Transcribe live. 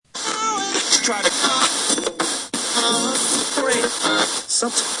try to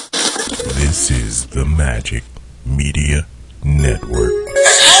This is the Magic Media Network. Open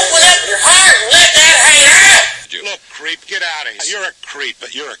up your heart and let that hate out! Look, creep, get out of here. You're a creep,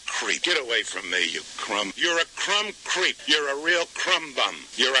 but you're a creep. Get away from me, you crumb. You're a crumb creep. You're a real crumb bum.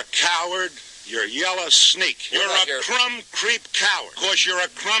 You're a coward. You're a yellow sneak. You're a crumb creep coward. Of course, you're a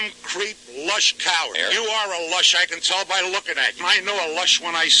crumb creep lush coward. You are a lush, I can tell by looking at you. I know a lush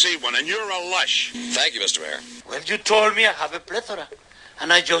when I see one, and you're a lush. Thank you, Mr. Mayor. Well, you told me I have a plethora.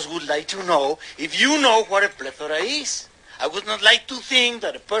 And I just would like to know if you know what a plethora is. I would not like to think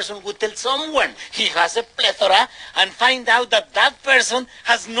that a person would tell someone he has a plethora and find out that that person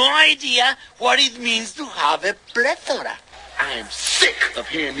has no idea what it means to have a plethora. I am sick of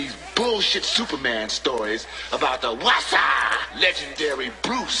hearing these bullshit Superman stories about the Wassa legendary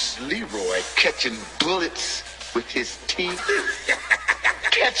Bruce Leroy catching bullets with his teeth.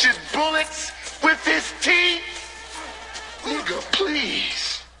 Catching bullets with his teeth? Nigga,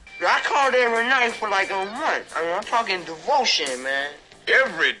 please. I called every night for like a month. I mean, I'm talking devotion, man.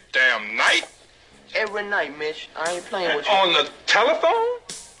 Every damn night? Every night, Mitch. I ain't playing with you. On the telephone?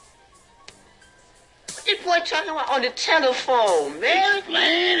 What this boy talking about on the telephone, man?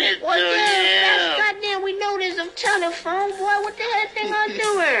 Explain it What to the hell? him. Goddamn, we know there's a telephone, boy. What the hell thing I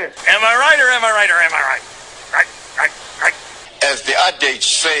doing? Am I right or am I right or am I right? Right. As the adage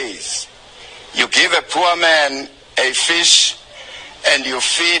says, you give a poor man a fish and you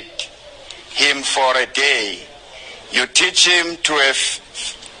feed him for a day. You teach him to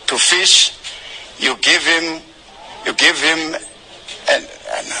fish. You give him, and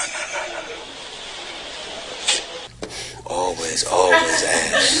no. Always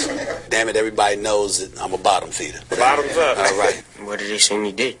ask. Damn it, everybody knows that I'm a bottom feeder. Bottoms up. All right. What did they say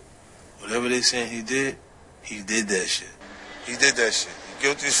he did? Whatever they saying he did that shit. He did that shit. He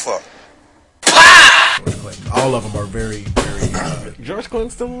guilty as fuck. All of them are very, very. George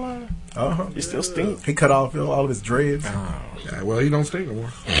Clinton's still alive? He still stinks. He cut off all of his dreads. Yeah, well, he don't stink no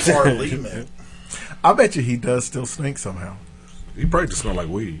more. Hardly, man. I bet you he does still stink somehow. He probably just smell like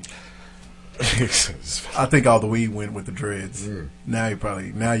weed. I think all the weed went with the dreads. Now you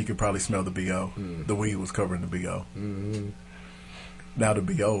can probably smell the BO. The weed was covering the BO. Now the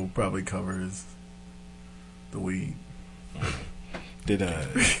BO probably covers the weed. Did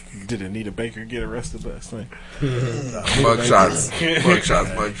Anita Baker get arrested last night? Mugshots.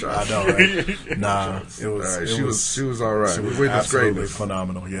 I know, right? Nah, she was all right. She was absolutely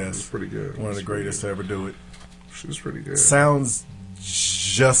phenomenal. Yes, it was pretty good. One of the greatest to ever do it. She was pretty good. Sounds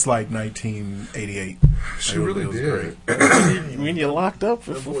just like 1988. She really did. When you're locked up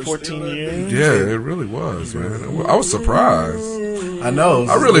for 14 years. Yeah, it really was, man. I was surprised. I know.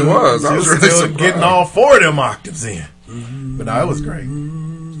 I really was. I was really still surprised. getting all four of them octaves in. But no, it was great.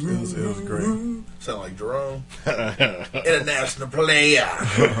 It was great. Sound like Jerome. International player.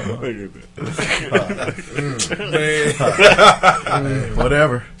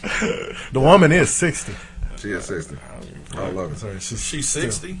 Whatever. The woman is 60. She is 60. I love it. Sorry, She's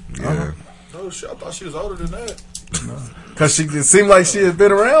 60? Yeah. Oh, shit. I thought she was older than that. Because it seemed like she had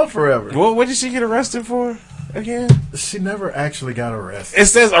been around forever. Well, what did she get arrested for again? She never actually got arrested. It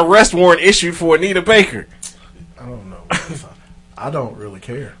says arrest warrant issued for Anita Baker. I don't know. I don't really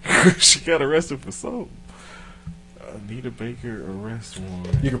care. She got arrested for something. Anita Baker arrest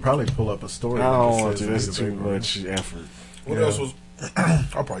warrant. You could probably pull up a story. I that don't just want to. says That's Anita too Baker. much effort. What else was...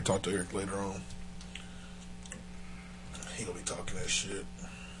 I'll probably talk to Eric later on. He gonna be talking that shit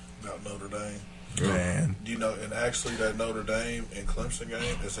about Notre Dame. Man. You know, and actually that Notre Dame and Clemson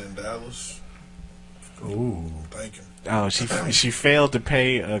game is in Dallas. Ooh. Thank you. Oh, she failed to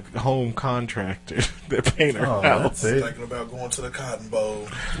pay a home contractor that paid her house. That's it. Thinking about going to the Cotton Bowl.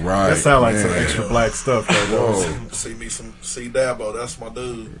 Right. That sounds like some extra black stuff. Whoa. See Dabo, that's my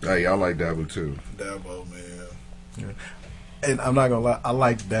dude. Hey, I like Dabo too. Dabo, man. Yeah. And I'm not gonna lie, I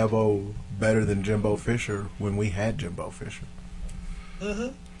liked Dabo better than Jimbo Fisher when we had Jimbo Fisher.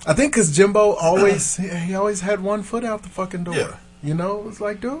 I think because Jimbo always had one foot out the fucking door. Yeah. You know, it's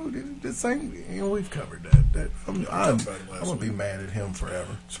like, dude, this ain't. We've covered that. I'm gonna be mad at him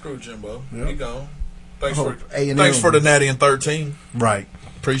forever. Screw Jimbo. Yep. He gone. Thanks Hope for A&M thanks for the Natty and 13. Right.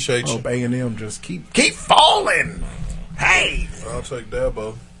 Appreciate you. Hope A&M just keep falling. Hey, I'll take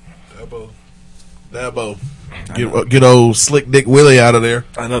Dabo. Get old Slick Dick Willie out of there.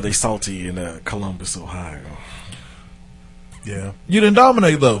 I know they salty in Columbus, Ohio. yeah, You didn't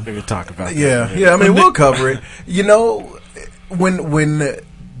dominate though. We could talk about that. yeah. I mean, we'll cover it. You know, when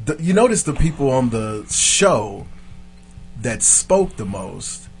you notice the people on the show that spoke the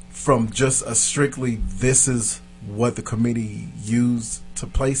most from just a strictly this is what the committee used to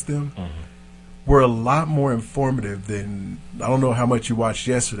place them were a lot more informative than, I don't know how much you watched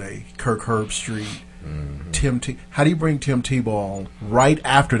yesterday, Kirk Herbstreit, Tim Tebow. How do you bring Tim Tebow on right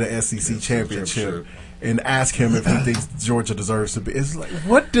after the SEC championship and ask him if he thinks Georgia deserves to be? It's like,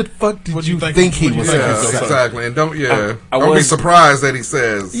 what the fuck did you think he was going to say? Exactly. And don't be surprised that he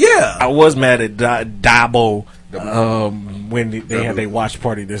says. Yeah. I was mad at Dabo when they had their watch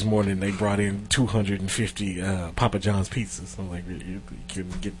party this morning. They brought in 250 Papa John's pizzas. I'm like, you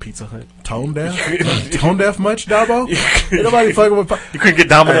couldn't get Pizza Hut? Tone deaf? Tone deaf much, Dabo? Ain't nobody fucking with you couldn't get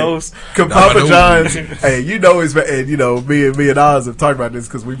Domino's? Hey, Papa John's, hey, you know, and you know, me and Oz have talked about this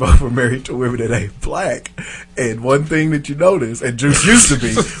because we both were married to women that ain't black. And one thing that you notice, and Juice used to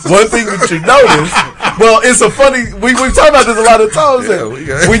be, one thing that you notice, well, it's a funny, we've talked about this a lot of times,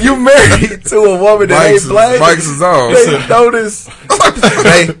 when you married to a woman that ain't black, they notice,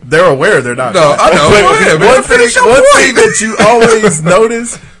 they're aware they're not. No, I know. One thing that you always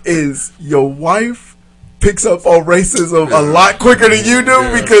notice is your wife picks up on racism a lot quicker than you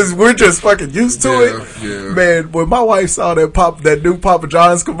do because we're just fucking used to it. Yeah. Man, when my wife saw that new Papa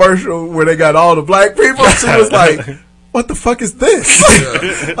John's commercial where they got all the black people, she was like, what the fuck is this?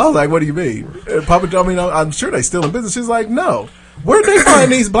 I was like, what do you mean? And Papa John, I'm sure they still in business. She's like, no. Where'd they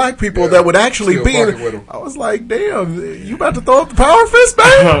find these black people that would actually be in? I was like, damn, you about to throw up the power fist,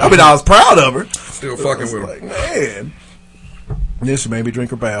 man? I mean, I was proud of her. Still fucking with her. Man. This made me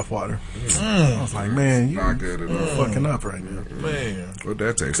drink her bath water. I was like, man, you're fucking up right now. Man. What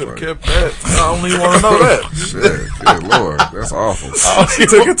that tastes like? Kept that. I don't even want to know that. Shit. Good Lord. That's awful. You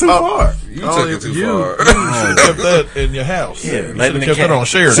took it too far. You took it too far. You should have kept that in your house. Yeah, you should have kept that on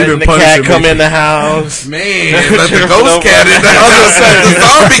Sheridan. Letting the cat come in the house. Man, let the ghost cat in there. I was going to say, the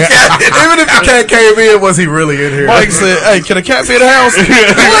zombie cat. Even if the cat came in, was he really in here? Mike said, hey, can a cat be in the house? The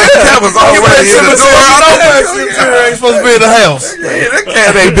cat was already in the door. I don't know. Ain't supposed to be in the house. Man, that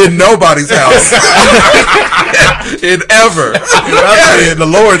cat ain't been nobody's house in ever. In the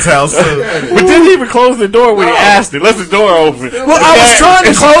Lord's house. But didn't he even close the door when he asked it? Left the door open. Well, I was trying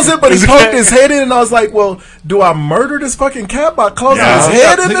to close it, but he poked his head in, and I was like, well, do I murder this fucking cat by closing his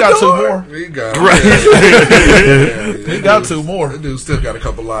head in the door? He got two more. He got two more. That dude still got a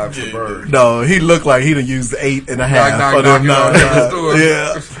couple lives to burn. No, he looked like he'd have used 8.5.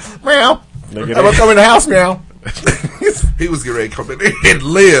 Yeah. Meow. I'm gonna come in the house, meow. He was getting ready to come in there and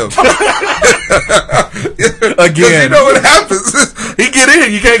live. Again. You know what happens? He get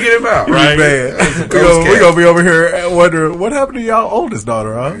in, you can't get him out. Right? Man. We're going to be over here wondering, what happened to y'all oldest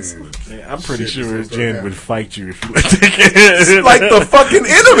daughter, Oz? Yeah, I'm pretty sure Jen would fight you if you would take it. Like the fucking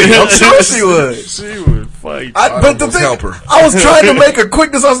enemy. I'm sure she would. She would fight. But the thing, I was trying to make a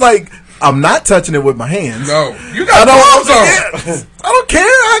quickness. I was like, I'm not touching it with my hands. No, you got gloves on. I don't care.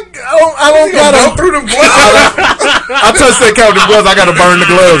 I don't gotta go through them gloves. I touched that Captain gloves. I gotta burn the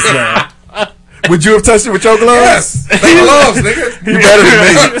gloves now. Would you have touched it with your gloves? Yes, they gloves, nigga. You better than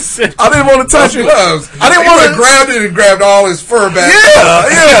me. I didn't want to touch it. Gloves. I didn't want to grab it and grabbed all his fur back. Yeah.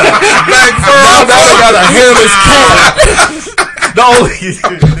 Back fur. Now I got a hairless cat. The only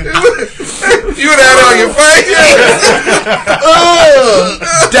you would have it on your face.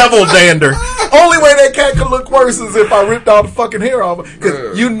 Devil dander. Only way that cat could look worse is if I ripped all the fucking hair off.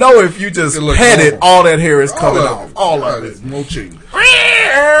 Because you know if you just pet it, all that hair is coming off. All of it. Mulching.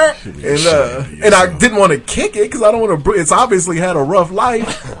 And I didn't want to kick it because I don't want to. It's obviously had a rough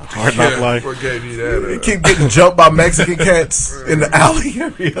life. Hard knock life. What gave you that? It keep getting jumped by Mexican cats in the alley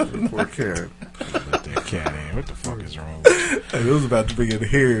area. Poor cat. Let that cat in. What the fuck is wrong? And it was about to be in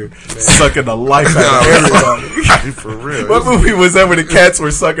here sucking the life out of everybody. For real. What movie was that where the cats were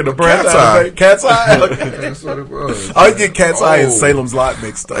sucking the breath out of it? Cat's Eye? That's what it was. I get Cat's Eye and Salem's Lot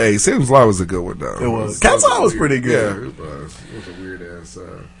mixed up. Hey, Salem's Lot was a good one, though. It was. Cat's Eye was pretty good. Yeah, it was. It was a weird ass.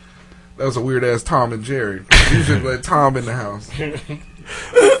 That was a weird ass Tom and Jerry. You should let Tom in the house.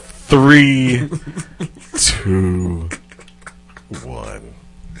 3, 2, 1.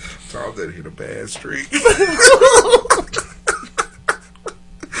 Tom didn't hit a bad streak.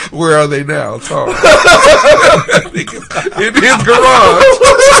 Where are they now, Tom? In his garage.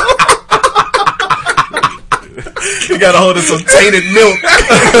 He got a hold of some tainted milk.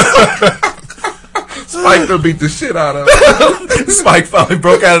 Spike done beat the shit out of him. Spike finally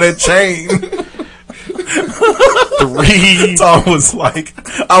broke out of that chain. 3. Tom was like,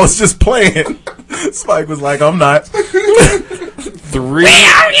 I was just playing. Spike was like, I'm not. 3,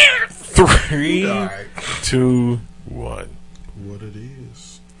 2, 1. What it is.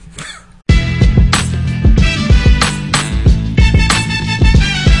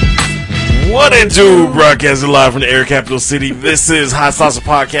 What it do? Broadcasting live from the Air Capital City. This is Hot Salsa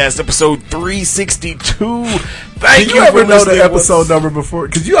Podcast, episode 362. Thank Do you ever for know the listening. episode number before?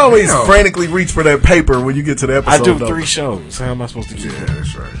 Because you always Damn. frantically reach for that paper when you get to the episode I do number. 3 shows. How am I supposed to keep Yeah, it?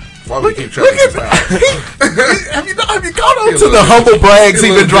 that's right. Why would we keep track of this out? Have you caught on He to a the little- humble brags he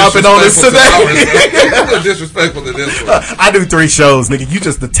he a been little dropping on us disrespectful to ours, today? man. He's a little disrespectful to this one. I do 3 shows, nigga. You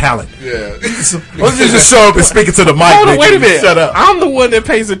just the talent. Yeah. Why don't you just show up and speak it to the mic? Hold on, nigga? wait a minute. Shut up. I'm the one that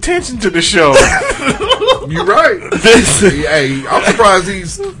pays attention to the show. You're right. Hey, I'm surprised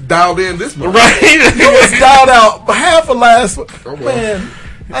he's dialed in this month. Right? You was dialed out half of last one. well. Man.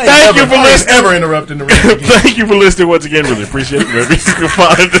 Thank you for listening. Ever interrupting the reading. Thank you for listening once again. Really appreciate it. Remember, you can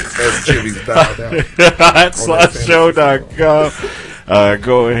find us As Jimmy's dialed out. at slottshow.com.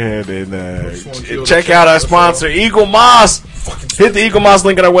 Go ahead and check out our sponsor, Eagle Moss. Hit the Eagle Moss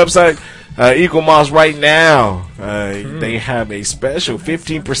link on our website. Eagle Moss right now. They have a special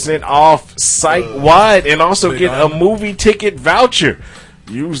 15% off site-wide and also get a movie ticket voucher.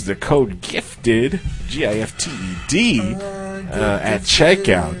 Use the code GIFTED, GIFTED, at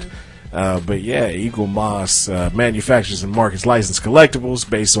checkout. But yeah, Eagle Moss manufactures and markets licensed collectibles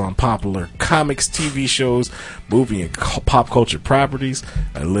based on popular comics, TV shows, movie and pop culture properties.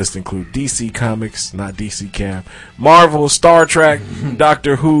 A list include DC Comics, not DC Cap, Marvel, Star Trek,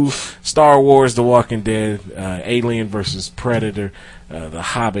 Doctor Who, Star Wars, The Walking Dead, Alien vs. Predator, The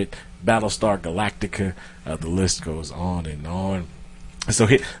Hobbit, Battlestar Galactica. The list goes on and on. So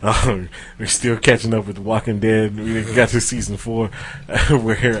we're still catching up with The Walking Dead. We got to season 4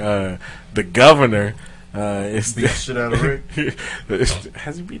 where the governor is Beat the shit out of Rick.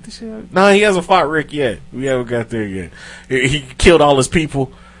 Has he beat the shit out? No, he hasn't fought Rick yet. We haven't got there yet. He killed all his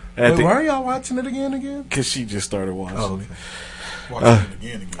people. Wait, why are y'all watching it again? Because she just started watching it. Watching it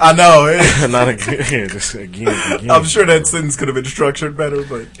again. I know. Not again. Just again. I'm sure that sentence could have been structured better,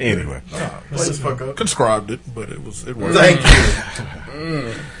 but Anyway. let's just fuck up. Conscribed it, but it worked. Thank you.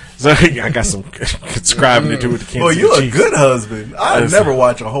 So I got some subscribing to do with the Kansas Well, you a Chiefs. good husband. I'd Listen. never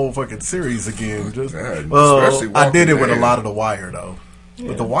watch a whole fucking series again. Just, Yeah, well, especially I did it Walking with a Dead. lot of The Wire, though.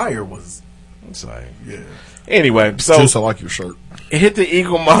 But The Wire was, It's like, yeah. anyway, so Juice, I like your shirt. hit the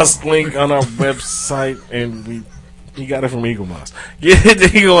Eagle Moss link on our website, and you got it from Eagle Moss. Hit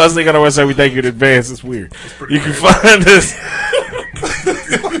the Eagle Moss link on our website. We thank you in advance. It's weird. You can find us.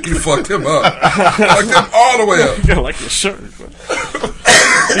 You fucked him up. Fucked him all the way up. I like your shirt.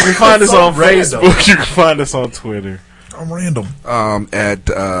 You can find us on Facebook. You can find us on Twitter. I'm random. At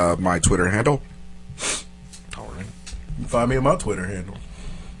my Twitter handle. All right. You can find me on my Twitter handle.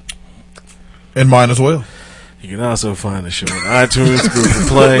 And mine as well. You can also find the show on iTunes, Google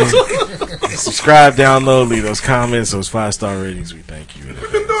Play. Subscribe, download, leave those comments, those 5-star ratings. We thank you.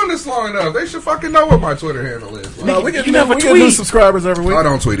 We've been doing this long enough. They should fucking know what my Twitter handle is. Like, No, we get You never we get new tweet. subscribers every week. I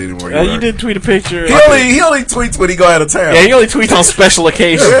don't tweet anymore. You Right. did tweet a picture. He only tweets when he go out of town. Yeah, he only tweets on special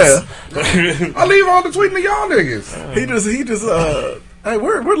occasions. Yeah. I leave all the tweeting to y'all niggas. He just hey,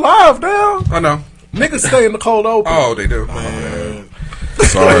 we're live now. I know. Niggas stay in the cold open. Oh, they do.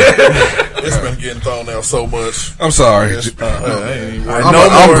 Sorry. It's been getting thrown out so much. I'm sorry. No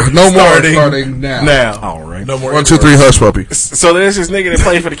more starting now. All right. No more. 1, 2, 3, hush puppy. So there's this nigga that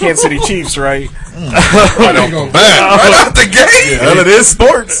played for the Kansas City Chiefs, right? Right out the gate. Well, it is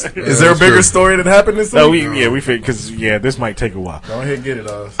sports. Is there a that's bigger true. story that happened this No, week? we figured because this might take a while. Go ahead and get it,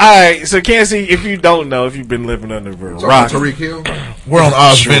 All right, so Kansas City, if you don't know, if you've been living under a So rock, Tariq Hill. We're on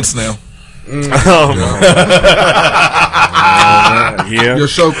Oz Vince now. yeah. Your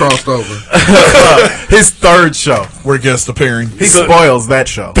show crossed over. His third show. We're guest appearing. He spoils that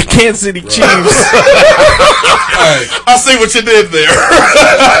show. The Kansas City Chiefs. I see what you did there.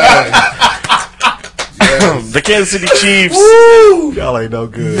 The Kansas City Chiefs. Woo! Y'all ain't no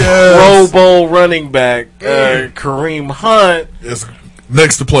good. Pro Bowl running back Kareem Hunt. It's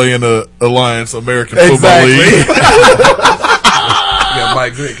next to play in the Alliance American Football Exactly. League. Yeah,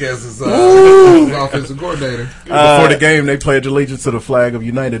 Mike Vick as his offensive coordinator. Before the game, they pledge allegiance to the flag of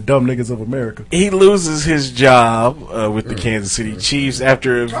United Dumb Niggas of America. He loses his job with the Kansas City Chiefs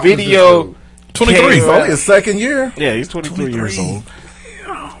after a video. 23. It's only his second year. Yeah, he's 23 years old.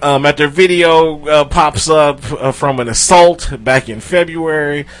 After video pops up from an assault back in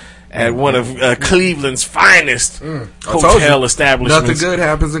February at one of Cleveland's finest hotel establishments. Nothing good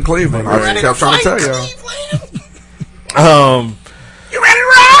happens in Cleveland. I kept trying to tell y'all. You ready to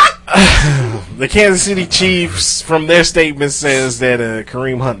rock? The Kansas City Chiefs, from their statement, says that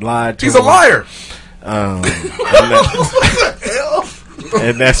Kareem Hunt lied to He's him. a liar.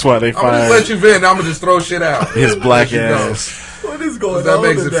 And that's why they I'm gonna just fired let you vent. I'm gonna just throw shit out. his black Let you know. ass. What is going That on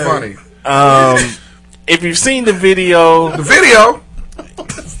makes today? it funny. If you've seen the video, The video.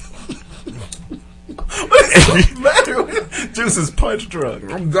 What's the matter with Juice is punch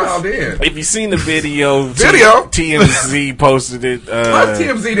drunk. I'm dialed in. If you seen the video, TMZ posted it. Why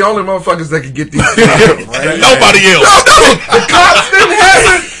TMZ the only motherfuckers that can get these? Nobody else. No, the cops didn't have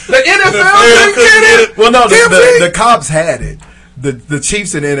it. The NFL didn't get it. Well, no, the cops had it. The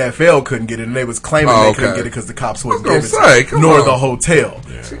Chiefs and NFL couldn't get it, and they was claiming they couldn't get it because the cops wouldn't give it, nor the hotel.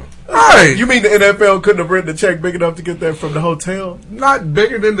 Yeah. Right. You mean the NFL couldn't have written the check big enough to get that from the hotel? Not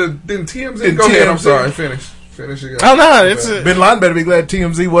bigger than TMZ. Go ahead. I'm sorry. Finish it. Oh no, it's Bin Laden better be glad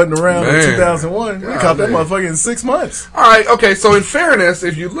TMZ wasn't around in 2001. We caught that motherfucker in 6 months. All right. Okay. So in fairness,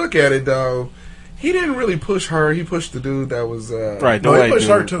 if you look at it though, he didn't really push her. He pushed the dude that was right. No, he pushed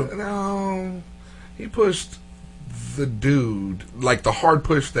her too. No, he pushed the dude, like the hard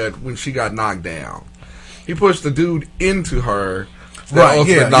push that when she got knocked down. He pushed the dude into her. Right,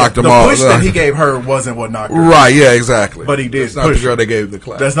 knocked him off. The push that he gave her wasn't what knocked her. Right, yeah, exactly. But he did. That's not the girl they gave the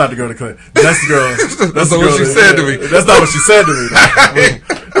clap. That's not the girl that clap. That's the girl. That's not what she said to me. That's not what she said to me.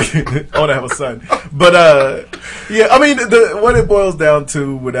 I want to have a son. But yeah, I mean, what it boils down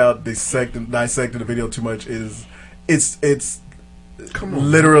to, without dissecting the video too much, is it's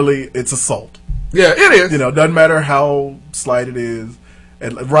literally it's assault. Yeah, it is. You know, doesn't matter how slight it is.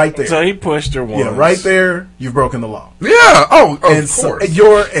 And right there. So he pushed her once. Yeah, right there, you've broken the law. Yeah. Oh, of and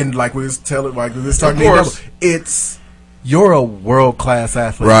course. And like we was talking about, you're a world class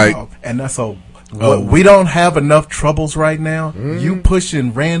athlete, right? Dog, and that's we don't have enough troubles right now. You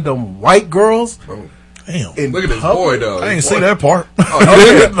pushing random white girls. Damn. Look at this boy, though. I didn't see that part.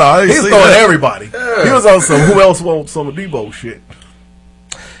 He's throwing everybody. Yeah. He was also, who else wants some of Debo shit?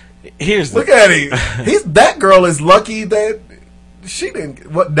 Look at him. That girl is lucky that she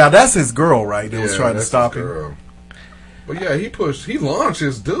didn't. Now that's his girl, right? That was trying to stop him. But yeah, he launched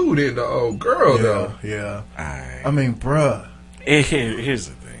his dude into old girl though. Yeah. I mean, bruh. Here's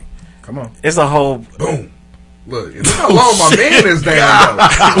the thing. Come on. It's a whole boom. Look how long my man is down though.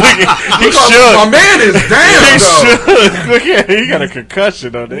 He shook. My man is down though. Look at he got a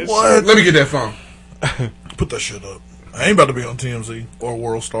concussion on this. What? Let me get that phone. Put that shit up. I ain't about to be on TMZ or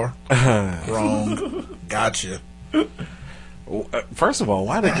World Star. Wrong. Gotcha. First of all,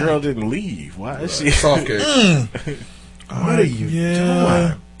 why the girl didn't leave? Why is she soft cake? What are you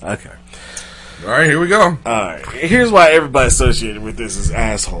doing? Okay. All right, here we go. All right. Here's why everybody associated with this is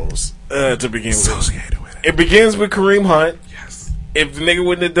assholes. To begin with, it begins with Kareem Hunt. Yes. If the nigga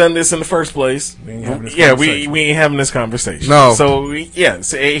wouldn't have done this in the first place, we ain't having this conversation. No. So he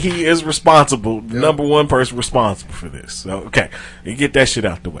is responsible. Yep. Number one person responsible for this. So okay, you get that shit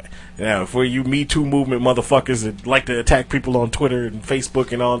out the way. Now, for you Me Too movement motherfuckers that like to attack people on Twitter and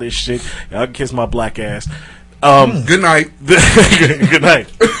Facebook and all this shit, y'all can kiss my black ass. Good night. Good night.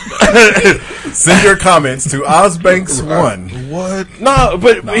 Send your comments to Ozbanks1. What? No,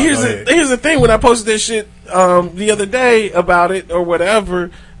 but here's the thing. When I posted this shit the other day about it or whatever,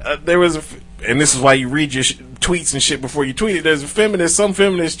 there was and this is why you read your tweets and shit before you tweet it. There's some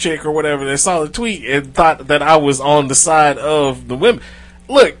feminist chick or whatever that saw the tweet and thought that I was on the side of the women.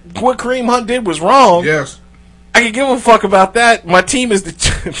 Look, what Kareem Hunt did was wrong. Yes. I can give a fuck about that. My team is the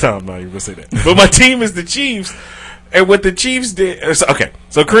no, I'm not even gonna say that. But my team is the Chiefs, and what the Chiefs did. Okay,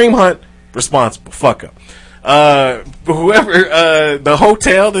 so Kareem Hunt responsible. Fuck up. Whoever the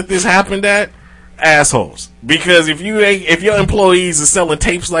hotel that this happened at, assholes. Because if your employees are selling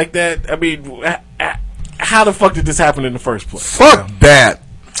tapes like that, I mean, how the fuck did this happen in the first place? Fuck that,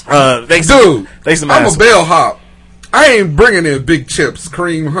 dude. I'm a bellhop. I ain't bringing in big chips,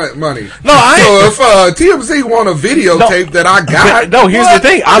 Kareem Hunt money. No, I ain't. So if TMZ want a videotape that I got, no. Here's the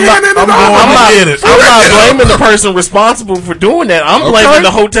thing. I'm not blaming the person responsible for doing that. I'm blaming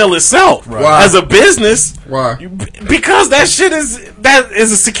the hotel itself as a business. Why? Because that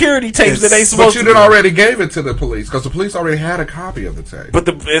is a security tape that they supposed. But you did already gave it to the police because the police already had a copy of the tape. But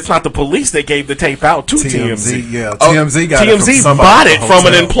it's not the police that gave the tape out to TMZ. Yeah, TMZ got TMZ bought it from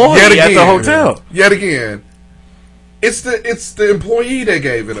an employee at the hotel. Yet again. It's the employee that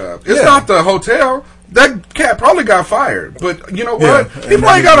gave it up. It's not the hotel. That cat probably got fired. But you know what? He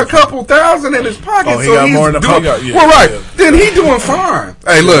probably got a couple thousand in his pocket. He got more in the pocket. Then he doing fine.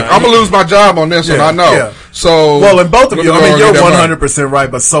 Hey, look, I'm gonna lose my job on this one. I know. Yeah. So and both of you. I mean, you're 100%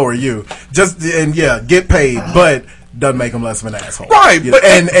 right, but so are you. Get paid, but doesn't make him less of an asshole. Right. But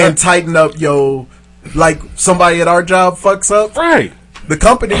and tighten up like somebody at our job fucks up. Right. The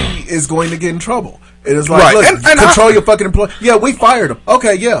company is going to get in trouble. It is like, look, control your fucking employee. Yeah, we fired him.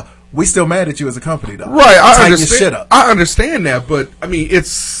 Okay, yeah. We still mad at you as a company, though. Right, I Tighten understand. your shit up. I understand that, but, I mean, it's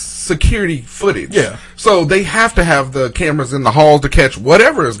security footage. Yeah. So they have to have the cameras in the hall to catch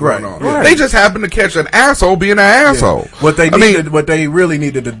whatever is going on. Right. They just happen to catch an asshole being an asshole. What they what they really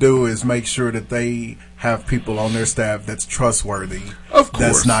needed to do is make sure that they have people on their staff that's trustworthy. Of course.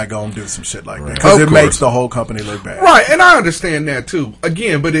 That's not going to do some shit like that. Because it makes the whole company look bad. Right, and I understand that too.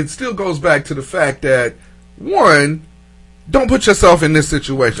 Again, but it still goes back to the fact that, one, don't put yourself in this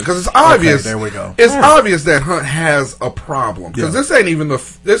situation because it's obvious. Okay, there we go. It's obvious that Hunt has a problem because Yeah. this ain't even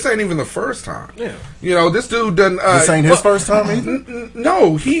the first time. Yeah. You know, this dude done. This ain't his first time either?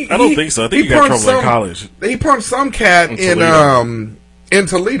 No, I don't think so. I think he got trouble in college. He punched some cat in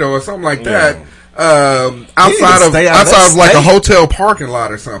Toledo or something like that. Outside of like a hotel parking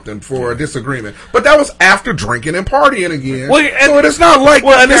lot or something for a disagreement, but that was after drinking and partying again. Well, so it's not like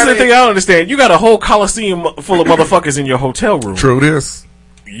and this is the thing I don't understand. You got a whole coliseum full of motherfuckers in your hotel room. True this.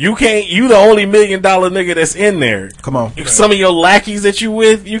 You can't. You the only $1 million nigga that's in there. Come on. Some of your lackeys that you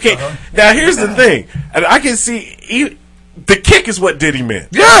with, you can't. Now here's the thing, and I can see. The kick is what Diddy meant.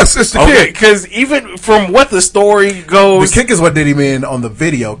 Yes, it's the kick. Because even from what the story goes, the kick is what Diddy meant on the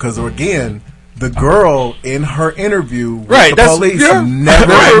video. Because again, the girl in her interview with the police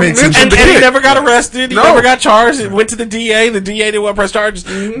never mentioned and the kick. he never got arrested. He never got charged. It went to the DA. The DA didn't want to press charges.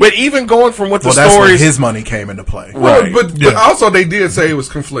 But even going from what the that's stories, when his money came into play. Right. But also they did say it was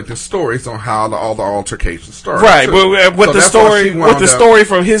conflicting stories on how all the altercations started. Right. Too. But what So the that's why story, story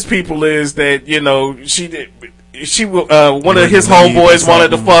from his people is that she did. One of his homeboys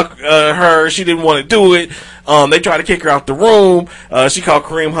wanted to fuck her. She didn't want to do it. They tried to kick her out the room. She called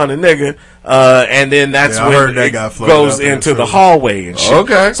Kareem Hunt a nigga. And then that's when it goes into the hallway and shit.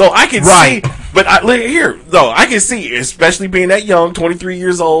 Okay. So I can see, but I can see, especially being that young, 23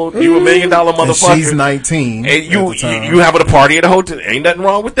 years old, you $1 million motherfucker. And she's 19. And you having a party at a hotel. Ain't nothing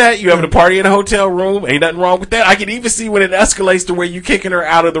wrong with that. You having a party in a hotel room. Ain't nothing wrong with that. I can even see when it escalates to where you kicking her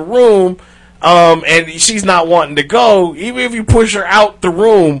out of the room. And she's not wanting to go. Even if you push her out the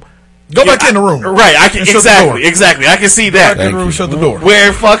room, go back in the room. Right? I can exactly. I can see that. Back in the room, shut the door.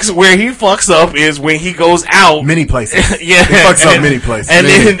 Where he fucks up is when he goes out many places. Yeah, he fucks up many places, and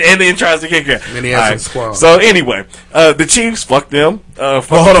then tries to kick her. Right. So anyway, the Chiefs fuck them.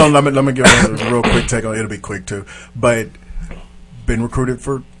 Hold on, let me give a real quick take on it. It'll be quick too. But been recruited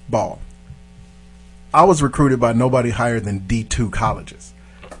for ball. I was recruited by nobody higher than D2 colleges.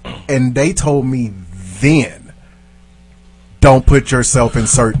 And they told me then, don't put yourself in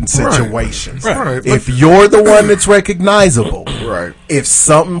certain situations. Right. If you're the one that's recognizable, right. If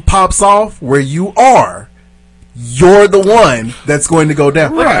something pops off where you are, you're the one that's going to go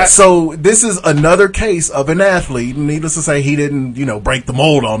down. Right. So this is another case of an athlete. Needless to say, he didn't, break the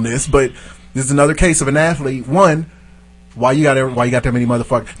mold on this, but this is another case of an athlete. One, why you got that many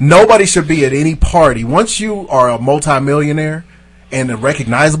motherfuckers? Nobody should be at any party. Once you are a multimillionaire, and a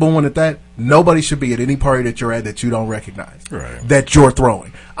recognizable one at that, nobody should be at any party that you're at that you don't recognize. Right. That you're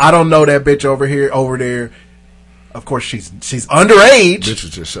throwing. I don't know that bitch over there. Of course, she's underage.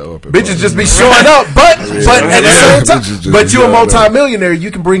 Bitches just show up. Bitches just be showing up, but at the same time, but you're a multimillionaire.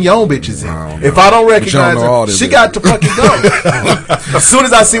 You can bring your own bitches in. If I don't recognize her, she got to fucking go. As soon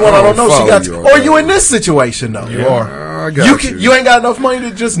as I see one I don't know, she got to. Or you in this situation though? You are. You ain't got enough money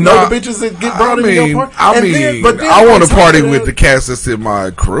to just know the bitches that get brought into your party. I want to party with the cats that's in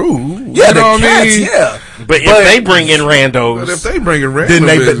my crew. Yeah, the cats. Yeah. But if they bring in randos,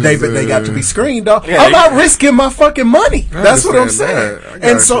 then they got to be screened off. I'm not risking my fucking money. That's what I'm saying.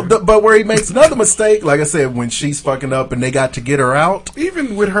 And so, but where he makes another mistake, like I said, when she's fucking up and they got to get her out,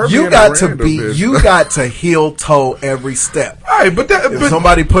 even with her, you got to heel toe every step. Right, but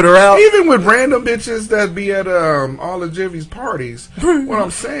somebody put her out, even with random bitches that be at all of Jivy's parties. What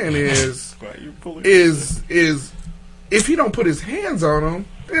I'm saying is if he don't put his hands on them,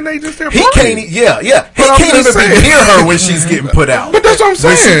 then they just he can't. Yeah. He can't even be near her when she's getting put out. But that's what I'm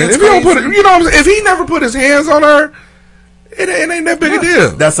saying. If he don't put, if he never put his hands on her, it ain't that big a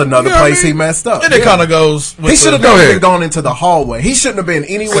deal. That's another place he messed up. And it kind of goes. He should have gone into the hallway. He shouldn't have been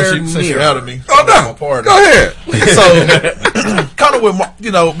anywhere near. Out of me. Oh no! Go ahead. So, kind of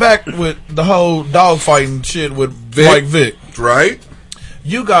with back with the whole dog fighting shit with Vic, right?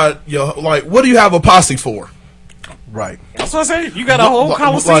 You got your what do you have a posse for? Right. That's what I say. You got a whole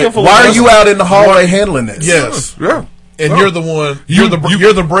coliseum full. Why are you out in the hallway handling this? Yes. Yeah. And you're the one. You're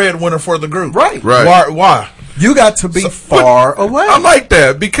the breadwinner for the group. Right. Why? You got to be far away. I like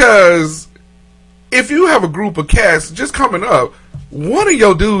that because if you have a group of cats just coming up, one of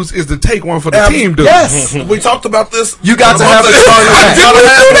your dudes is to take one for the team dude. Yes, we talked about this. You got to have it.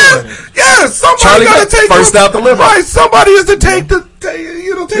 Yes, somebody got to take first out the liver. Right, somebody is to take the take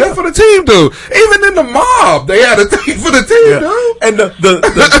it for the team dude. Even in the mob, they had to take for the team dude. And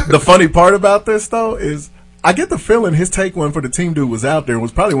the funny part about this though is, I get the feeling his take one for the team dude was out there and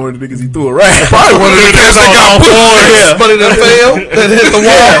was probably one of the niggas he threw around. Probably one of the niggas that got pushed, but it failed, that hit the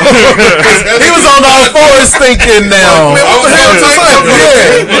wall. He was on all fours thinking now.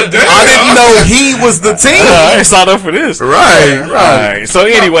 I didn't know he was the team. I signed up for this. Right. So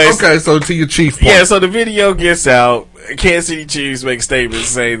anyways. Okay, so to your chief point. Yeah, so the video gets out. Kansas City Chiefs make statements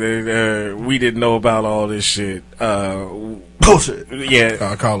saying that we didn't know about all this shit. Bullshit. Yeah.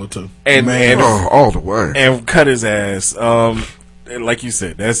 I call it too. And all the way. And cut his ass. Like you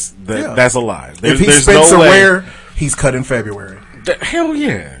said, that's a lie. If he's Spencer Ware, he's cut in February. Hell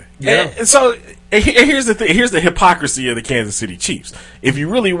yeah. And so here's the thing. Here's the hypocrisy of the Kansas City Chiefs. If you're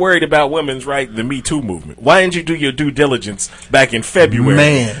really worried about women's rights, the Me Too movement, why didn't you do your due diligence back in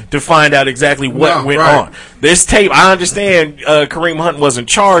February to find out exactly what went on? This tape, I understand Kareem Hunt wasn't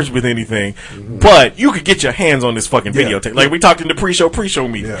charged with anything, but you could get your hands on this fucking videotape. Like we talked in the pre-show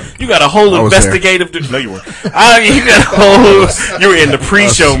meeting. Yeah. You got a whole investigative. No, you weren't. You got a whole. You were in the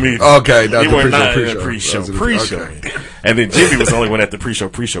pre-show meeting. Okay, you were not in the pre-show. Okay. And then Jimmy was the only one at the pre-show.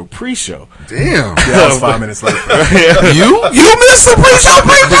 Damn. Yeah, I was 5 minutes late. You missed the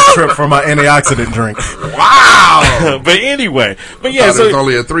pre-show? Trip for my antioxidant drink. Wow. But anyway, so there's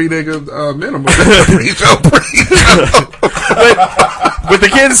only a 3 nigga minimum. But the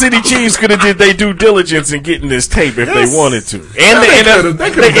Kansas City Chiefs could have did their due diligence in getting this tape if they wanted to, and the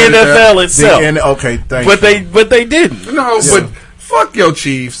NFL itself. But they didn't. No, but fuck your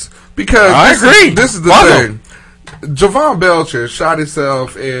Chiefs, because I agree. This is the thing. Javon Belcher shot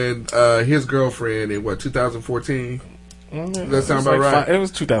himself and his girlfriend in 2014. Does that sound about right? It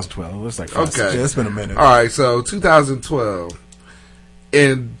was 2012. It was like 5 okay. Yeah, it's been a minute. All right, so 2012,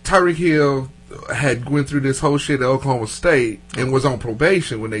 and Tyreek Hill had went through this whole shit at Oklahoma State and was on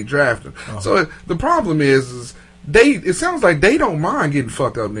probation when they drafted him. So the problem is it sounds like they don't mind getting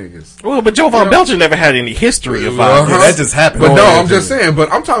fucked up niggas. Well, but Javon Belcher never had any history of violence. That just happened. But no, I'm just saying.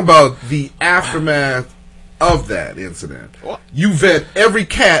 But I'm talking about the aftermath of that incident. You vet every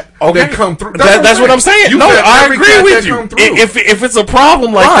cat that come through. That's what I'm saying. No, I agree with you. If it's a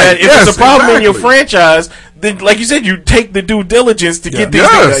problem like that, if it's a problem in your franchise, then, like you said, you take the due diligence to get these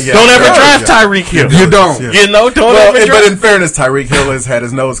things. Don't ever draft Tyreek Hill. You don't. You know, don't ever draft. But in fairness, Tyreek Hill has had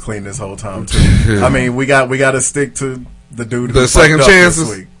his nose clean this whole time too. I mean, we got to stick to the dude. The second chances.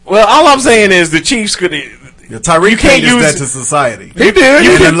 This week. Well, all I'm saying is the Chiefs could. Tyreek can't use that to society. He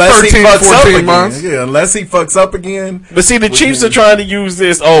did. Unless he fucks up again. Yeah, unless he fucks up again. But see, the Chiefs are trying to use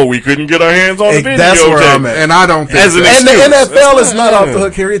this. Oh, we couldn't get our hands on the video. That's where I'm at. And I don't think. And the NFL is not off the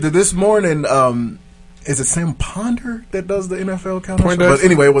hook here either. This morning, is it Sam Ponder that does the NFL countdown? But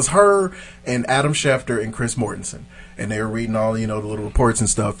anyway, it was her and Adam Schefter and Chris Mortensen. And they were reading all, the little reports and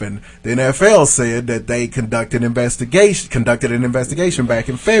stuff. And the NFL said that they conducted an investigation back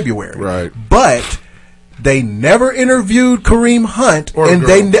in February. Right. But they never interviewed Kareem Hunt or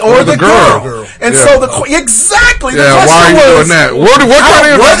the girl. And so exactly. The question why are you doing that? What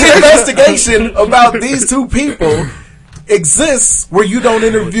investigation about these two people exists where you don't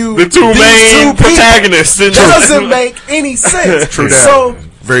interview the two main protagonists? It doesn't make any sense. True that. So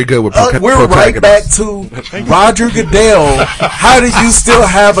very good with we're right back to Roger Goodell. How do you still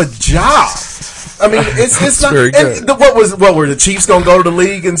have a job? I mean, it's not. What were the Chiefs gonna go to the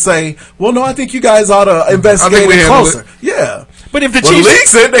league and say? Well, no, I think you guys ought to investigate it closer. Yeah, but if the Chiefs, the league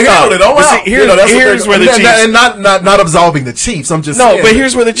said they handled it. Oh, wow. Here's where the Chiefs, and not absolving the Chiefs. I'm just saying. But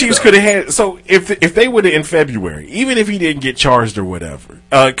here's where the Chiefs could have had. So if they would have in February, even if he didn't get charged or whatever,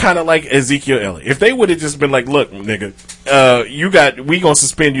 kind of like Ezekiel Elliott, if they would have just been like, look, nigga, we gonna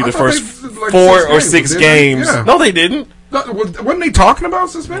suspend you the first 4 or 6 games. Yeah. No, they didn't. Wasn't they talking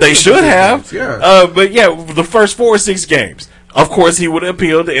about suspension? They should have. Yeah. But the first 4 or 6 games. Of course, he would have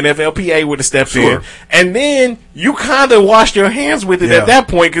appealed. The NFLPA would have stepped in. And then you kind of washed your hands with it at that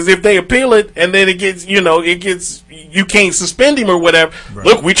point. Because if they appeal it and then it gets, you can't suspend him or whatever. Right.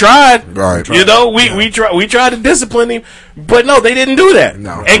 Look, we tried. Right. We tried to discipline him. But no, they didn't do that.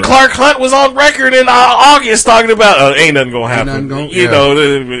 No, and Clark Hunt was on record in August talking about, ain't nothing going to happen.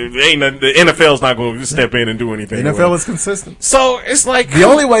 The NFL's not going to step in and do anything. The NFL is consistent. So it's like, the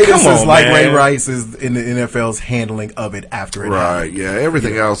only way this is like Ray Rice is in the NFL's handling of it after it happened. Yeah,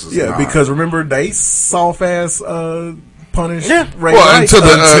 everything else is not. Because remember, they soft ass punished Ray Rice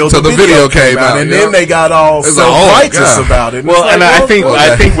until the video came out. And then they got all self-righteous about it. Well, and I think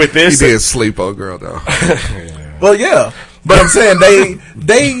with this... He did sleep on girl, though. Well, yeah. But I'm saying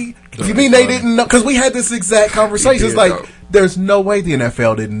they. You mean they didn't know? Because we had this exact conversation. It's like there's no way the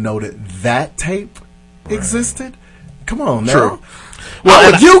NFL didn't know that tape existed. Come on, now. True.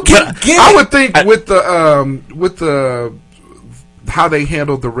 Well, I would think with the how they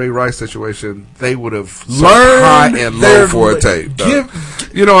handled the Ray Rice situation, they would have learned high and low for a tape.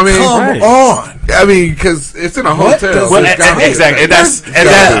 You know what I mean? Come on. I mean, because it's in a hotel. Well, exactly. That's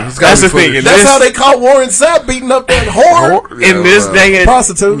the thing. That's how they caught Warren Sapp beating up that whore. In this day and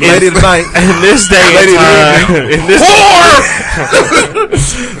prostitute, lady of the night. In this day and time, whore.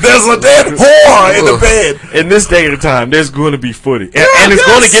 There's a dead whore in the bed. In this day and time, there's going to be footage, and it's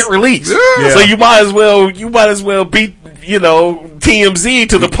going to get released. Yeah. So you might as well beat TMZ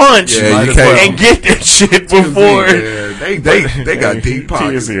to the punch and get that shit before they got deep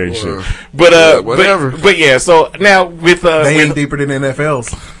pockets. But but yeah. So now with they ain't deeper than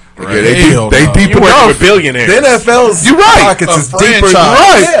NFL's. Right. Yeah, they deep enough. With billionaires. The NFL's pockets is deeper.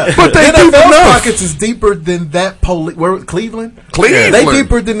 Right. Yeah. But they the deep NFL's enough. pockets is deeper than that Cleveland. Cleveland. They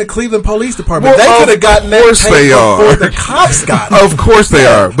deeper than the Cleveland Police Department. Well, they could have gotten that tape before the cops got it. Of course they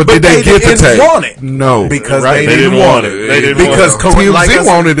are. But did they get the tape? Want it. No. Because they didn't want it. Because TMZ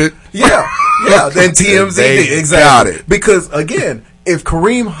wanted it. Yeah. Then TMZ did. Exactly. Got it. Because, again, if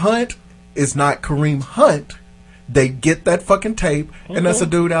Kareem Hunt is not Kareem Hunt, they get that fucking tape, and that's a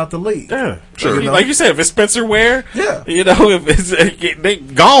dude out the league. Yeah, sure. Like you said, if it's Spencer Ware, if it's they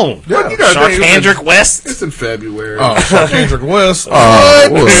gone. Yeah, Sharkhandrick West. It's in February. Oh, Sharkhandrick West.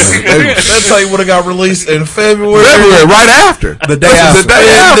 That tape would have got released in February, right after the day after.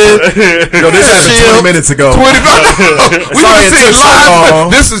 This happened 20 minutes ago. Sorry, it took so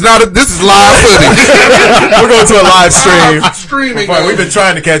long. This is live footage. We're going to a live stream. Streaming. We've been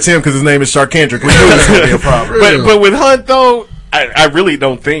trying to catch him because his name is Sharkhandrick. We knew this was going to be a problem. But with Hunt though, I really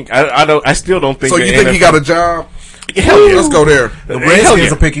don't think I still don't think. So you think he got a job? Hell yeah. Let's go there. The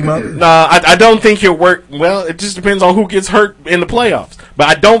Redskins will pick him up. Nah, I don't think he'll work. Well, it just depends on who gets hurt in the playoffs. But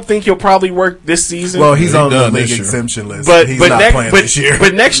I don't think he'll probably work this season. Well, he's on the league exemption list. But he's not playing this year.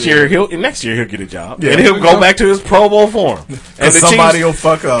 But next year he'll get a job, and he'll go back to his Pro Bowl form. And somebody will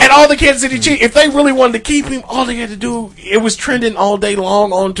fuck up. And all the Kansas City Chiefs, if they really wanted to keep him, all they had to do, it was trending all day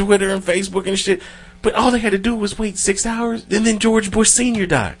long on Twitter and Facebook and shit. But all they had to do was wait 6 hours, and then George Bush Sr.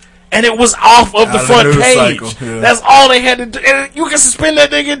 died. And it was off of the front page. Yeah. That's all they had to do. And you can suspend that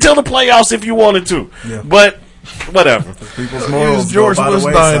nigga until the playoffs if you wanted to. Yeah. But, whatever. People's morals George Bush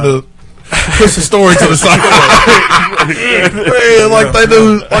dying to push the story to the side. Like they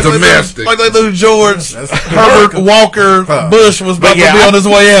do. Domestic. Like they do George Herbert Walker Bush was about to be on his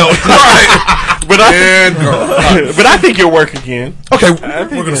way out. Right. But I think he'll work again. Okay, we're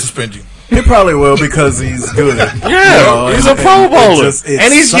going to suspend you. He probably will because he's good. Yeah, he's a Pro Bowler,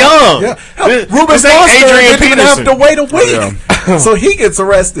 and he's young. Yeah. Ruben Foster didn't even have to wait a week, so he gets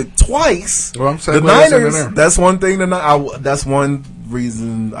arrested twice. Well, I'm saying the Niners. That's one thing. That's one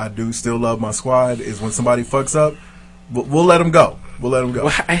reason I do still love my squad is when somebody fucks up, we'll let them go. We'll let them go.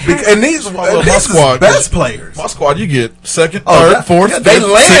 And these my squad, best players. My squad, you get second, third, fourth. Yeah, they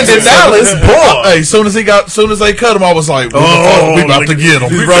land in Dallas. Boy, hey, soon as they cut him, I was like, we about to get him.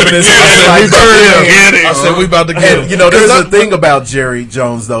 I said, we about to get him. You know, there's a thing about Jerry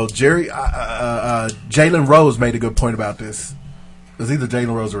Jones, though. Jalen Rose made a good point about this. It was either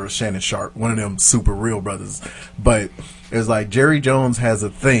Jalen Rose or Shannon Sharp, one of them super real brothers. But it's like Jerry Jones has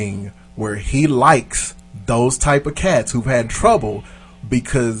a thing where he likes those type of cats who've had trouble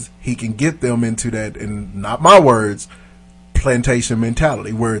because he can get them into that, and not my words, plantation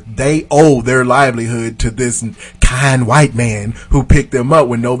mentality where they owe their livelihood to this kind white man who picked them up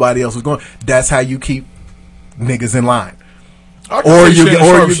when nobody else was going. That's how you keep niggas in line. Or you get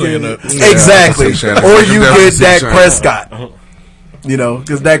Dak Prescott. You know,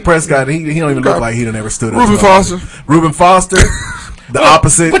 because Dak Prescott, he don't even look like he done ever stood up. Ruben Foster. The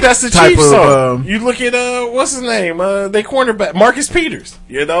opposite, but that's the type Chiefs. Of, you look at what's his name? They cornerback Marcus Peters.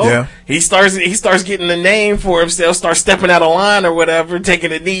 You know, he starts getting the name for himself, starts stepping out of line or whatever,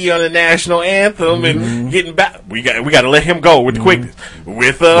 taking a knee on the national anthem and getting back. We got to let him go with the quickness.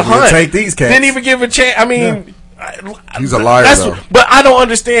 With Hunt, take these cats. Didn't even give a chance. I mean. He's a liar, though. But I don't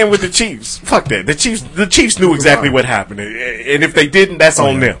understand with the Chiefs. Fuck that. The Chiefs knew exactly what happened, and if they didn't, that's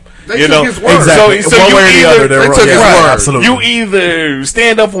on them. They took his word. Exactly. So one way or the other, they took his word. Absolutely. You either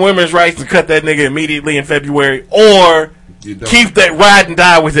stand up for women's rights and cut that nigga immediately in February, or keep that ride and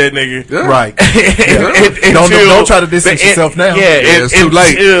die with that nigga. Yeah. Right. Don't try to distance yourself now. Yeah, it's too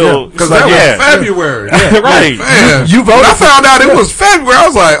late. Because that was February. Right. You voted. When I found out it was February, I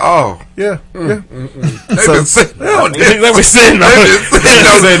was like, oh. Yeah. They've So- been sitting on this. They were sitting on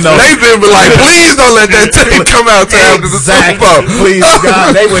They've been like, please don't let that tape come out to after the Super Bowl. Please,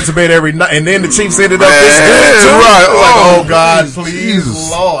 God, they went to bed every night, and then the Chiefs ended up this Man, good too. right. Like, Oh, oh God, Jesus. please,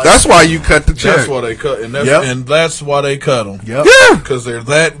 Lord. That's why you cut the check. That's why they cut, and Yep. that's why they cut them. Yep. Yeah. Because they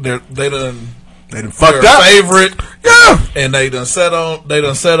done fucked their up. favorite. Yeah. And they done set on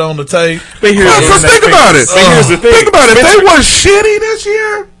the tape. But here's, Because think about it. But here's the thing. Think about it. If they was shitty this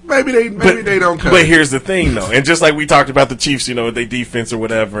year, maybe they don't cut. But here's the thing, though, and just like we talked about the Chiefs, their defense or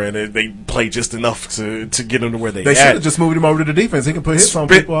whatever, and they play just enough to get them to where They should at. have just moved him over to the defense. He can put hits on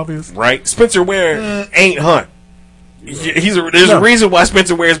people, obviously. Right? Spencer Ware ain't Hunt. There's a No. reason why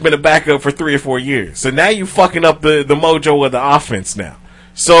Spencer Ware's been a backup for 3 or 4 years. So now you fucking up the mojo of the offense now.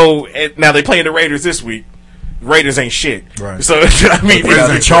 So now they playing the Raiders this week. Raiders ain't shit. Right. So I mean, They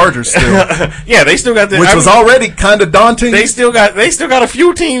got the Chargers still, yeah, they still got the, which was already kind of daunting. They still got a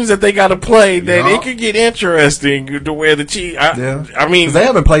few teams that they got to play that it could get interesting to where the Chiefs. I mean, 'Cause they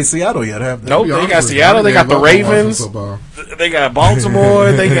haven't played Seattle yet, have they? nope. They got Seattle. They got the Ravens. They got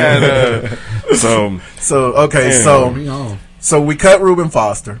Baltimore. They got So we cut Reuben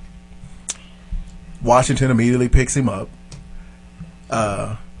Foster. Washington immediately picks him up.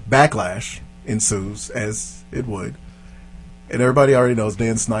 Backlash ensues, as it would, and everybody already knows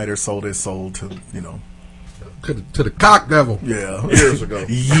Dan Snyder sold his soul to to the cock devil. Yeah, Years ago.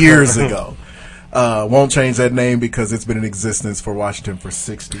 years ago. Won't change that name because it's been in existence for Washington for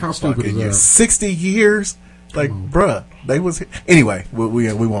 60 How stupid fucking is that? years. 60 years? Like, bruh, they was... Anyway,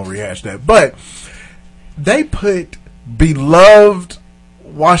 we won't rehash that. But they put beloved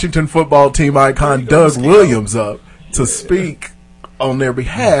Washington football team icon Doug Williams up to speak on their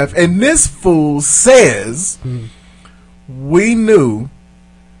behalf. And this fool says, we knew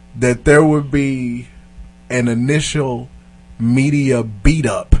that there would be an initial media beat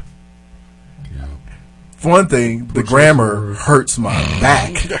up. For one thing, the grammar hurts my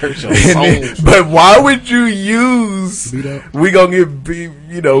back. But why would you use we gonna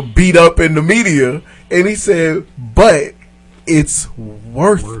get beat up in the media? And he said, but it's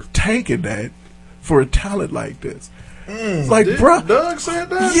worth taking that for a talent like this. It's like, bruh, Doug said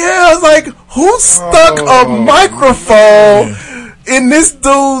that? yeah, it's like, who stuck a microphone in this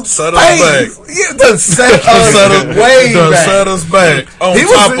dude's Set us face? back. Yeah, done set us way back. Set us back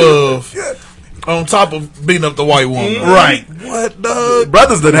on top of beating up the white woman. Right. What, Doug?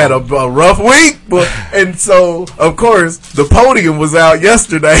 Brothers that had a rough week, and so of course the podium was out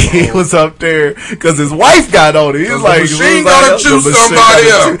yesterday. He was up there because his wife got on it. He was like, machine gotta choose somebody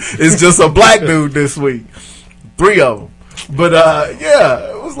else. It's just a black dude this week, 3 of them. But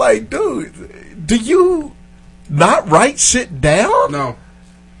yeah, it was like, dude, do you not write shit down? No.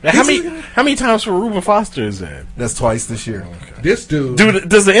 How many times for Reuben Foster is that? That's twice this year. This dude,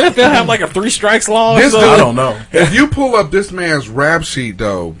 does the NFL have like a 3 strikes law? This dude, I don't know. If you pull up this man's rap sheet,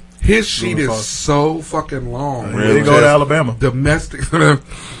 though, his sheet is so fucking long. Really? They go to Alabama. Domestic.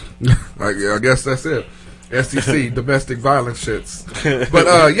 I guess that's it. SEC, domestic violence shits.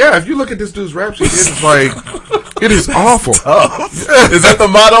 But yeah, if you look at this dude's rap sheet, it's like, it is awful. Is that the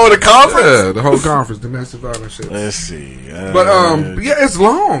motto of the conference? Yeah, the whole conference, domestic violence shits. Let's see. But yeah, it's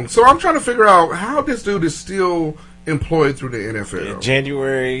long. So I'm trying to figure out how this dude is still employed through the NFL. In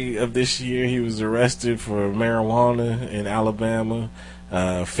January of this year, he was arrested for marijuana in Alabama.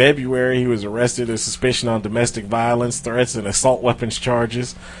 February, he was arrested as suspicion on domestic violence, threats, and assault weapons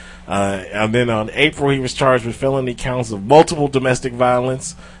charges. And then on April, he was charged with felony counts of multiple domestic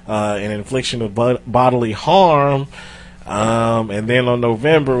violence and infliction of bodily harm. And then on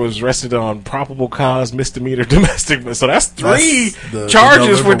November, was arrested on probable cause misdemeanor domestic. So that's 3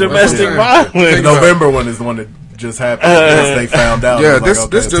 charges for domestic violence. The November one is the one that just happened. They found out. Yeah,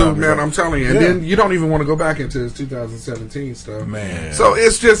 this dude, man, I'm telling you. And then you don't even want to go back into his 2017 stuff. Man. So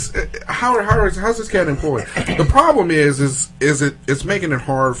it's just, how's this cat employed? The problem is it's making it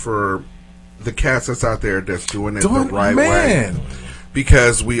hard for the cats that's out there that's doing it the right way.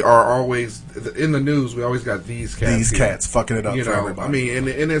 Because we are always in the news. We always got these cats. These cats fucking it up for everybody. I mean,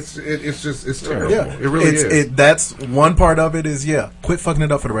 and it's terrible. Yeah, it really is. That's one part of it. Is quit fucking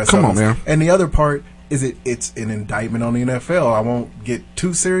it up for the rest of us. Come on, man. And the other part is it's an indictment on the NFL. I won't get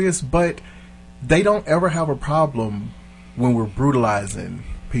too serious, but they don't ever have a problem when we're brutalizing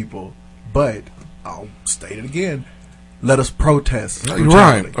people. But I'll state it again. let us protest.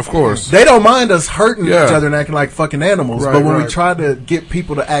 Right, of course. They don't mind us hurting each other and acting like fucking animals, but when we try to get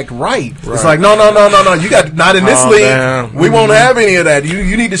people to act right, it's like, no, you got not in this league. Damn. We won't have any of that.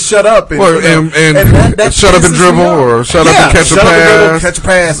 You need to shut up and shut up and dribble or shut up and catch a pass. Catch a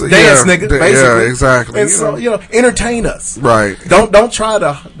pass. Dance, nigga. Basically. Yeah, exactly. And so, entertain us. Right. Don't try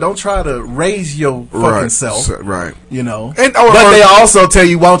to raise your fucking self. Right. But they also tell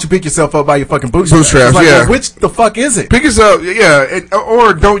you, why don't you pick yourself up by your fucking bootstraps? Like, well, which the fuck is it? Pick yourself,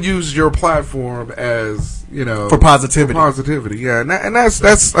 or don't use your platform as for positivity. Yeah, and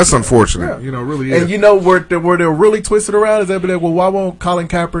that's unfortunate. Really. Is. And where they're really twisted around is they'll be like, well, why won't Colin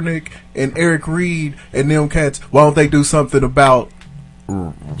Kaepernick and Eric Reed and them cats? Why don't they do something about?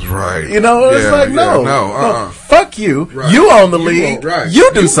 Right. It's like no, fuck you. Right. You own the league.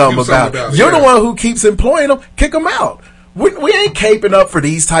 You do something about it. You're the one who keeps employing them. Kick them out. We ain't caping up for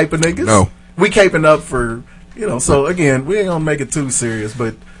these type of niggas. No, we caping up for. So again, we ain't gonna make it too serious,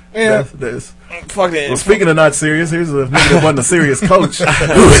 but that's fuck it. Well, speaking of not serious, here's a nigga that wasn't a serious coach. That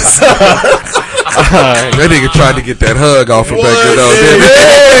nigga tried to get that hug off from back there, though.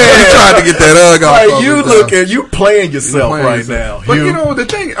 He tried to get that hug off. You playing yourself right now. But the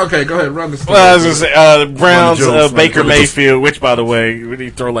thing. Okay, go ahead, run the story. Well, I was gonna say, Browns, Baker Mayfield, which by the way, he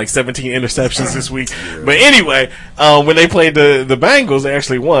throw like 17 interceptions this week. But anyway, when they played the Bengals, they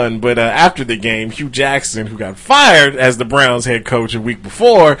actually won. But after the game, Hugh Jackson, who got fired as the Browns head coach a week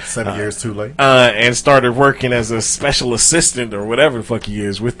before, 7 years too late, and started working as a special assistant or whatever the fuck he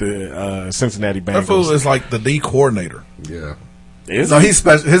is with the Cincinnati Bengals. That fool is like the D coordinator. Yeah. He's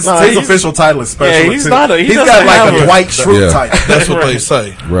special. His official title is special. He's got like a Dwight Schrute title. That's what they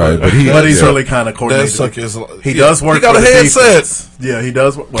say. Right, but he's really kind of coordinated. He does work. He got a headset. Yeah, he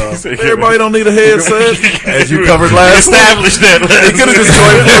does. Well, everybody don't need a headset. As you covered last week. Established that. He could have just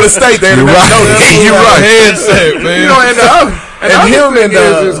joined Florida State. You're right. Headset, man. And him and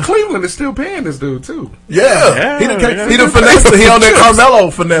Cleveland is still paying this dude too. Yeah. He the finesse. He on that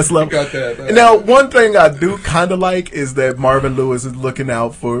Carmelo finesse level. Got that. Now, one thing I do kind of like is that Marvin Lewis is looking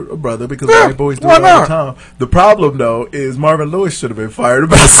out for a brother because white boys do it all the time. The problem though is Marvin Lewis should have been fired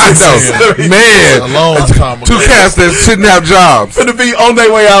about 6 years. Man, a long time ago. Two cats that shouldn't have jobs. Going to be on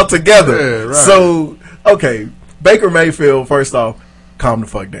their way out together. Yeah, right. So, okay, Baker Mayfield. First off, calm the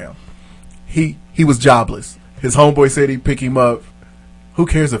fuck down. He was jobless. His homeboy said he'd pick him up. Who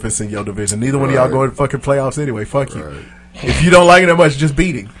cares if it's in your division? Neither one of y'all going to fucking playoffs anyway. Fuck you. If you don't like it that much, just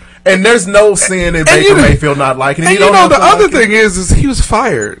beat him. And there's no sin in Baker Mayfield not liking it. And the other thing is he was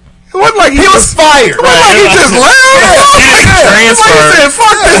fired. It wasn't like he was fired. It wasn't like he just left. He said,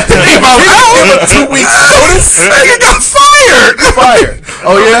 fuck this team. I'm out. Give a 2 weeks notice. He got fired.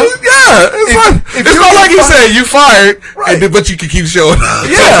 Oh, yeah? Yeah. It's not like he said, you fired, but you can keep showing up.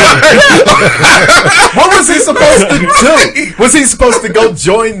 Yeah. What was he supposed to do? Was he supposed to go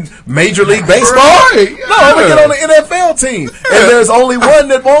join Major League Baseball? Right. No, I'm going to get on the NFL team. And there's only one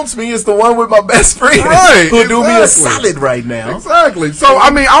that wants me. It's the one with my best friend. Right. Who'll do me a solid right now. Exactly. So, I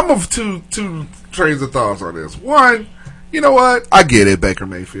mean, I'm of two trains of thoughts on this. One, you know what? I get it, Baker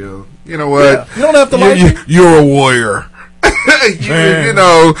Mayfield. You know what? Yeah. You don't have to like it. You're a warrior. you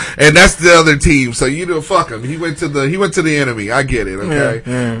know, and that's the other team. So fuck him. He went to the enemy. I get it.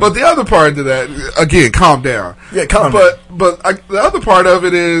 Okay, but the other part of that, again, calm down. Yeah, calm. But the other part of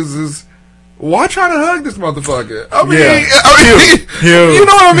it is why try to hug this motherfucker? I mean, you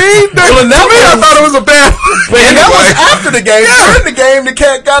know what I mean? To me, I thought it was a bad. And that was after the game. During the game, the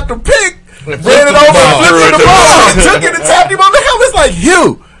cat got the pick, ran it over, flipped the ball, took it and tapped him on the helmet. It's like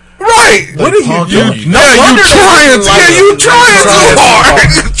Hugh. Right. What are you doing? You trying too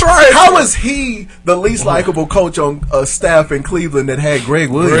hard. How is he the least likable coach on a staff in Cleveland that had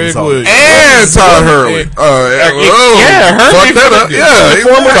Greg Williams on? And Todd Hurley. Fuck that up. Yeah.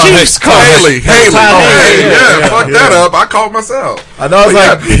 Former Chiefs coach. Haley. Yeah, fuck that up. I called myself. I know. I was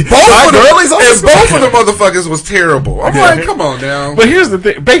like, both of the motherfuckers was terrible. I'm like, come on now. But here's the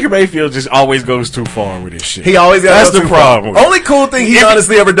thing. Baker Mayfield just always goes too far with his shit. He always got That's the problem. Only cool thing he's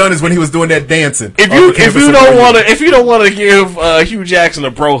honestly ever done is when he was doing that dancing. If you don't want to give Hugh Jackson a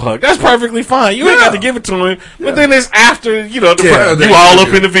bro hug, that's perfectly fine. You ain't got to give it to him. But then it's after you all up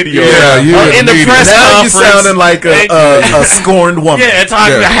in the video. In the press conference. You sounding like a scorned woman. Yeah,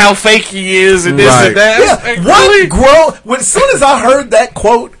 talking about how fake he is and this and that. Yeah, what grown? As soon as I heard that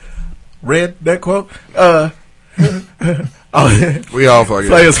quote, read that quote. We all fucking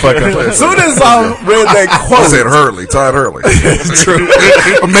players fuck up. As soon as I read that quote, I said Hurley, Todd Hurley. True.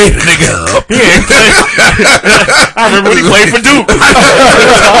 I made a nigga up. I remember when he played for Duke.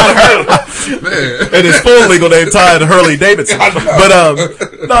 And his full legal name tied Hurley Davidson. But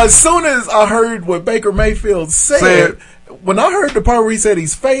no, as soon as I heard what Baker Mayfield said, when I heard the part where he said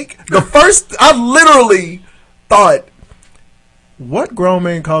he's fake, I literally thought, what grown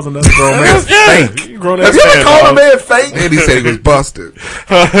man calls another grown man fake? Have you ever called a man fake? And he said he was busted.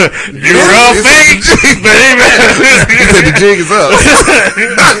 You real fake, baby. He said the jig is up.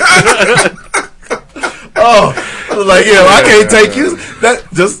 I was like, I can't take you. That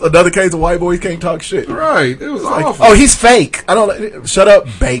just another case of white boys can't talk shit. Right. It was like, awful. oh, he's fake. I don't. Shut up,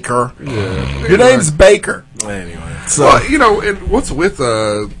 Baker. Yeah. Your name's Baker. Anyway, so well, and what's with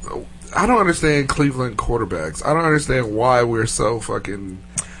I don't understand Cleveland quarterbacks. I don't understand why we're so fucking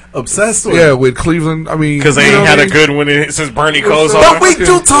obsessed with with Cleveland. I mean, because they ain't had a good one since Bernie Kosar. But we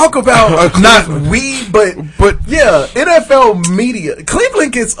do talk about not we, but yeah, NFL media.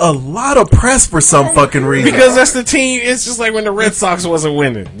 Cleveland gets a lot of press for some fucking reason because that's the team. It's just like when the Red Sox wasn't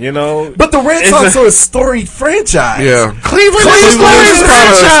winning, you know. But the Red Sox are a storied franchise. Yeah, Cleveland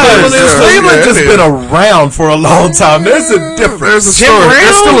just been around for a long time. There's a difference. There's a story.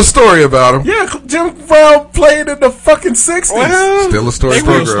 There's still a story about him. Yeah, Jim Brown played in the fucking 60s. Well, still a story.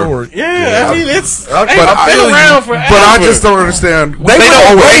 Yeah, I mean it's. But I've been around forever. But I just don't understand. They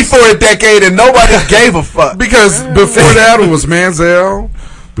don't wait for a decade and nobody gave a fuck. Because before that it was Manziel.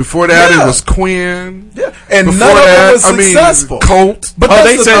 Before that it was Quinn. Yeah, and before none of that, it was successful. Colt. But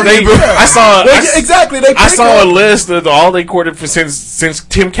they said I saw exactly. I saw a list of all they quartered for since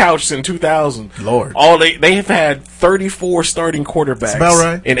Tim Couch in 2000. Lord, all they've had 34 starting quarterbacks. That's about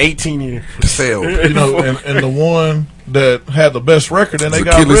right. In 18 years. Failed. You know, and the one that had the best record and they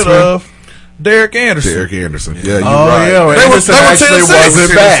got rid of. Derek Anderson. Yeah, you're right. Yeah, they were 10-6.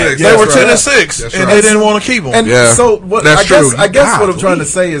 Wasn't back. They were 10-6, and they didn't want to keep him. And so what? I guess what I'm trying to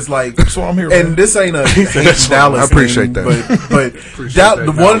say is like, that's what I'm here. And this ain't a Dallas. I appreciate thing, that. But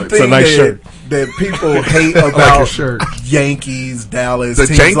the one thing that people hate about Yankees, Dallas,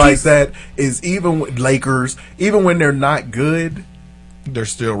 teams like that is even with Lakers, even when they're not good, they're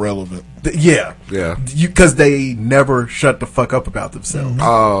still relevant. Yeah. Because they never shut the fuck up about themselves.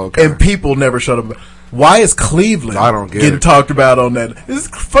 Oh, okay. And people never shut up. Why is Cleveland getting talked about on that? This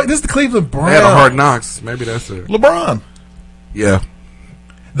is the Cleveland Browns. They had a Hard Knocks. Maybe that's it. LeBron. Yeah.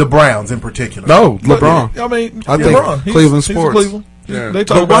 The Browns in particular. No, LeBron. I mean, I LeBron. think Cleveland sports. Cleveland. Yeah. They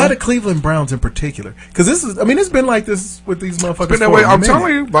talk but about why the Cleveland Browns in particular? Because it's been like this with these motherfuckers. It's been that way. I'm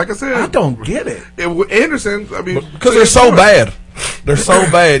telling you, like I said, I don't get it. Anderson, I mean, because they're so bad. They're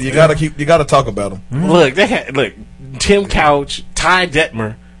so bad. You gotta talk about them. Mm-hmm. Look, Tim Couch, Ty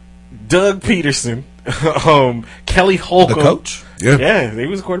Detmer, Doug Peterson, Kelly Holcomb, the coach. Yeah, he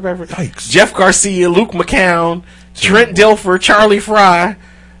was a quarterback for Jeff Garcia, Luke McCown, Trent Dilfer, Charlie Fry.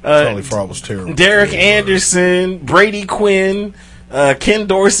 Charlie Fry was terrible. Derek Anderson, Brady Quinn, Ken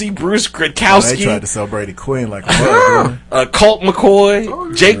Dorsey, Bruce Gradkowski. They tried to sell Brady Quinn like Colt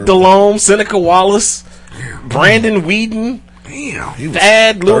McCoy, Jake Delhomme, Seneca Wallace, Brandon Whedon,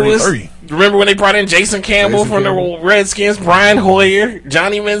 Thad Lewis. 33. Remember when they brought in Jason Campbell from the Redskins? Brian Hoyer,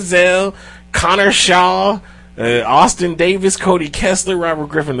 Johnny Manziel, Connor Shaw, Austin Davis, Cody Kessler, Robert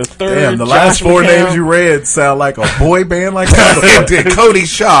Griffin III. Damn, the last four names you read sound like a boy band like that. Cody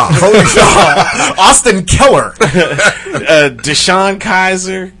Shaw. Austin Keller. Deshaun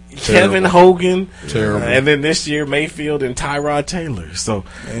Kaiser. Kevin Hogan, and then this year Mayfield and Tyrod Taylor. So,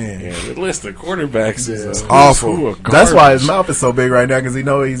 the list of quarterbacks is awful. That's why his mouth is so big right now because he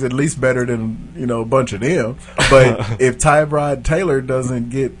knows he's at least better than a bunch of them. But if Tyrod Taylor doesn't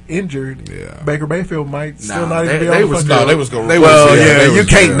get injured, Baker Mayfield might still not even be on the fucking. They was going. You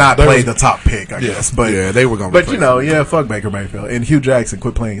can't not play the top pick, I guess. But they were going. But fuck Baker Mayfield and Hugh Jackson.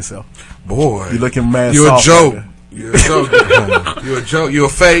 Quit playing yourself, boy. You looking mad? You're a joke. You're a joke. You're a joke. You're a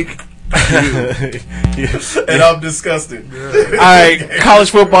fake. And I'm disgusted. All right,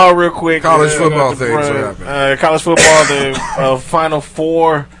 college football, real quick. College football things. College football, the Final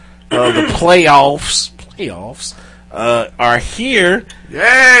Four, the playoffs are here.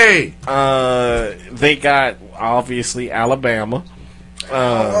 Yay! They got obviously Alabama. They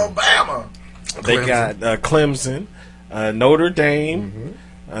got Clemson, Notre Dame. Mm-hmm.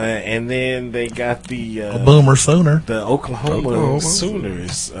 And then they got the Boomer Sooner, the Oklahoma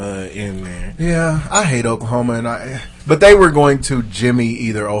Sooners in there. Yeah, I hate Oklahoma, but they were going to Jimmy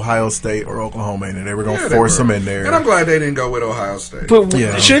either Ohio State or Oklahoma, and they were going to force them in there. And I'm glad they didn't go with Ohio State. But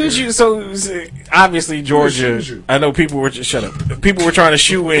shouldn't you? So obviously Georgia. I know people were shut up. People were trying to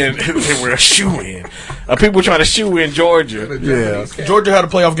shoe in. They were a shoe in. People trying to shoe in Georgia. Yeah. Georgia had a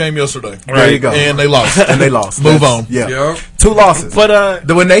playoff game yesterday. There you go. And they lost. Move on. Yeah. 2 losses. But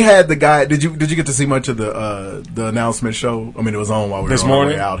when they had the guy, did you get to see much of the announcement show? I mean, it was on while we were on our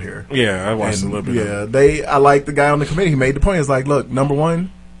way out here. Yeah, I watched a little bit. Yeah, I like the guy on the committee. He made the point. It's like, look, number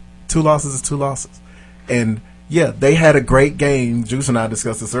one, 2 losses is 2 losses, and yeah, they had a great game. Juice and I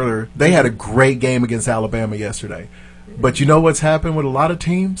discussed this earlier. They had a great game against Alabama yesterday. But you know what's happened with a lot of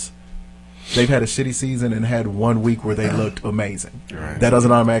teams? They've had a shitty season and had 1 week where they looked amazing. Right. That doesn't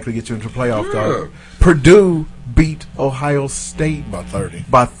automatically get you into the playoff, though. Purdue beat Ohio State by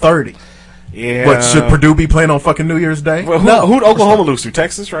 30. Yeah. But should Purdue be playing on fucking New Year's Day? Well, who'd Oklahoma lose to?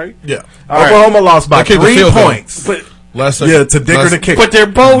 Texas, right? Yeah. Oklahoma lost by 3 points. But to Dicker to kick. But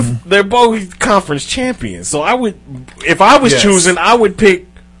they're both conference champions. So I would, if I was choosing, I would pick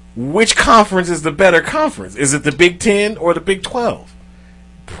which conference is the better conference. Is it the Big 10 or the Big 12?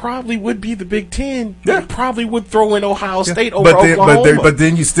 Probably would be the Big 10. Yeah. Probably would throw in Ohio State over Oklahoma. But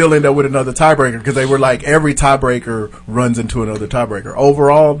then you still end up with another tiebreaker because they were like every tiebreaker runs into another tiebreaker.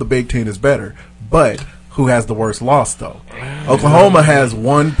 Overall, the Big 10 is better. But who has the worst loss, though? Oklahoma has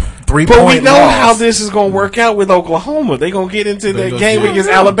 1 3-point But we know loss. how this is going to work out with Oklahoma. They're going to get into the game against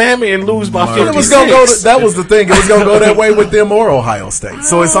Alabama and lose by 56. That was the thing. It was going to go that way with them or Ohio State.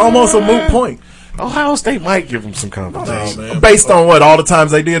 So it's almost a moot point. Ohio State might give them some competition. Based on what? All the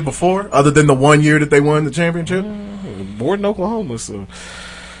times they did before? Other than the 1 year that they won the championship? More than Oklahoma, so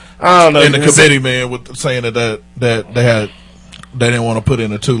I don't know. And the committee, man, with saying that they didn't want to put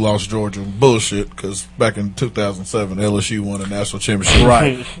in a 2-loss Georgia. Bullshit, because back in 2007, LSU won a national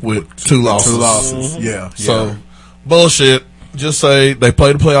championship with 2 losses. 2 losses, yeah. So, bullshit. Just say they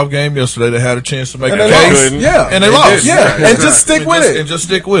played a playoff game yesterday. They had a chance to make a case. Yeah. And they lost. Yeah. And just stick with it. And just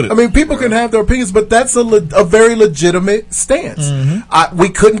stick with it. I mean, people can have their opinions, but that's a very legitimate stance. We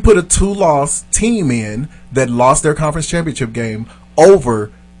couldn't put a 2-loss team in that lost their conference championship game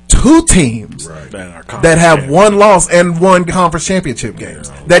over 2 teams that have 1 loss and 1 conference championship games.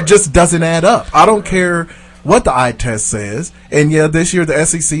 That just doesn't add up. I don't care what the eye test says. And yeah, this year the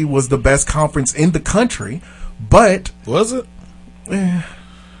SEC was the best conference in the country, but was it?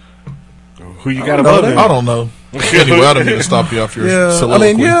 Who you got above them? I don't know. Anyway, I don't need to stop you off your soliloquy.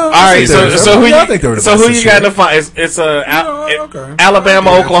 I mean, yeah. All right, so who you got in the final? It's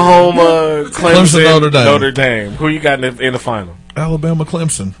Alabama, Oklahoma, Clemson, Notre Dame. Who you got in the final? Alabama,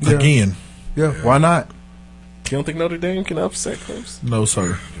 Clemson again. Yeah, why not? You don't think Notre Dame can upset Clemson? No,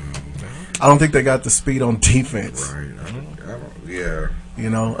 sir. I don't think they got the speed on defense. Right. Yeah. You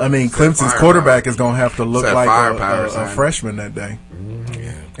know, I mean, Clemson's quarterback is going to have to look like a freshman that day.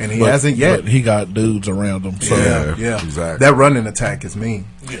 Yeah. And he hasn't yet. But he got dudes around him. So. Yeah. Exactly. That running attack is mean.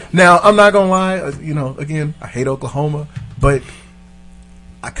 Yeah. Now, I'm not going to lie. Again, I hate Oklahoma, but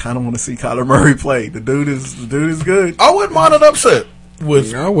I kind of want to see Kyler Murray play. The dude is good. I wouldn't mind an upset. I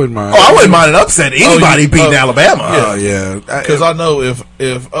wouldn't mind. I wouldn't mind an upset. Anybody beating Alabama. Yeah. Because I know if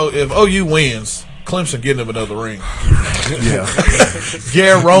OU wins, Clemson getting him another ring. Yeah.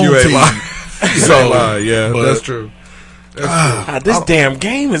 Guaranteed. That's true. This damn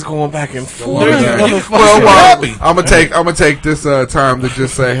game is going back and forth. I'm gonna take this time to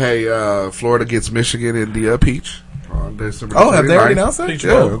just say, hey, Florida gets Michigan in the Peach. Have they already announced that?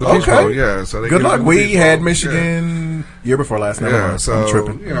 Yeah, okay. So good luck. We had Michigan year before last. Yeah, so I'm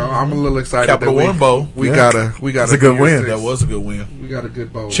tripping. I'm a little excited. Capital One Bowl. We got a It's a good win. That was a good win. We got a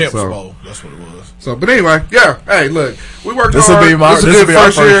good bowl. Champs Bowl. That's what it was. So, but anyway, Hey, look, we worked hard. This will be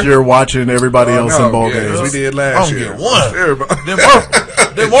our first year watching everybody else in bowl games. We did last year. I don't get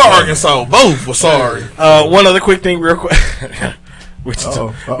one. Them more Arkansas. Both were sorry. One other quick thing, real quick.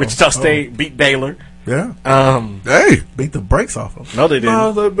 Wichita State beat Baylor. Yeah. Hey, beat the brakes off them. No, they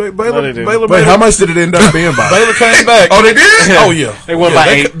didn't. No, Baylor. Wait, how much did it end up being by? Baylor came back. Oh, they did? Oh, yeah. They won by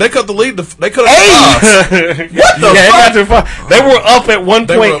 8. They cut the lead. They cut it 5. What the fuck? They were up at one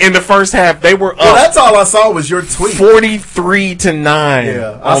point in the first half. They were up. Well, that's all I saw was your tweet. 43-9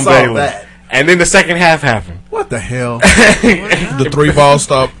 I on saw Baylor. That. And then the second half happened. What the hell? The 3-ball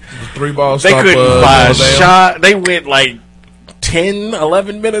stop. They couldn't buy a shot. They went like 10,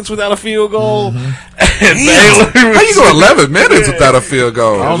 11 minutes without a field goal. How you go 11 minutes without a field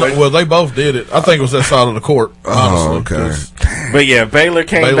goal? I don't know. Well, they both did it. I think it was that side of the court, honestly. Okay. But yeah, Baylor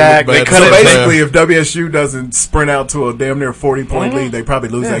came back. They cut so basically, if WSU doesn't sprint out to a damn near 40-point lead, they probably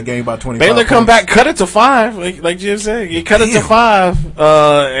lose that game by 25 Baylor come back, cut it to 5, like Jim said. You cut it to 5.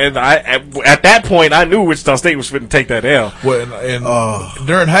 And at that point, I knew Wichita State was going to take that L. Well, and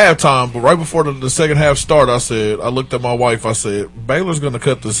during halftime, but right before the second half started, I looked at my wife, I said, Baylor's going to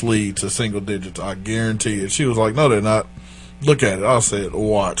cut this lead to single digits. I guarantee it. She was like, no, they're not. look at it. I said,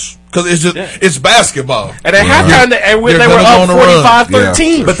 watch. Because it's just, it's basketball. And at halftime, they were up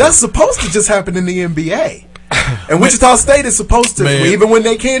 45-13. But that's supposed to just happen in the NBA. And Wichita State is supposed to, even when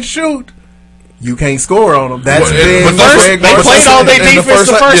they can't shoot, you can't score on them. That's been they played all their defense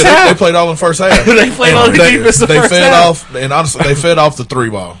the first half. They played all in the first half. They played all their defense the first half. And honestly, they fed off the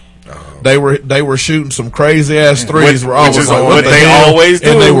 3-ball. They were shooting some crazy ass threes. Which is what they always do,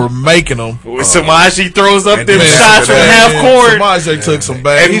 and they were making them. Samaje throws up them shots from half court. Samaje took some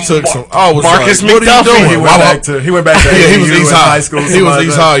bad. He took some. Marcus like, McDuffie. He went back to he was East high school. He was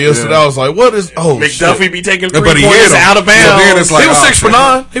East High yesterday. I was like, what is? McDuffie be taking 3 pointers out of bounds. He was 6 for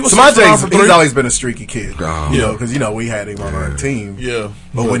 9. He was 6 for 9 for 3. He's always been a streaky kid. You know, because we had him on our team. Yeah,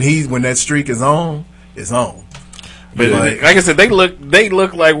 but when that streak is on, it's on. But like I said, they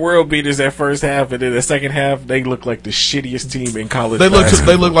look like world beaters that first half, and then the second half they look like the shittiest team in college. They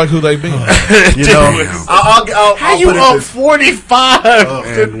look like who they been. I'll how you up 45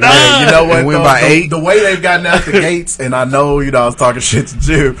 to 9? You know what? Win by 8. The way they've gotten out the gates, and I know I was talking shit to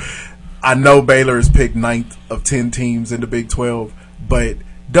Jew. I know Baylor is picked 9th of 10 teams in the Big 12, but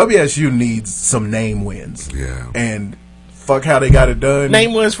WSU needs some name wins. Yeah, and fuck how they got it done.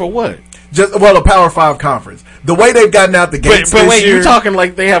 Name wins for what? A Power 5 conference. The way they've gotten out the gates but wait, year, you're talking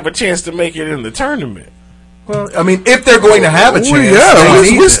like they have a chance to make it in the tournament. Well, I mean, if they're going to have a chance,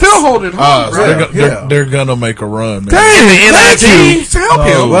 we still hold it home. They're gonna make a run, man. Help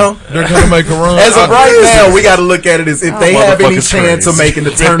him. Well, they're gonna make a run. As of right now, we got to look at it as if they have any chance of making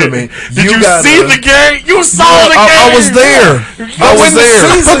the tournament. Did you see the game? You saw the game. I was there.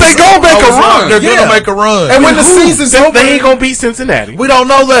 But they gonna make a run. They're gonna make a run. And when the season's over, they ain't gonna beat Cincinnati. We don't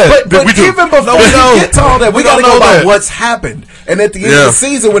know that. But even before we get to all that, we got to go by what's happened. And at the end of the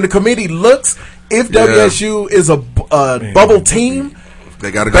season, when the committee looks, if WSU is a bubble team, they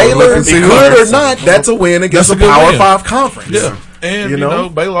got to go Baylor, and see good or not, that's a win against a Power 5 conference. Yeah. And,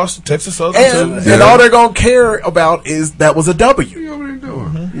 Baylor lost to Texas Southern, and all they're going to care about is that was a W. I'm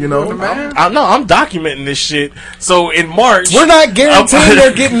documenting this shit. So in March, we're not guaranteeing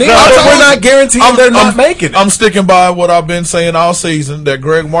they're getting in, but we're not guaranteeing they're not making it. I'm sticking by what I've been saying all season, that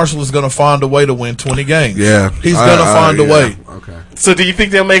Greg Marshall is going to find a way to win 20 games. Yeah. He's going to find a way. Okay. So do you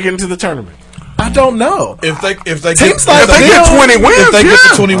think they'll make it into the tournament? I don't know. If they teams get 20 wins, if they get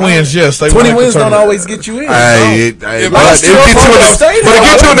the 20 wins, yes, they 20 wins don't always get you in. It gets you in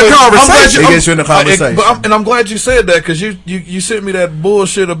the conversation. It gets you in the conversation. And I'm glad you said that, because you sent me that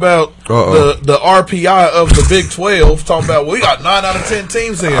bullshit about the RPI of the Big 12, talking about we got 9 out of 10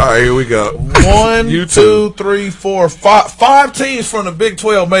 teams in. All right, here we go. 1, 2, 3, 4, 5 teams from the Big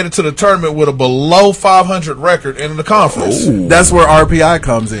 12 made it to the tournament with a below 500 record in the conference. Ooh. That's where RPI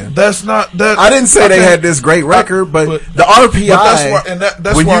comes in. That's not that. I didn't say they had this great record, but the RPI.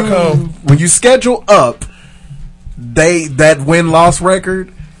 That's where I come. When you schedule up, that win-loss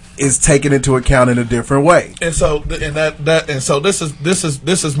record is taken into account in a different way. And so this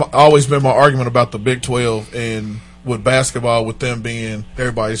is always been my argument about the Big 12 and with basketball, with them being,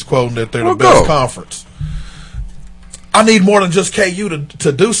 everybody's quoting that they're the best conference. I need more than just KU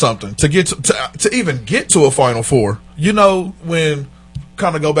to do something to get to even get to a Final Four. When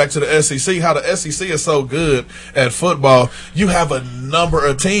kind of go back to the SEC, how the SEC is so good at football, you have a number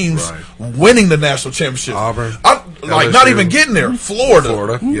of teams winning the national championship. Auburn, not even getting there.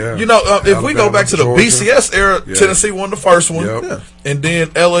 Florida, yeah. If we go back to the BCS era, Tennessee won the first one, and then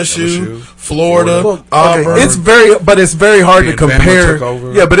LSU, Florida, Auburn. It's very hard to compare.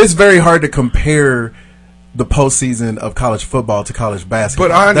 Yeah, but it's very hard to compare the postseason of college football to college basketball.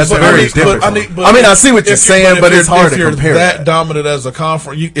 That's very different. I see what you're saying, but it's hard to compare. If you're that dominant as a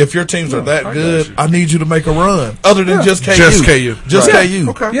conference, if your teams are that good, I need you to make a run. Other than just KU. Just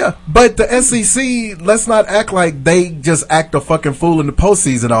KU. Okay. Yeah, but the SEC, let's not act like they just act a fucking fool in the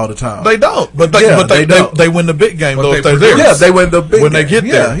postseason all the time. They don't. But they win the big game, though, if they're there. Yeah, they win the big game. When they get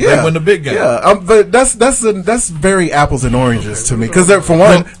there, they win the big game. Yeah, but that's very apples and oranges to me, because they're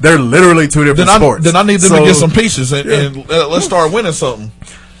literally two different sports. Then I need them to get some pieces and let's start winning something.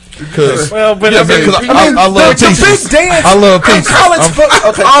 Because I love pieces. The big dance. I love pieces. College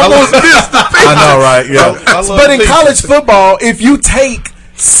football. I know, right? Yeah. But in college football, if you take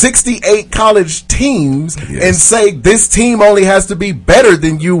 68 college teams and say this team only has to be better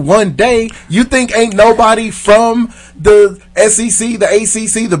than you one day, you think ain't nobody from the SEC, the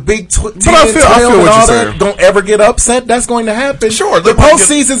ACC, the Big 10, 12, and all that don't ever get upset? That's going to happen. Sure. The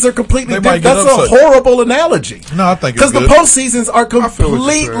postseasons are completely different. That's a horrible analogy. No, I think because the postseasons are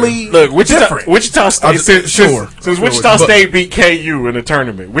completely different. Wichita State, since Wichita State beat KU in the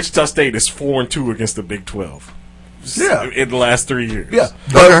tournament, Wichita State is 4-2 against the Big 12. in the last 3 years. Yeah,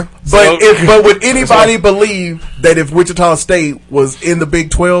 but would anybody believe that if Wichita State was in the Big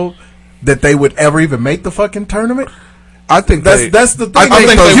 12, that they would ever even make the fucking tournament? I think that's the thing. I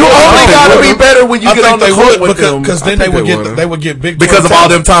think you only got to be better when you get on the court with them, because then they would get Big 12 because of all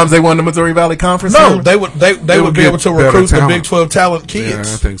them times they won the Missouri Valley Conference. No, they would be able to recruit the Big 12 talent kids. Yeah,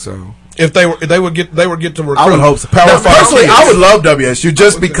 I think so. If they would get to recruit. I would hope so. Power 5 personally, kids. I would love WSU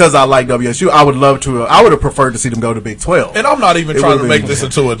just because I like WSU. I would love to. I would have preferred to see them go to Big 12. And I'm not even trying to make this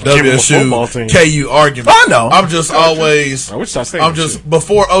into a WSU KU argument. I know. I'm just always. I'm just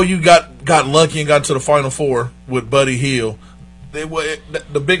before OU got lucky and got to the Final Four with Buddy Hield.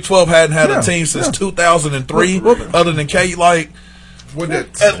 The Big 12 hadn't had a team since 2003, other than KU. The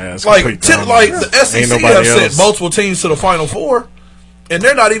SEC have sent multiple teams to the Final Four, and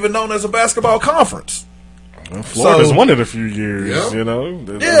they're not even known as a basketball conference. Well, Florida's won it a few years, the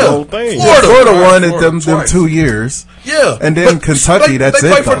whole thing. Florida won it them 2 years. Yeah. And then Kentucky, that's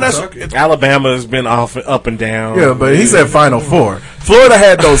it. Alabama has been up and down. Yeah, but he said Final Four. Florida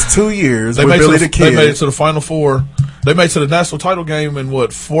had those 2 years with Billy the Kid. They made it to the Final Four. They made it to the national title game in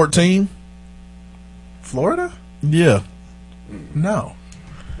 14? Florida? Yeah. No.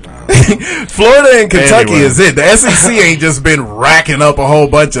 Florida and Kentucky is it. The SEC ain't just been racking up a whole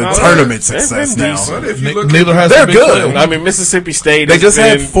bunch of tournament success now. Neither has they're the good. 12. I mean, Mississippi State. They just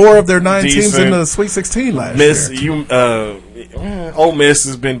had 4 of their 9 decent. teams in the Sweet 16 last year. Ole Miss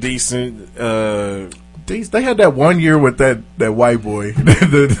has been decent. They had that 1 year with that white boy,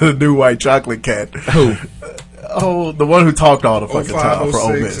 the new white chocolate cat. Who? Oh, the one who talked all the fucking time for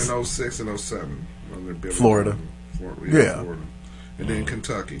Ole Miss. And 06 and 07. Florida. Yeah. Florida. And then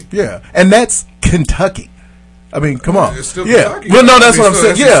Kentucky. Yeah. And that's Kentucky. I mean, come on. It's still yeah. Kentucky. Well, no, that's what I'm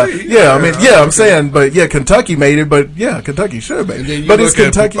saying. SEC. Yeah. I mean, I'm saying, but yeah, Kentucky made it, but yeah, Kentucky should have made it. But it's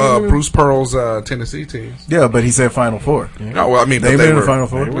Kentucky. Bruce Pearl's Tennessee teams. Yeah, but he said Final Four. No, well, I mean, they made in the Final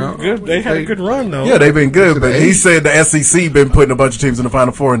Four. They were good. They had a good run, though. Yeah, they've been good, but he said the SEC been putting a bunch of teams in the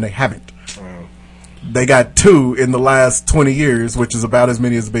Final Four, and they haven't. They got 2 in the last 20 years, which is about as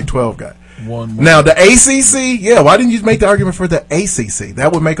many as the Big 12 got. One more. Now, the ACC, why didn't you make the argument for the ACC?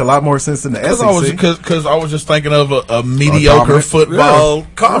 That would make a lot more sense than the SEC. Because I was just thinking of a mediocre football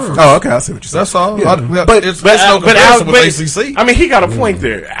conference. Oh, okay, I see what you're saying. That's all. Yeah. But it's no comparison with ACC. I mean, he got a point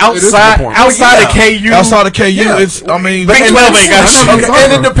there. Outside of KU. Outside of KU, it's, I mean, Big 12 ain't got shit.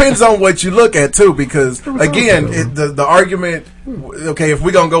 And it depends on what you look at, too, because, again, the argument, okay, if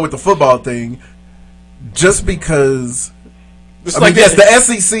we're going to go with the football thing, just because... It's I mean, yes, the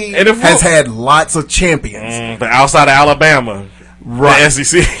SEC has had lots of champions. But outside of Alabama, right? The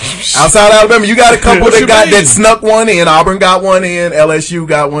SEC. Outside of Alabama, you got a couple that snuck one in. Auburn got one in. LSU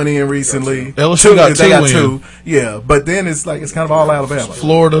got one in recently. LSU got two. Yeah, but then it's kind of all Alabama.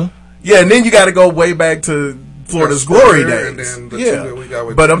 Florida. Yeah, and then you got to go way back to Florida's glory days.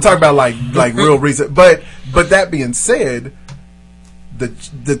 But I'm talking about like real recent. But that being said.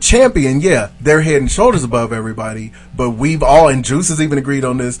 The champion, they're head and shoulders above everybody, but we've all, and Juice has even agreed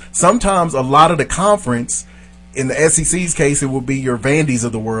on this, sometimes a lot of the conference, in the SEC's case, it will be your Vandy's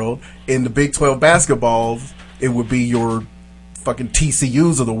of the world. In the Big 12 basketball, it would be your fucking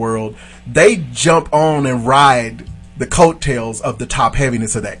TCU's of the world. They jump on and ride the coattails of the top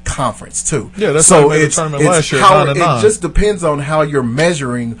heaviness of that conference too. Yeah, that's so it's last year, it just depends on how you're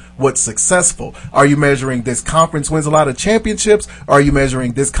measuring what's successful. Are you measuring this conference wins a lot of championships? Or are you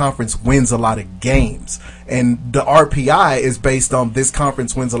measuring this conference wins a lot of games? And the RPI is based on this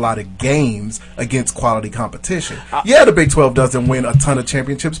conference wins a lot of games against quality competition. The Big 12 doesn't win a ton of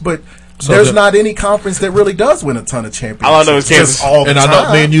championships, but there's not any conference that really does win a ton of championships. All I know is Kansas. All the time. I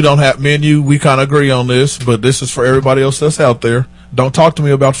know me and you, we kind of agree on this, but this is for everybody else that's out there. Don't talk to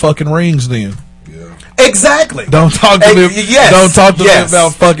me about fucking rings then. Exactly. Don't talk to me. Don't talk to me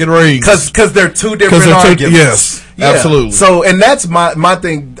about fucking rings. Because they're two different arguments. Yes, absolutely. So, and that's my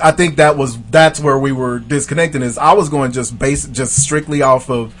thing. I think that's where we were disconnecting. Is I was going just strictly off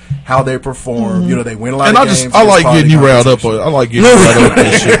of how they perform. Mm-hmm. They win a lot of games. I like getting you riled up. I like getting you riled up with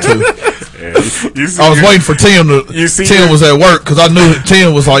this shit too. I was waiting for Tim Tim was at work because I knew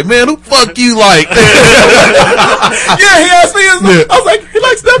Tim was like, man, who the fuck you like? He asked me. I was like, he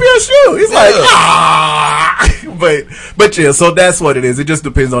likes WSU. He's like, but yeah. So that's what it is. It just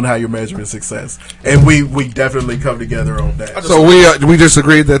depends on how you're measuring success, and we definitely come together on that. So we just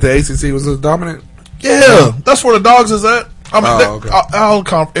agreed that the ACC was dominant. Yeah, that's where the dogs is at. I mean,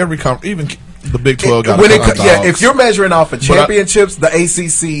 every even. The Big 12 got if you're measuring off of championships, the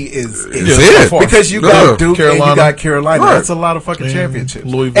ACC is it because you got Duke Carolina. And you got Carolina. Right. That's a lot of fucking championships,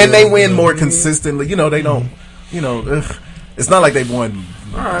 and they win more consistently. They don't. It's not like they've won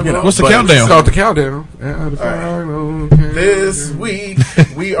All right, You know, What's the but countdown? Start the countdown. This week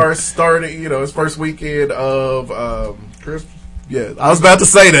we are starting. You know, it's first weekend of Christmas. Yeah, I was about to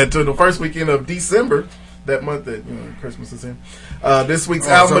say that to the first weekend of December. That month that Christmas is in. This week's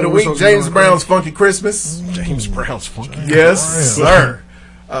album of the week: James Brown's "Funky Christmas." James Brown's "Funky." Yes, sir.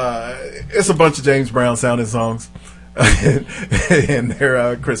 It's a bunch of James Brown sounding songs. And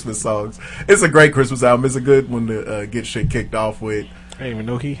their Christmas songs. It's a great Christmas album. It's a good one to get shit kicked off with. I didn't even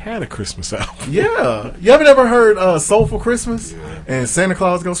know he had a Christmas album. Yeah. You haven't ever heard Soulful Christmas and Santa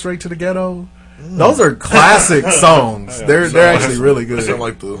Claus Goes Straight to the Ghetto? Those are classic songs. They're actually really good. They sound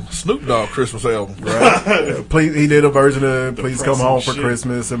like the Snoop Dogg Christmas album. Right. Please, he did a version of "Please Come Home for shit.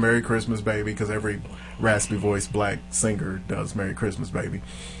 Christmas" and "Merry Christmas, Baby," because every raspy voiced black singer does "Merry Christmas, Baby."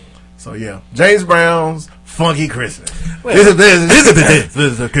 So yeah, James Brown's "Funky Christmas." This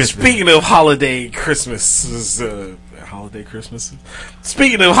is a Christmas. Speaking of holiday Christmases,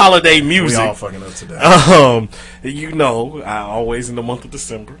 speaking of holiday music, We all fucking up today. you know, I always in the month of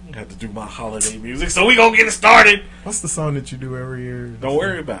December have to do my holiday music, so we gonna get it started. What's the song that you do every year? Don't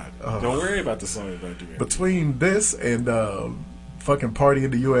worry about it. Don't worry about the song that I do. Between this and fucking Party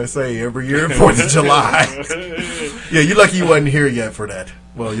in the USA every year, 4th of July. Yeah, you're lucky you wasn't here yet for that.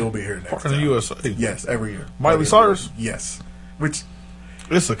 Well, you'll be here next Party in the time. USA. Yes, every year. Miley Cyrus? Yes. Which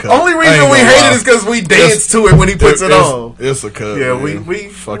It's a cut. only reason we hate it is because we dance to it when he puts it on. It's a cut. Yeah, man.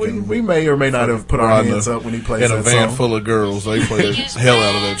 we may or may not have put our hands up when he plays in a that van song. full of girls. They play the hell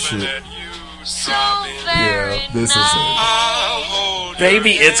out of that shit. Yeah, this is it.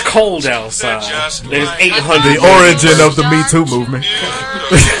 Baby, it's cold outside. There's 800. The origin of the Me Too movement.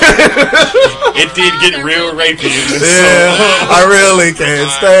 It did get real rapey in this Yeah, song. I really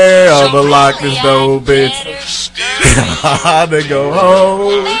can't stay on the lock this door, bitch. I had to go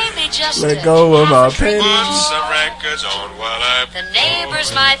home. Let go of my pennies. The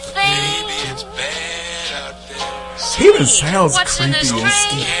neighbors might think He even sounds creepy and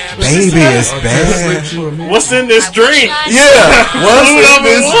skinny. Baby, it's bad. What's in this drink? Yeah, what's Clue in number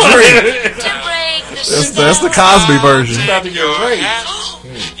this one. drink? That's the Cosby version. About to get raped.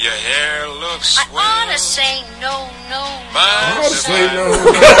 your hair looks I ought to say no. No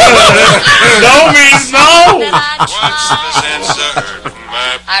means no. What's the sense of hurting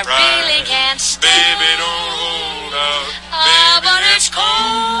my I pride? really can't stay. Baby, don't hold out. But it's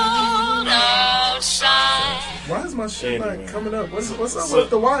cold outside. Why is my shit Anyway. not coming up? What's up with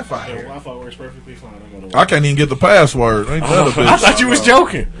the Wi-Fi The here? Wi-Fi works perfectly fine. I can't even get the password. Ain't that a bitch? I thought you was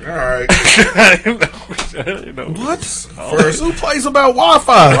joking. All right. I didn't know. What? First, who plays about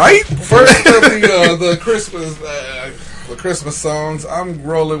Wi-Fi? Right? First of the Christmas songs, I'm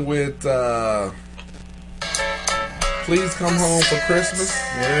rolling with "Please Come Home for Christmas"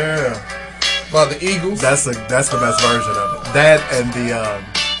 Yeah, by the Eagles. that's the best version of it. That and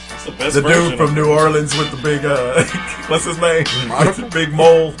That's the best the version dude from of New Orleans with the big what's his name? The big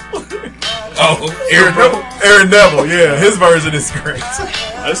mole. Aaron Neville. Yeah, his version is great.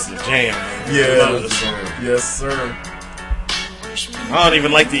 That's the jam. Man. Yeah. I love this song. Yes, sir. I don't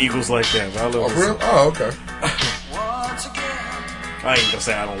even like the Eagles like that. But I love Oh, this real? song. Oh, okay. I ain't gonna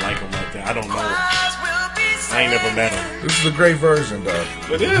say I don't like them like that. I don't know. I ain't never met them. This is a great version, though.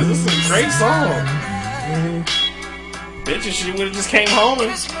 It is. This is a great song. Bitch, if she would have just came home and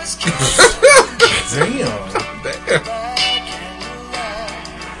Damn.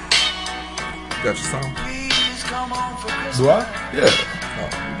 Got your song? Do I? Yeah.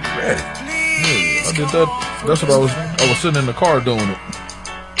 Ready. I did that. That's what I was sitting in the car doing it.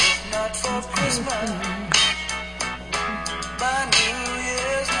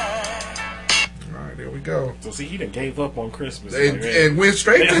 All right, there we go. so see, he done gave up on Christmas. And went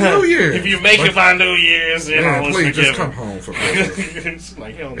straight to New Year's. If you make it by New Year's, then Man, I was please just forgiven. come home for Christmas. It's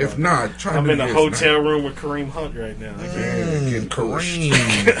like, hell no. If not, try I'm New in a Year's hotel room with Kareem Hunt right now. I can't. Getting pushed.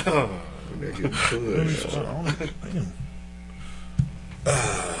 Kareem. They're getting pushed.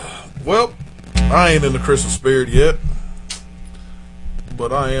 Well, I ain't in the Christmas spirit yet,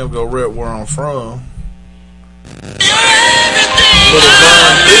 but I am gonna rep where I'm from.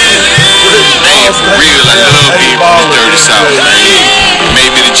 Man, for real, I love being from the dirty South, man.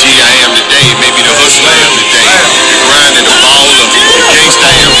 Maybe the G I am today, maybe the hustler I am today, the grind and the baller, the gangsta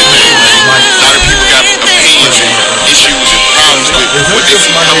I am today. A lot of people got opinions and issues and problems with what they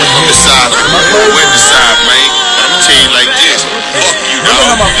see coming from the South, or west the South, man. But I'm gonna tell you like this, fuck you,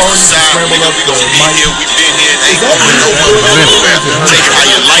 dog. It's the South, nigga, we gon' be here, we been here, and ain't going nowhere. Take it how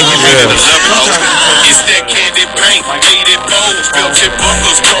you like it, hate it or love it, ho. It's that candy paint, gated bones, filtered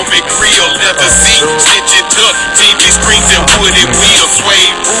buckles, chromic grill, leather seat, stitching tuck, TV screens and wooded wheels,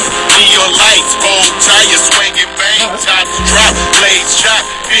 suede roof, neon lights, bold tires, swinging bang. top drop, blades drop,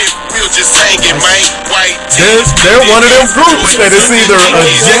 big wheel just hanging, man. White tees. They're one of them groups that is either a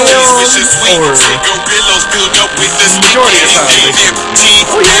jam or cigarillos build up with the majority of the time.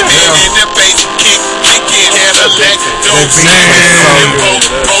 In the bass kick, kicking and a leg.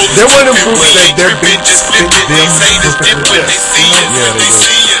 They're one of them groups that they're big just flip it. They say this dip when they see us, when they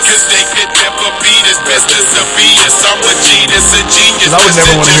see us. Cause they could never beat us, best as a be us. I'm a genius, a genius. I would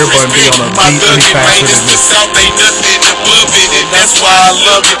never want to hear Bun B on a beat any faster than this. South ain't nothing above it, and that's why I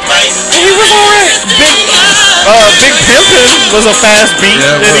love it, man. He was alright. Big Pimpin' was a fast beat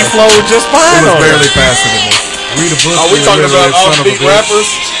that he flowed just fine It was on. barely faster than this. Rita Bush. Are we talking about offbeat rappers?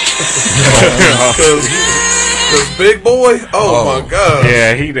 Cause Big Boy, my God,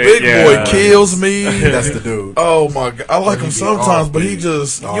 Yeah, he did. Big yeah. Boy kills me. That's the dude. Oh my God, I like him sometimes, but he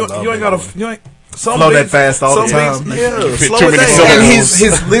just you ain't gotta some Flow that beats- fast all the some time. beats- Yeah, Fit slow too it many down. syllables.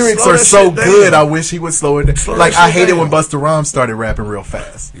 And his lyrics Slow are that so shit down. good. I wish he would slow it down. Slow Like that I shit hated when down. Busta Rhymes started rapping real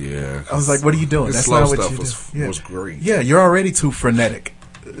fast. Yeah. I was like, "What are you doing? His That's slow not what stuff you do." was great. Yeah, you're already too frenetic.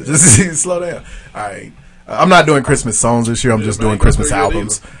 Just slow down. All right, I'm not doing Christmas songs this year. I'm just doing Christmas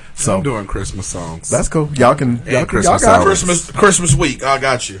albums. So I'm doing Christmas songs. that's cool. Y'all can. Y'all Christmas got albums. Christmas week. I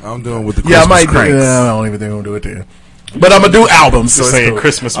got you. I'm doing with the Yeah, I Christmas might. cranks. I don't even think I'm gonna do it there. But I'm gonna do albums. So Just it's saying cool.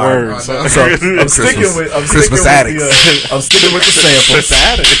 Christmas All right. words. So I'm sticking with. I'm Christmas sticking with addicts. I'm sticking with the samples. Christmas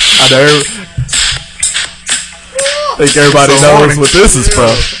addicts. I know. I think everybody So knows horny. what this is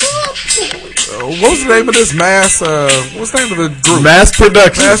from. What was the name of this mass? What's the name of the group? Mass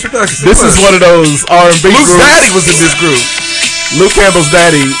Production. Mass Production. This is one of those R&B Luke's groups. daddy was in this group. Luke Campbell's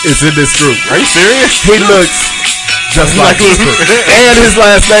daddy is in this group. Are you serious? He looks just like Luke. And his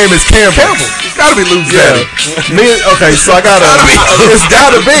last name is Campbell. It's gotta be Luke's Yeah. daddy. Okay, so I gotta. It's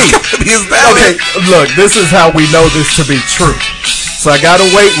gotta be. His daddy. Okay, look, this is how we know this to be true. So I got a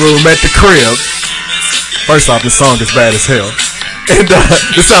weight room at the crib. First off, this song is bad as hell. And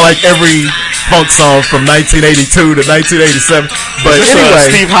it sounds like every punk song from 1982 to 1987. But Is this, anyway.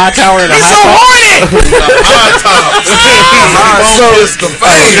 Steve Hightower in a He's high so top?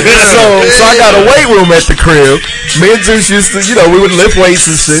 So I got a weight room at the crib. Me and Juice used to, we would lift weights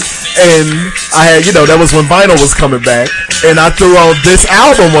and shit. And I had, that was when vinyl was coming back. And I threw on this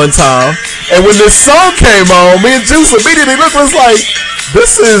album one time. And when this song came on, me and Juice immediately was like,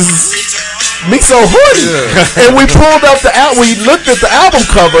 this is me so horny. And we pulled up we looked at the album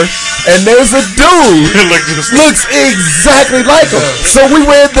cover, and there's a dude looks exactly like him. So we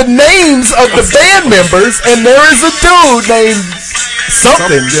read the names of the band members, and there is a dude named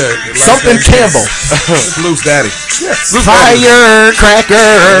something Campbell. Luke's daddy. Firecracker.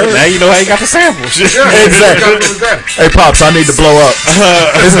 Now you know how you got the samples. Exactly. Hey, Pops, I need to blow up.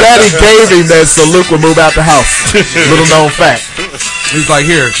 His daddy gave him that so Luke would move out the house. Little known fact. He's like,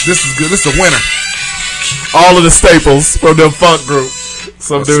 here, this is good. This is a winner. All of the staples from the funk group.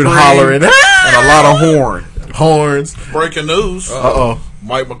 Some dude Scream, hollering. and a lot of horns. Breaking news. Uh-oh.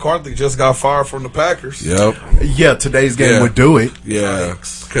 Mike McCarthy just got fired from the Packers. Yep. Yeah, today's game would do it. Yeah.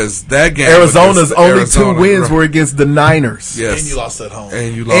 Because that game. Arizona's only Arizona, 2 wins were against the Niners. Yes. And you lost at home.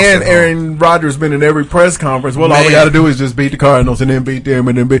 And Aaron Rodgers been in every press conference. Well, all we Man. got to do is just beat the Cardinals and then beat them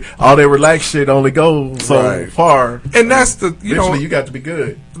and then beat. All that relaxed shit only goes so Right. far. And that's the, Eventually, you got to be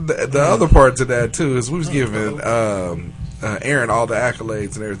good. The other part to that, too, is we was giving Aaron all the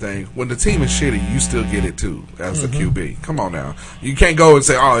accolades and everything. When the team is shitty, you still get it, too, as a QB. Come on now. You can't go and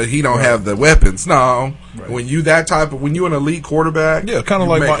say, oh, he don't have the weapons. No. Right. When you when you an elite quarterback. Yeah, kind of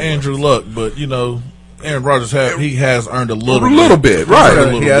like my Andrew Luck, but, Aaron Rodgers has earned a little bit,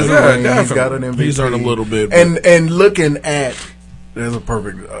 right? He has he's got an MVP. He's earned a little bit. And looking at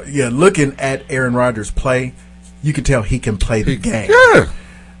looking at Aaron Rodgers play, you can tell he can play the game. Yeah.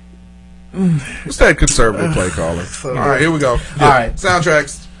 What's that conservative play calling? All right, here we go. Yeah. All right,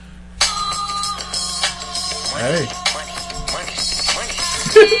 soundtracks. Hey.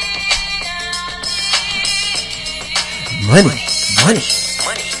 Money. I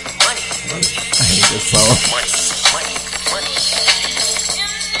hate this song.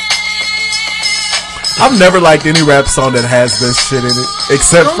 I've never liked any rap song that has this shit in it,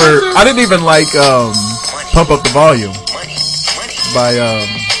 except for I didn't even like "Pump Up the Volume" by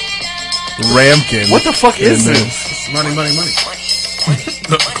Ramkin. What the fuck is this? It's money.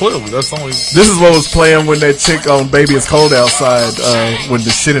 Clearly, that's only. This is what was playing when that chick on "Baby It's Cold Outside" when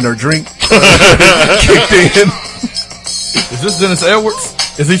the shit in her drink kicked in. Is this Dennis Edwards?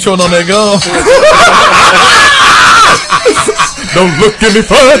 Is he chewing on that gum? Don't look any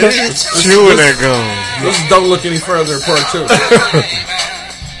further. Chewing that gum. This is Don't Look Any Further part 2.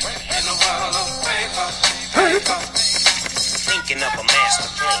 Thinking of a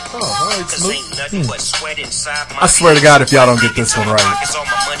I swear to God, if y'all don't get this one right.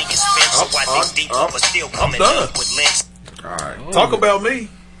 I'm done. All right. Talk about me.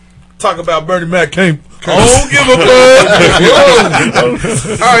 Talk about Bernie Mac. I don't give a fuck.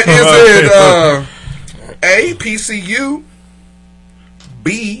 All right, is it A, PCU,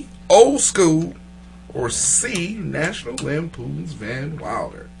 B, Old School, or C, National Lampoon's Van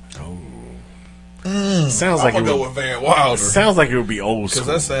Wilder? Sounds I'm like gonna go with Van Wilder. Sounds like it would be old school.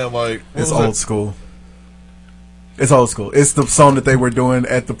 Because that sounds like It's old school. It's old school. It's the song that they were doing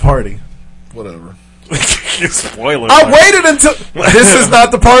at the party. Whatever. Spoiler. I waited until this is not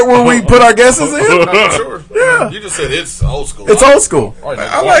the part where we put our guesses in. Sure. Yeah. You just said it's old school. It's old school.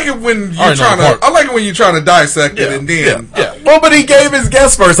 I like it when you're trying to. I like it when you're trying to dissect it and then. Yeah. Well, but he gave his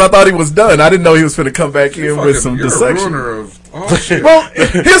guess first. I thought he was done. I didn't know he was going to come back in with some You're a dissection. ruiner of all shit. Well,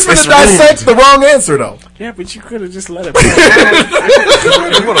 he's going to dissect the wrong answer, though. Yeah, but you could have just let it. What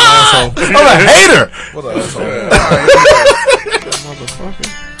an asshole. I'm a hater. What an asshole.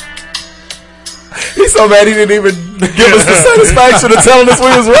 Motherfucker. He's so mad he didn't even give us the satisfaction of telling us we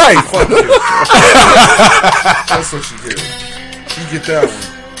was right. That's what you get. You get that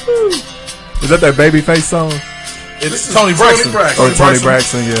one. Is that Babyface song? It's Tony Braxton. Or Tony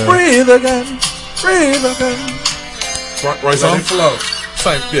Braxton, yeah. Breathe again. Breathe again. Right song? Let it flow.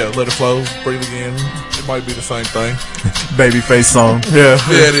 Same, yeah, let it flow. Breathe again. It might be the same thing. Babyface song. Yeah.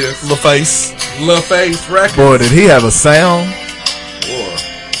 Yeah, it is. LaFace. LaFace record. Boy, did he have a sound. Boy.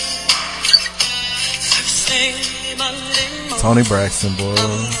 Tony Braxton, boy.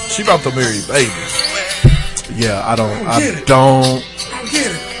 She about to marry Baby. Yeah, I don't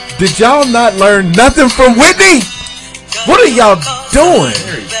get it. Did y'all not learn nothing from Whitney? What are y'all doing?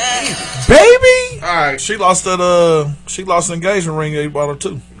 Baby? All right. She lost an engagement ring they bought her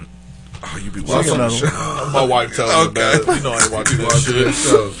too. Oh, you be Watch watching another that one. My wife tells me that. You know I ain't watching that shit.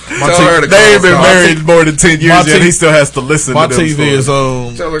 Tell her to They ain't been call. married more than 10 years yet. He still has to listen My to them TV stories. is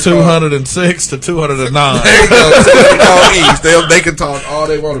on Tell her 206 to 209. There you go. Call East. They can talk all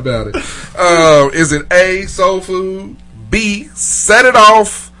they want about it. Is it A, Soul Food, B, Set It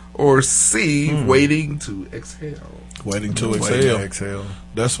Off, or C, Waiting to Exhale? Waiting to Waiting to exhale.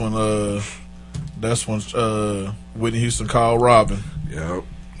 That's when Whitney Houston called Robin. Yep.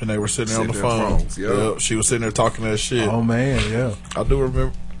 And they were sitting there on the Sitting there phone. phones, yep. Yep. She was sitting there talking that shit. Oh, man, yeah. I do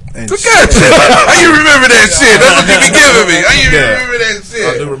remember. And Look at you. How you remember that shit? That's what you be giving me. How you remember that I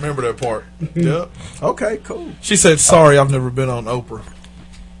shit? do remember that part. Yep. Okay, cool. She said, "Sorry, I've never been on Oprah."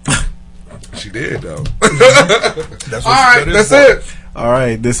 She did, though. That's All right, that's it. All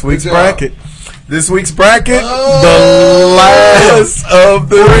right, this week's Good job. bracket. This week's bracket, the last of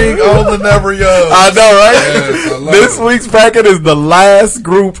the Bring on the Never Young. I know, right? Yes, I love This it. week's bracket is the last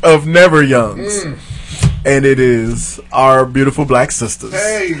group of Never Youngs. And it is our beautiful black sisters.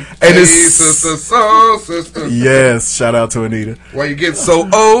 Hey, And hey, it's- sister, soul sister. Yes, shout out to Anita. Why you get so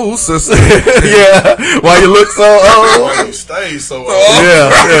old, sister? Yeah, why you look so old? Why you stay so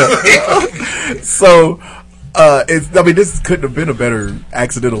Yeah. So, this couldn't have been a better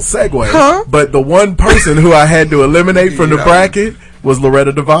accidental segue. Huh? But the one person who I had to eliminate from the Yeah. bracket was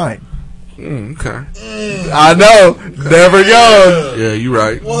Loretta Devine. Okay. I know, never young. Yeah, you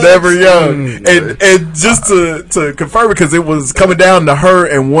right. Never young. And just to confirm, because it was coming down to her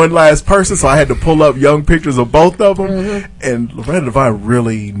and one last person, so I had to pull up young pictures of both of them. And Loretta Devine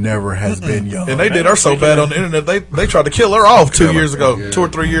really never has been young. And they did her so bad on the internet. They tried to kill her off 2 years ago, 2 or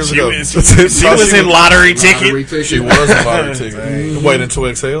 3 years ago. She was in lottery ticket. She was in lottery ticket. Waiting to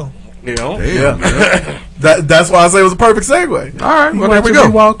exhale. You know? Yeah. That's why I say it was a perfect segue. All right, well, there we Watching go.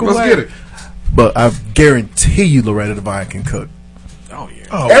 me walk Let's away. get it. But I guarantee you Loretta Devine can cook. Oh, yeah.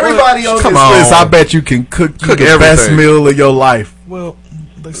 Oh, Everybody on Come this on. list, I bet you can cook the everything. best meal of your life. well,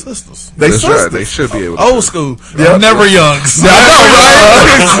 they sisters. They That's sisters. right. They should be able to. Old school. Yep. Never youngs. I know,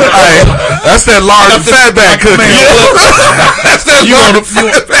 right? Hey, that's that large and fatback cooking. That's that You want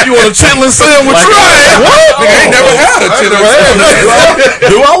a chitlin sandwich? Right. Nigga ain't never had a chitlin sandwich.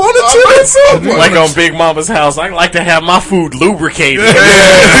 Do I want a chitlin sandwich? Like on Big Mama's house, I like to have my food lubricated.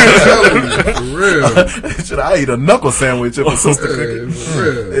 For real. Should I eat a knuckle sandwich if a sister cooking? For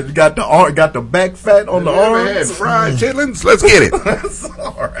real. It got the back fat on the Never had arms. fried chitlins? Let's get it.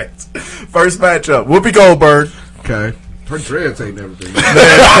 All right. First matchup: Whoopi Goldberg. Okay. Her dreads ain't never been.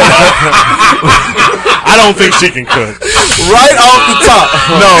 I don't think she can cook. Right off the top.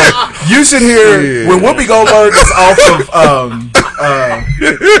 No, you should hear when Whoopi Goldberg is off of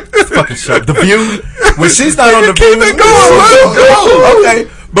fucking show, The View. When she's not on The View, Keep it going. Let's go. Okay,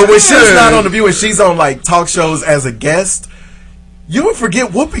 but when she's not on The View and she's on like talk shows as a guest, You would forget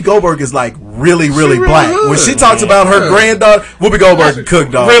Whoopi Goldberg is like really black. hood. When she talks about her granddaughter, Whoopi Goldberg can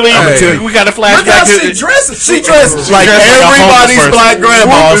cook, dog. Really? I'ma tell you. We got a Look how flashback. she dresses. She dresses like dressed like a everybody's homeless black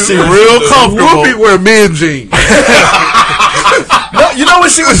grandma. She real comfortable. Whoopi wear men jeans. No, you know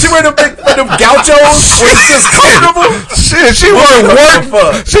when she wear them gauchos where it's just comfortable. Shit, she wear work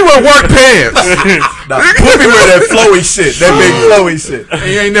pants. Nah, Whoopi wear that flowy shit, that big flowy shit.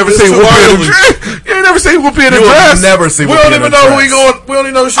 And you ain't never seen Whoopi in a dress. You ain't never seen Whoopi in a dress. Never see. We don't even know who he going. We don't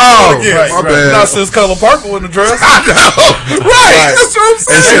even know who she's going against. my bad. Not since color purple in the dress. I know. Right. That's what I'm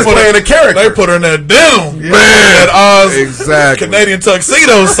saying. And she's playing a character. They put her in that denim. Man, that Oz Exactly. Canadian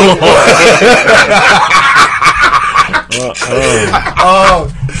tuxedo store.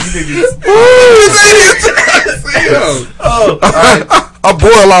 All right. I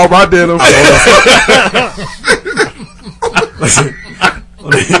boil all my denim.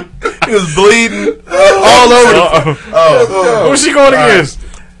 He was bleeding all over. Who's she going against?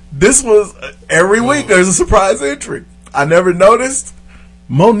 This was every week. There's a surprise entry. I never noticed.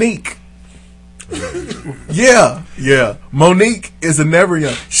 Monique. Yeah. Monique is a never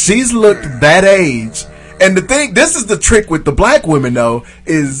young. She's looked that age. And the thing, this is the trick with the black women though,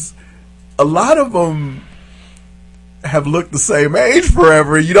 is a lot of them have looked the same age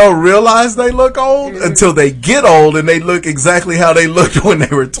forever. You don't realize they look old until they get old and they look exactly how they looked when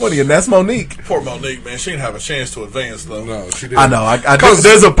they were 20. And that's Monique. Poor Monique, man. She didn't have a chance to advance, though. No, she didn't. I know. I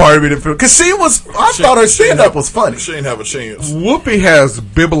there's a part of me that feels, because I thought her stand-up was funny. She didn't have a chance. Whoopi has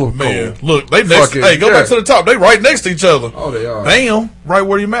biblical. Man, look, they next. Hey, go back to the top. They right next to each other. Oh, they are. Bam, right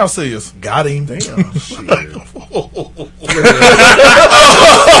where your mouse is. Got him. Damn.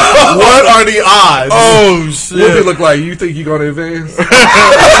 What are the odds? Oh shit! Whoopi look like you think you gonna advance?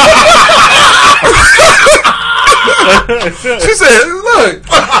 She said, "Look,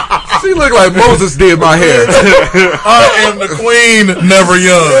 she look like Moses did my hair." I am the queen, never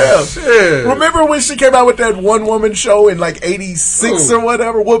young. Yeah. Remember when she came out with that one woman show in like '86 or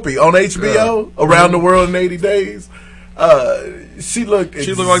whatever? Whoopi on HBO, Around the World in 80 Days. She looked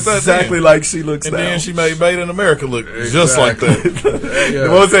like that exactly then. like she looks And now. then she made Made in America look just like that. Yeah.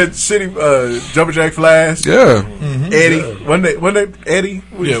 What was that shitty Jumpin' Jack Flash? Yeah. Eddie. When they Eddie?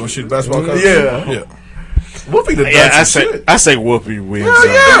 Yeah, when she the basketball coach. Yeah. Whoopi the I say Whoopi wins. Hell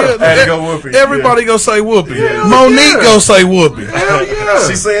yeah. Had to go Whoopi. Everybody go say Whoopi. Yeah. Monique go say Whoopi. Hell yeah.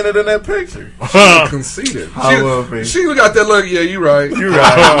 She's saying it in that picture. Conceited. Whoopi. She got that look. Yeah, you right. You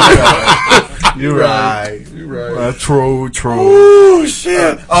right. You right. You right. True. Oh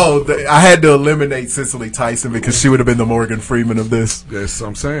shit! I had to eliminate Cicely Tyson because she would have been the Morgan Freeman of this. That's what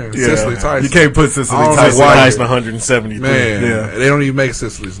I'm saying. Yeah. Cicely Tyson. You can't put Cicely I don't know Tyson. why. Tyson 173. Man, Yeah. they don't even make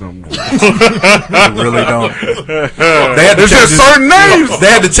Cicely's no more. They really don't. They had to There's just certain names. They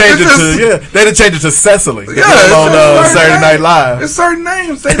had to change It's it to They had to change it to Cecily. Yeah, on it's Saturday Night Live. There's certain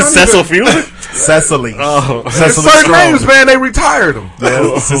names. They don't Cecil even, Field? Cecily. Oh. there's Cecily certain Strong. names, man. They retired them.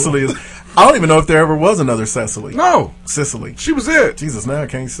 Yeah, Cecily is. I don't even know if there ever was another Cecily. No, Cicely. she was it. Jesus, now I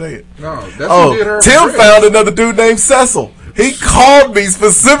can't say it. No, that's who did her. Tim dress. found another dude named Cecil. He called me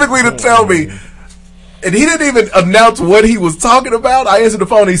specifically to tell me, and he didn't even announce what he was talking about. I answered the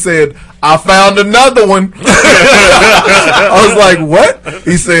phone. He said, "I found another one." I was like, "What?"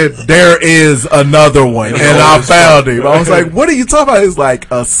 He said, "There is another one, and I found him." I was like, "What are you talking about?" He's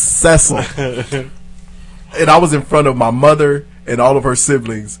like, "A Cecil." And I was in front of my mother and all of her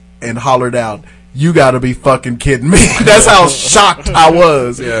siblings and hollered out, "You gotta be fucking kidding me." That's how shocked I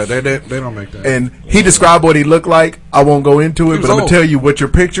was. Yeah, they don't make that. And he described what he looked like. I won't go into it, was but I'm going old. to tell you what you're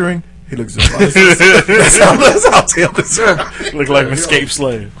picturing. He looks just like that's how Tim described. Look like an escaped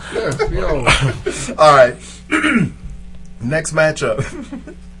slave. All right. Next matchup.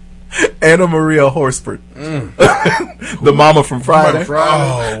 Anna Maria Horsford. The mama from Friday.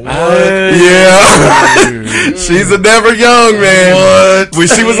 Yeah. She's a never young, man. What? When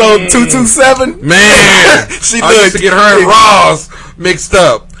she was on 227, Man, she I used looked to get her and Ross mixed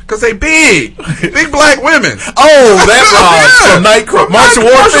up because they big black women. Oh, that Ross from Nightcrawler. Marshall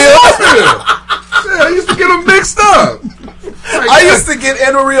Warfield. Yeah, I used to get them mixed up. I used to get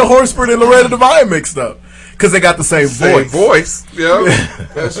Anna Maria Horsford and Loretta Devine mixed up because they got the same voice. Yeah,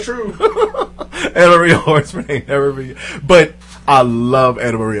 that's true. Anna Maria Horsford ain't never been, but I love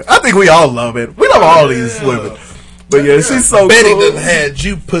Anna Maria. I think we all love it. We love all these women. But yeah, she's so Betty cool. done had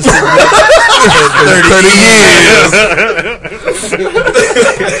you pussy 30 years.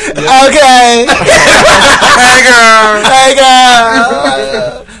 Okay. Hey girl. Hey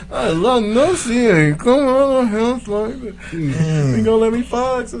girl. I love no she ain't coming on her house like that. You gonna let me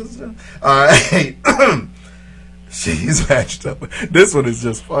fuck, sister? All right. She's matched up. This one is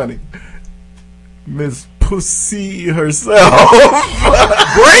just funny. Miss Pussy herself.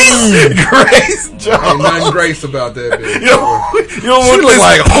 Grace Jones. Ain't nothing Grace about that bitch. You don't She want look this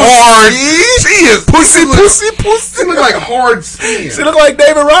like hard. She is pussy. She look like hard skin. She look like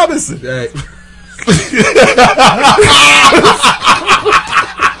David Robinson. Hey.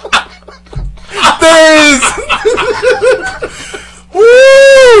 There's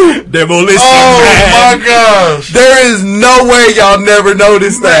Woo! Demolition Oh Man. my gosh! There is no way y'all never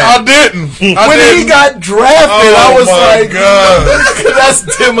noticed that. I didn't. When he got drafted, I was my like, God.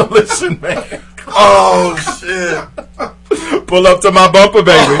 that's Demolition Man. Oh shit! Pull up to my bumper,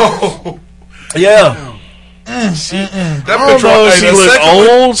 baby. Oh. Yeah. That I don't picture, know if hey, she the look second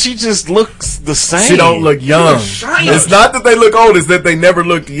old. She just looks the same. She don't look young. It's not that they look old, it's that they never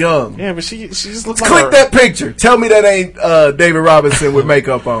looked young. Yeah, but she just looks like Click that picture. Tell me that ain't David Robinson with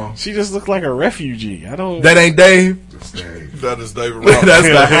makeup on. She just looked like a refugee. I don't. That ain't Dave. That is David Robinson. That's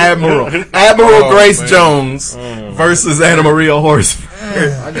the Admiral. Admiral Grace man. Jones versus Anna Maria Horseman.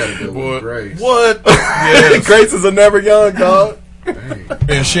 I gotta go with Grace. What? Yes. Grace is a never young dog.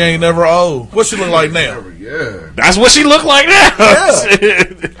 And she ain't never old. What she look like now? Yeah. That's what she looked like now.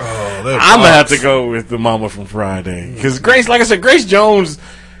 Oh, I'm gonna have to go with the mama from Friday because Grace, like I said, Grace Jones.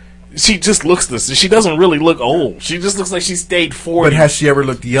 She just looks this. She doesn't really look old. She just looks like she stayed 40. But has she ever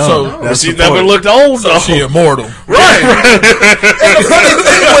looked young? So- That's She's the never point. looked old. So though. she immortal. Right. And the funny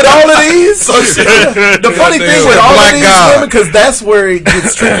thing with all of these, the funny thing with all of these women, because that's where it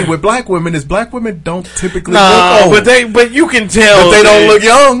gets tricky with black women, is black women don't typically look old. but you can tell But they don't look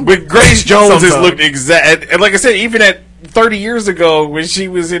young. But Grace Jones has Sometimes. looked exact. And like I said, even at 30 years ago when she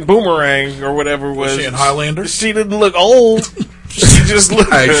was in Boomerang or whatever it was she in Highlander? she didn't look old. She just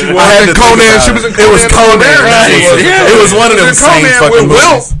looked. Hey, she I was had in to Conan. think about She was in it. Conan. It was Conan. Right. It was one of them same Conan fucking with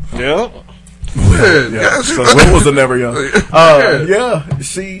movies. Will. Yeah. Yeah. So Will was a never young. Yeah,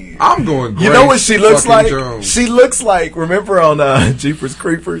 she. I'm going. You know what Grace she looks fucking like? Jones. She looks like. Remember on Jeepers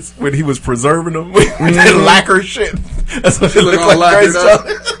Creepers when he was preserving them with that lacquer shit. That's what she look looked all like. lacquered Grace up.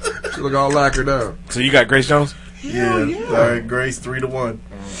 Jones. She look all lacquered up. So you got Grace Jones? Yeah. All right, Grace 3-1.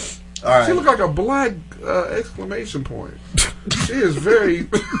 All right. She look like a black exclamation point. She is very.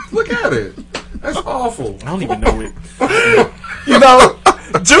 Look at it. That's awful. I don't even know it. You know,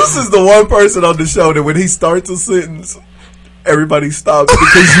 Juice is the one person on the show that when he starts a sentence, everybody stops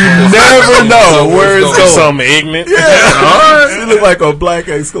because you never know where it's going. Something ignorant. Yeah, she look like a black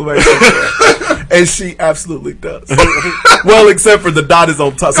exclamation point. And she absolutely does. Well, except for the dot is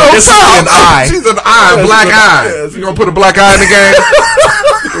on top. So this is an eye. She's an eye, black eye. Yes. You gonna put a black eye in the game?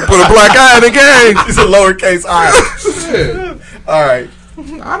 You gonna put a black eye in the game? She's a lowercase I. Shit. All right.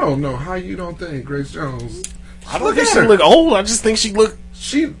 I don't know how you don't think Grace Jones. I don't think she look old. I just think she looked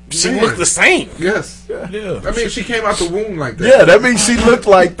She looked the same. Yes. Yeah. I mean, she came out the womb like that. Yeah, that means she looked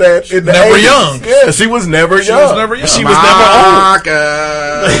like that in the Never 80s. young. Yeah, she was never She young. was never young. She was never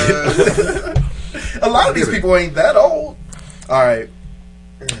old. A lot of these people ain't that old. All right.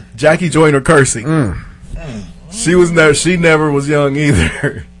 Jackie Joyner Kersey. She was never. She never was young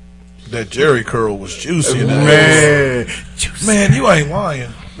either. That Jerry curl was juicy. In that Man, man, you ain't lying.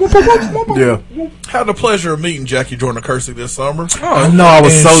 yeah. Had the pleasure of meeting Jackie Joyner Kersey this summer. I know. I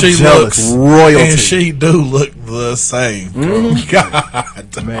was And so she jealous. looks- Royalty. And she do look the same.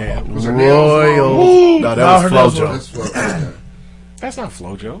 God, Man, Was her nails royal. long? No, No, that her was nails FloJo. That's not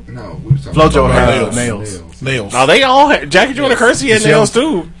FloJo. No, we was talking FloJo about had nails. Nails. No, they all had. Jackie Joyner Kersey had She nails had-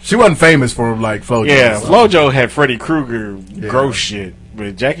 too. She wasn't famous for like FloJo. Yeah, FloJo had Freddy Krueger gross shit,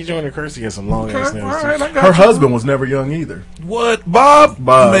 but Jackie Joyner Kersey had some long ass Okay, nails. all too. right, I got Her you. husband was never young either. What, Bob?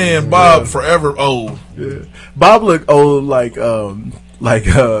 Bob. Man, Bob forever old. Yeah. Bob looked old like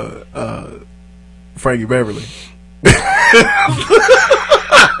Frankie Beverly.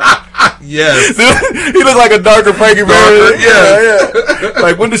 Yes. He looked like a darker Frankie Beverly. yeah. Yeah.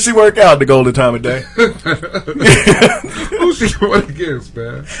 Like, when does she work out? The golden time of day. Who's she going against,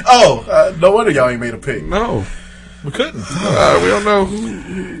 man? Oh, no wonder y'all ain't made a pick. No, We couldn't. we don't know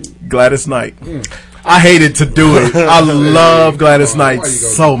who. Gladys Knight. I hated to do it. I love Gladys Knight why you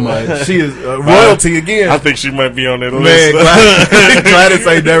gonna so do that? much. She is royalty again. I think she might be on that Man, list. Gladys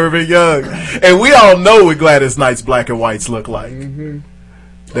ain't never been young. And we all know what Gladys Knight's black and whites look like.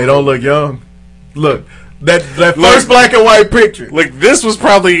 They don't look young. Look, that first black and white picture. Look, this was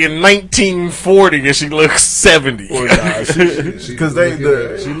probably in 1940, and she looks 70. She 'Cause they-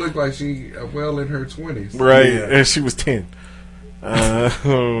 she looked like she well in her 20s. Right, Yeah. and she was 10.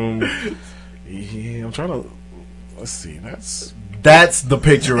 Yeah, I'm trying to. Let's see. That's the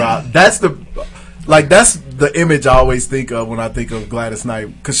picture out. Like, that's the image I always think of when I think of Gladys Knight.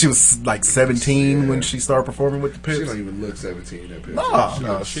 Because she was like 17 when she started performing with the Pips. She don't even look 17 in that picture.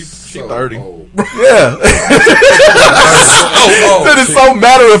 Nah. She so 30. old. Yeah. That is so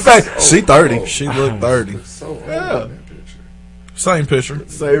matter of fact. She 30. She looked 30. So old Yeah. in that picture. Same picture.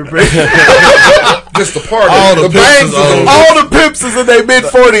 Same picture. Just the part. All the bangs pictures is old. on. All the Pips is in their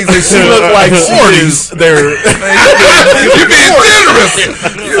mid-40s and she look like she is their... You being generous. You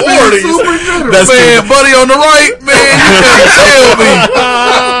being super generous. That's Man, buddy on the right, man, you can't tell me.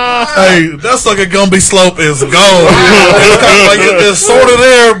 Hey, that sucker Gumby Slope is gone. It's kind of like it's sort of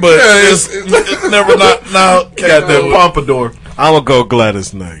there, but it's never not now. Got that pompadour. I'm gonna go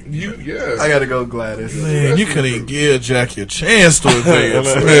Gladys Knight. I gotta go Gladys. Man, you couldn't even give Jackie a chance to advance.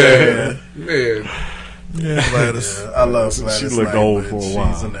 Man. Yeah, Gladys. Yeah, I love Gladys. She looked Knight, old but for a she's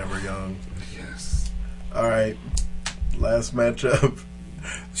while. never young. Yes. All right, last matchup: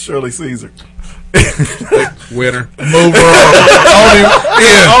 Shirley Caesar. Winner. Move her on. I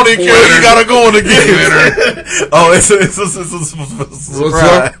don't even care. You gotta go in again. Oh, it's a surprise.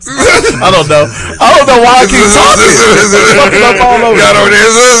 I don't know why I keep talking. Fucking up all over.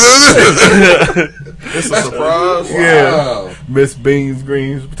 It's a surprise. Yeah, Wow. Miss Beans,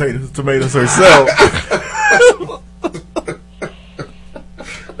 Greens, Potatoes, Tomatoes herself.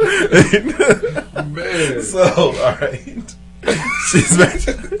 Man. So, all right. She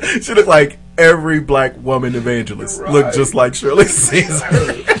looked like every black woman evangelist. Right. Looked just like Shirley Caesar.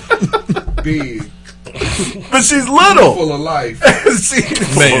 Big. But she's little. Full of life.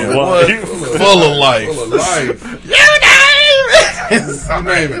 Man, What? full of life. Full of life. You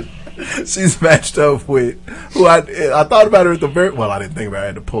name it. She's matched up with who I thought about her at the very I didn't think about it, I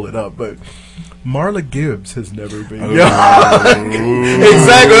had to pull it up, but Marla Gibbs has never been young. Exactly,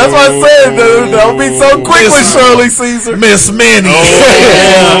 that's what I said, dude. Don't be so quick with Shirley Caesar. Miss Minnie.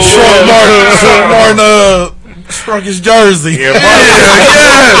 Short Martin shrunk his jersey.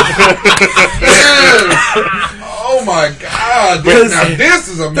 Oh my God! Now this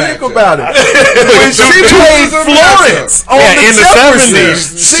is a matchup. Think about it. When she played Florence on in the Jefferson,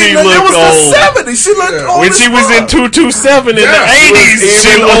 70s, she it looked was old. the 70s. She looked old. When as she was in fuck. 227 in the Yeah. 80s, she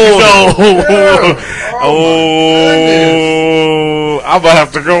Even looked old. Oh, I'm gonna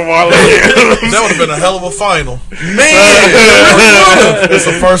have to go Marla. That would have been a hell of a final. It's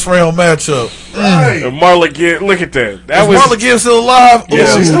a first round matchup. Right. Marla Gibbs, look at that. That Is was Marla Gibbs still alive? Yeah,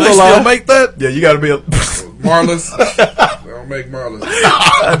 she's still They alive. still make that? Yeah, you got to be a. Marla's. Don't make Marla's.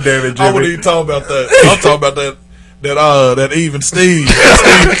 God damn it, I wouldn't Jimmy. even talk about that. I'm talking about that even Steve.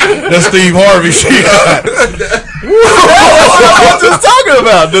 That Steve Harvey shit. I'm just talking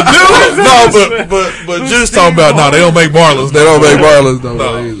about the dude. No, but just talking about they don't make Marlas. They don't make Marla's no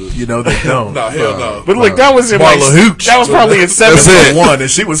No. either. You know they don't. No, hell no. But look, that was in Marla like Hooch. that was probably in That's 70. one, and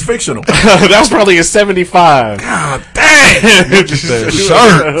she was fictional. That was probably in 75. God dang! Look at that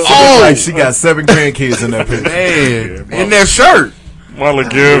shirt. Like she got 7 grandkids in that picture. Man, in that shirt. Marla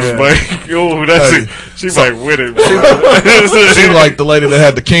Gibbs, Yeah. like, yo, that's Hey, it. She might win it. She like the lady that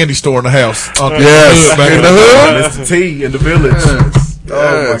had the candy store in the house. Yes. Back in In the the hood. Mr. T in the village. Yes.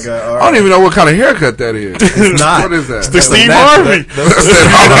 Oh my God! All I don't even know what kind of haircut that is. It's not. What is that? The Steve Harvey.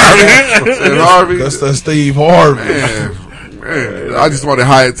 Steve Harvey. That's that Steve Harvey. Man, I just want it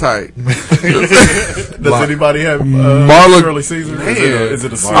high and tight. Does anybody have Marla- Shirley Caesar? Man. Is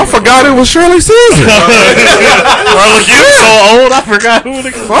it a I forgot it was Shirley Caesar. Marla Gibbs so old, I forgot who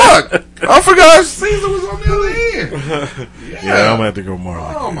the Fuck. I forgot Caesar was on the other end. Yeah, I'm gonna have to go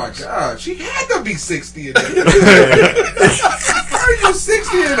Marla. Oh my God. She had to be 60 in there. How are you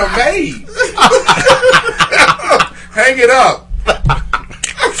 60 in a maid? Hang it up.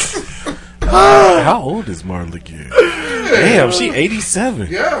 How old is Marla Gibbs? Damn, she 87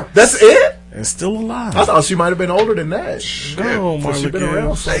 Yeah. That's it? and still alive. I thought she might have been older than that. No, But she Marla been around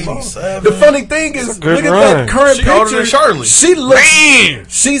Gibbs. so long. 87. The funny thing is, good look at run. that current She older picture. than Shirley. She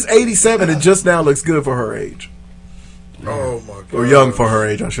looks. She's 87 and just now looks good for her age, Oh my God. or young for her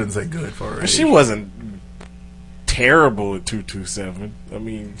age. I shouldn't say good for her age. She wasn't terrible at 227. I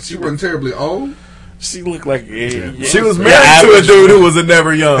mean, She wasn't terribly old. she looked like She was married to a dude who was a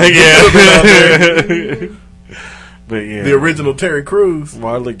never young. Yeah. But yeah, The original Terry Crews.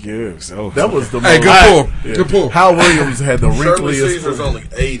 Marla Gibbs. Oh, That was the Hey, most. good pull. Yeah. Good pull. Hal Williams had the Shirley wrinkliest. Caesar's only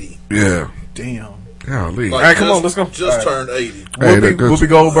 80. Yeah. Damn. Golly. Like, All right, come just- on, let's go. Just turned 80. Hey, Whoopi, that good- Whoopi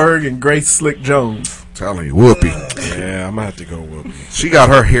Goldberg and Grace Slick Jones. Telling you, Whoopi. Yeah, I'm gonna have to go Whoopi. She got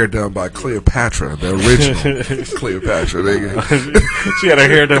her hair done by Cleopatra, the original Cleopatra. She had her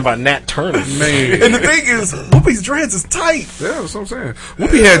hair done by Nat Turner. Man. And the thing is, Whoopi's dreads is tight. Yeah, that's what I'm saying.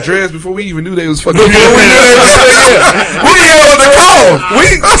 Whoopi had dreads before we even knew they was fucking. Whoopi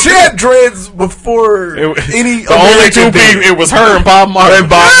she had dreads before any. The only two people, it was her and Bob Marley.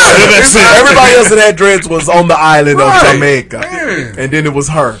 Everybody else that had dreads was on the island of Jamaica, and then it was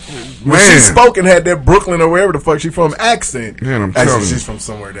her. When she spoke and had that Brooklyn or wherever the fuck she from accent. Man, I'm Actually, telling she's you. from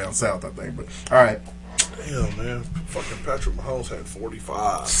somewhere down south, I think. But all right, Damn, man. Fucking Patrick Mahomes had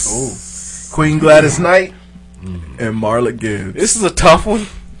 45. oh, Queen Gladys Knight and Marla Gibbs. This is a tough one.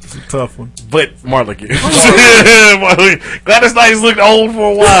 It's a tough one. But Marla Gibbs. Gladys Knight looked old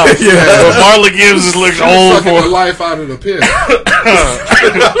for a while. But Marla Gibbs has looked old Sucking for the life out of the pit.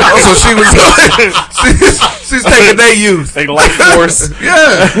 So she was. She's taking their youth. They life force.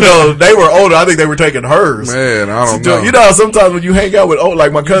 Yeah. No, they were older. I think they were taking hers. Man, I don't know. You know how sometimes when you hang out with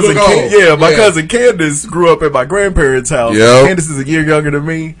like my cousin, look old. my cousin Candace grew up at my grandparents' house. Yep. Candace is a year younger than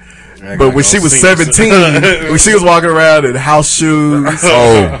me. But when she was 17, when she was walking around in house shoes,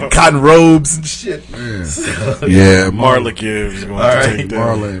 cotton robes and shit. Yeah, Marla Gibbs is going to take that.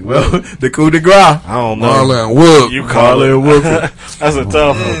 Marla. Well, the coup de grace. I don't know. Marla and Whoop. You call Marla it. and Whoop. That's a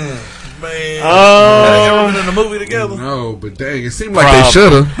tough one. Man, they ever been in a movie together? No, but dang, it seemed like they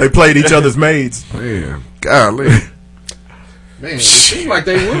should have. They played each other's maids. Man, golly. Man, it seemed like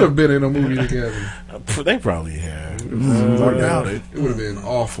they would have been in a movie together. They probably have. I doubt it. It would have been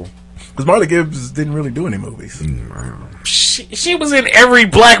awful. Because Marla Gibbs didn't really do any movies. She was in every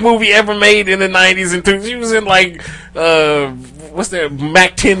black movie ever made in the 90s and 2000s. She was in like what's that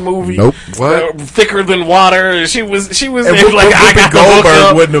Mac 10 movie? Nope. What? Thicker Than Water. She was And in Whoopi like I Got the Hook Goldberg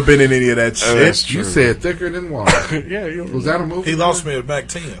Up. wouldn't have been in any of that shit. That's true. You said Thicker Than Water. Yeah, Was that a movie? He lost me at Mac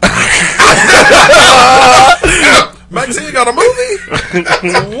 10. Mac 10 got a movie?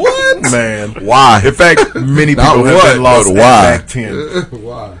 What? Man. Why? In fact, many Not people have what, been lost but at why? Mac 10.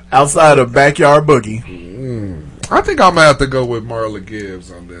 Why? Outside of Backyard Boogie. I think I'm gonna have to go with Marla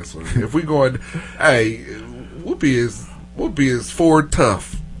Gibbs on this one. If we going, hey, Whoopi is Ford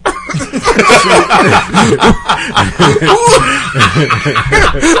tough.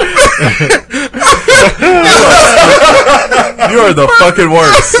 You are the fucking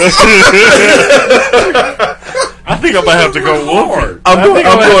worst. I think I'm gonna have to go Whoopi. I'm going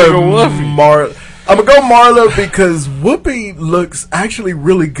Whoopi. Marla. I'm gonna go Marla because Whoopi looks actually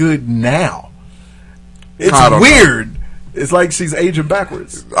really good now. It's I don't weird. It's like she's aging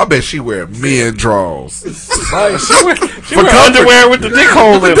backwards. I bet she wear men draws. Like, she wear underwear with the dick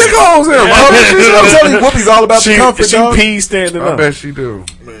hole in it. Dick holes in them. I'm telling you, Whoopi's all about the comfort. She dog. pees standing I up. bet she do.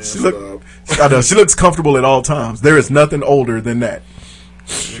 Man, She I know she looks comfortable at all times. There is nothing older than that.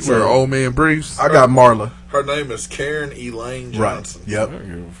 She wear old man briefs. I got Marla. her name is Karen Elaine Johnson. Right. Yep.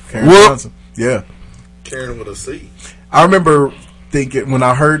 Karen Whoop. Johnson. Yeah. Karen with a C. I remember thinking when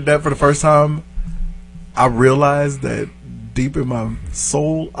I heard that for the first time, I realized that deep in my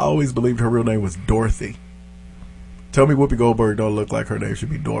soul, I always believed her real name was Dorothy. Tell me Whoopi Goldberg don't look like her name should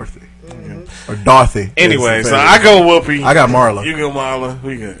be Dorothy. Or Dorothy. Anyway, so I go Whoopi. I got Marla. You go Marla. Who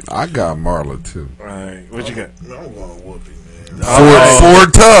you got? I got Marla too. All right. What you got? I'm going Whoopi, man.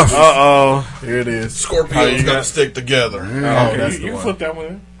 Ford tough. Uh-oh. Here it is. Scorpios got to stick together. that's the You one. flip that one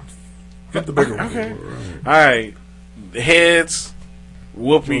in. Get the bigger one. Okay. All right. Heads,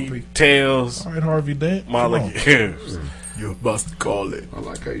 Whoopi, tails, All right, Harvey Dent. Marla Gibbs. You must call it. I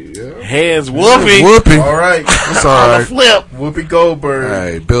like how you, yeah. Heads, Whoopi. Whoopi. All right. That's all On the right. flip. Whoopi Goldberg.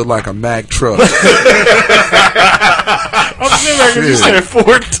 Hey, built like a Mack truck. I'm sitting there 'cause you said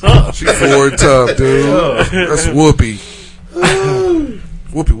Ford Tough. She Ford tough, dude. That's Whoopi.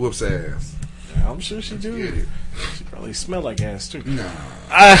 Whoopi whoops ass. I'm sure she do. She probably smell like ass too. Nah,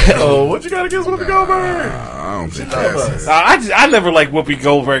 Oh, what you got against Whoopi Goldberg? I don't think that's it. I never liked Whoopi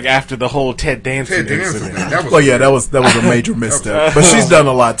Goldberg after the whole Ted Danson Ted Danson, incident. that was Well, yeah, that was a major misstep. But she's done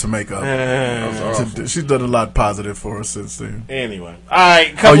a lot to make up. awful. She's done a lot positive for us since then. Anyway, all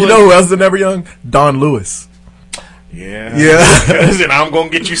right. Oh, you know who else is never young? Dawn Lewis. Yeah, Yeah. Listen, I'm gonna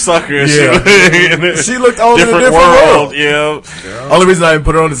get you, sucker. Yeah. She looked old in a different world. world. Yeah. Only reason I didn't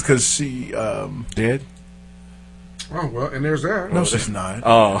put her on is because she Dead. Oh, well, and there's that. no, she's not.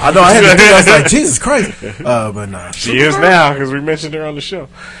 Oh, I know. I had to think. I was like, Jesus Christ. But nah. she is now because we mentioned her on the show.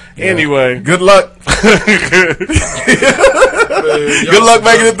 Anyway, Good luck. Good luck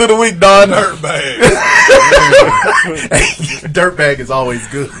making it through the week, Don. Dirtbag. Dirtbag is always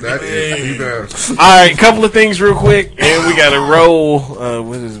good. That is the best. all right. Couple of things real quick, and we got to roll.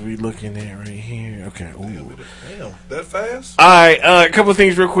 What is we looking at right here? Okay. Ooh. Damn, that fast? All right, a couple of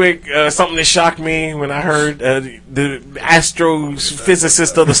things real quick. Something that shocked me when I heard the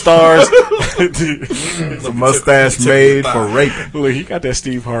astrophysicist of the stars. The mustache made for raping. Look, he got that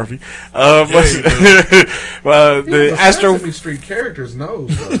Steve Harvey. The Astro Sesame Street characters knows.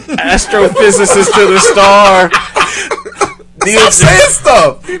 astrophysicist to the star. Stop saying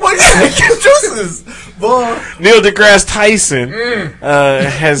stuff. What juices, boy? Neil deGrasse Tyson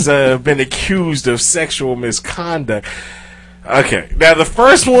has been accused of sexual misconduct. Okay, now the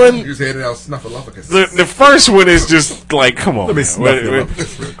first one. You just handed out snuffleupagus. The first one is just like, come on. Let me man. snuff you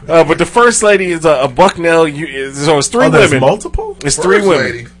up. But the first lady is a Bucknell. So it's three there's women. multiple? It's First three women.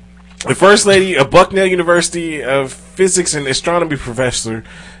 lady. The first lady, a Bucknell University physics and astronomy professor,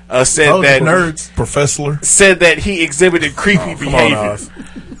 said that nerds Professor said that he exhibited creepy behavior.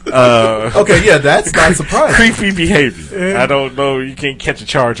 Okay, yeah, that's not surprising. Creepy behavior. I don't know. You can't catch a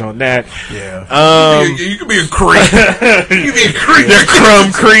charge on that. Yeah. You can be a creep. You can be a creep. The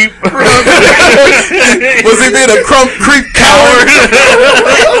crumb creep. Was he being a crumb creep coward?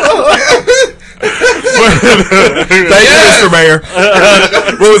 Thank you, Mr. Mayor.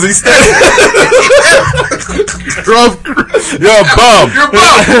 What was he saying? You're a bum. You're a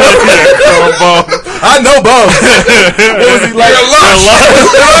bum. I know bum. What was he like? You're a lush.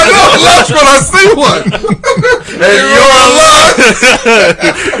 I know lush when I see one. And you're a lush.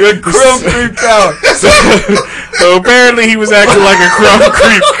 You're a crumb creep coward. So apparently he was acting like a crumb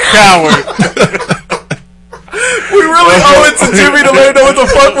creep coward. We really owe it to Jimmy to let him know what the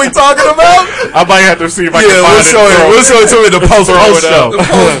fuck we talking about? I might have to see if I can Yeah, find we'll show it to him in the post show. Our first ever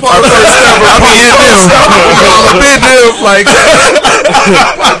post show. Like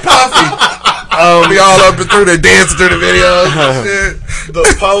Puffy. Be all up and through the dancing through the videos. Shit. The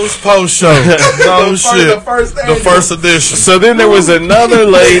post show. No shit. The first edition. So then there was another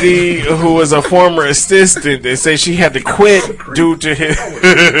lady who was a former assistant that said she had to quit due to his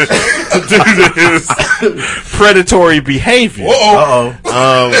predatory behavior. Uh-oh.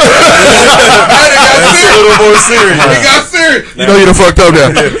 That's a little more serious. He got serious. You know you done fucked up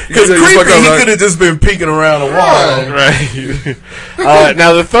now. Because creepy, he could have just been peeking around a wall. Right.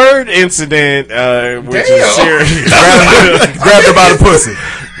 Now the third incident, which is serious, grabbed her by the pussy.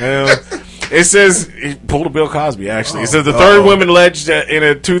 It says he pulled a Bill Cosby. Actually, it says the third woman alleged in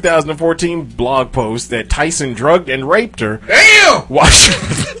a 2014 blog post that Tyson drugged and raped her. Damn.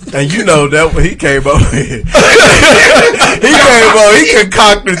 And you know that he came up with. He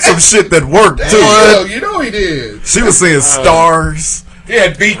concocted some shit that worked too. Damn, you know he did. She was seeing stars. He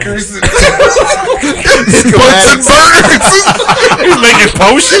had beakers and Bunsen burners. He's making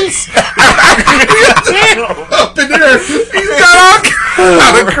potions. Up in there, he's got all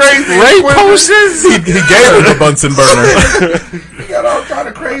kind of crazy rape potions. He gave her the Bunsen burner. He got all kind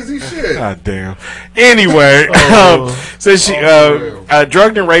of crazy shit. God damn. Anyway, so she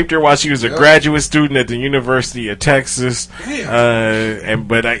drugged and raped her while she was a graduate student at the University of Texas. Tyson,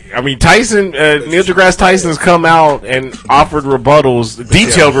 Neil deGrasse Tyson's come out and offered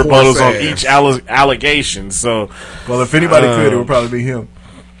detailed rebuttals on each allegation. So, well, if anybody could, it would probably be him.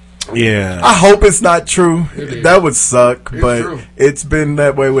 Yeah. I hope it's not true. That would suck, but it's been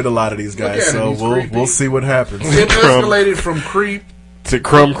that way with a lot of these guys. So we'll see what happens. It escalated from creep to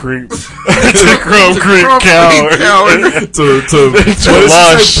crumb creep to crumb creep coward to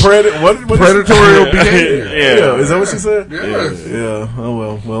lush predatory behavior. Yeah, is that what she said? Yeah.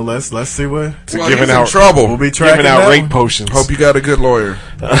 Oh well, let's see what. Giving out trouble. We'll be tracking out rape potions. Hope you got a good lawyer.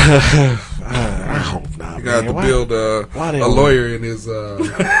 I hope not. You got to build a lawyer in his under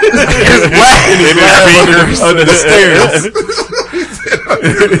the stairs.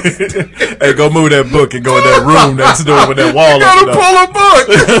 Hey, go move that book and go in that room next door with that wall. You gotta pull a book.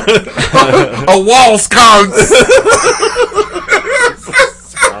 A wall sconce.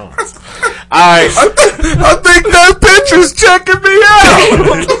 Alright. I think that picture's checking me out.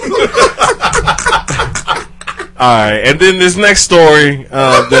 Alright, and then this next story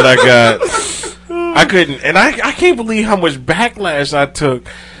that I got, I couldn't, and I can't believe how much backlash I took.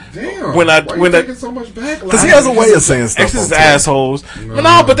 Damn. When I taking so much backlash? Because he has a way of saying stuff. Exes assholes.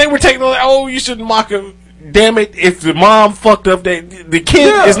 But they were taking like, oh, you shouldn't mock him. Damn it! If the mom fucked up, the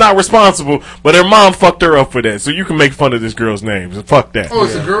kid is not responsible, but her mom fucked her up for that. So you can make fun of this girl's name. So fuck that. Oh,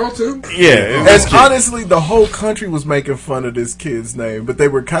 it's a girl too. Yeah. And honestly, the whole country was making fun of this kid's name, but they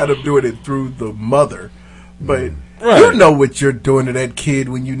were kind of doing it through the mother. But you know what you're doing to that kid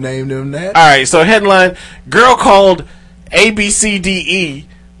when you named him that. All right. So headline: Girl called ABCDE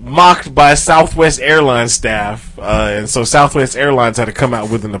mocked by Southwest Airlines staff, and so Southwest Airlines had to come out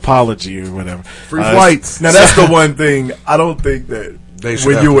with an apology or whatever. Free flights. Now that's the one thing I don't think that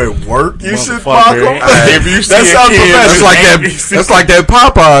When you at work, you should Motherfucker. park them. If you see That a sounds kid, professional. That's like that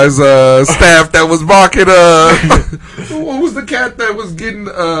Popeyes staff that was barking. What was the cat that was getting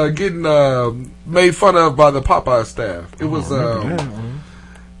made fun of by the Popeye staff? It was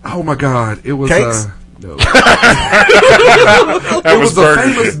oh my god! It was Cakes? no. That It was a Burger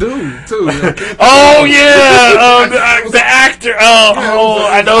famous King. dude too. Oh yeah, the actor.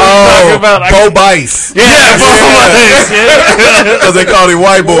 I know what you're talking about. Bo Bice. Yeah, Bo Bice. Yeah. Because they called him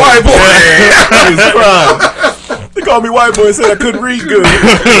White Boy. White boy. He was crying. They called me White Boy and said I couldn't read good.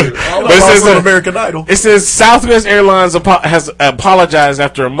 But it says on American Idol. It says Southwest Airlines has apologized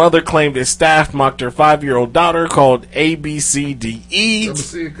after a mother claimed its staff mocked her 5-year-old daughter called ABCDE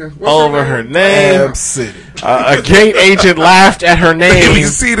all over her name. Ab City. A gate agent laughed at her name.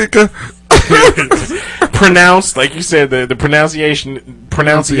 Pronounced, like you said, the pronunciation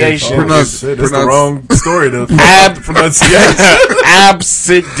It's the wrong story to pronunciation.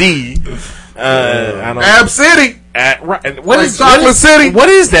 Absidy. I don't Ab City. What is Chocolate City? What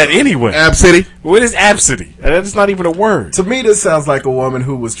is that anyway? Ab City. What is Absidy? That's not even a word. To me, this sounds like a woman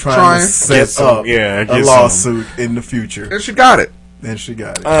who was trying to set up a lawsuit in the future. And she got it. She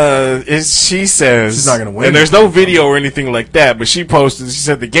She says she's not going to win. And there's no video or anything like that, but she posted. She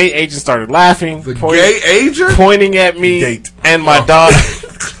said the gate agent started laughing. The gay agent pointing at me and my daughter.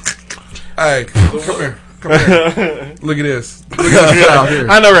 Hey, come here. Look at this. Look at this out here.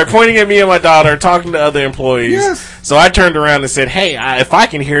 I know, right? Pointing at me and my daughter, talking to other employees. Yes. So I turned around and said, "Hey, if I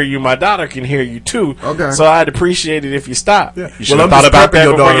can hear you, my daughter can hear you too. Okay. So I'd appreciate it if you stop. Yeah. You should Well, have I'm thought just about prepping that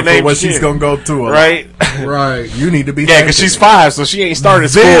your before daughter you for name what your she's kid. going to go through. Right? Right. You need to be. Yeah, because she's 5, so she ain't started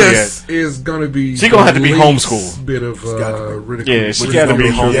school yet. This is going to be. She gonna have to be the least homeschooled. Bit of ridicule. Yeah, she got to be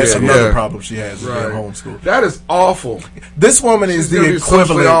homeschooled. That's another Yeah. problem she has. Right. Homeschool. That is awful. This woman is She's the gonna be socially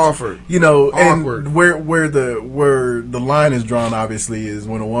equivalent. awkward. You know, Awkward. and where the line is drawn, obviously, is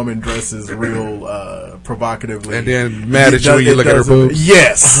when a woman dresses real provocatively, And then mad at you when you look at her boobs.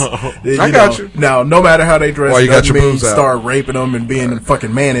 Yes, I got you. Now, no matter how they dress, Why you got doesn't your mean boobs out? start raping them and being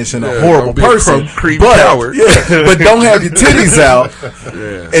fucking mannish and a Yeah, horrible don't be a person. creep but coward. but don't have your titties out,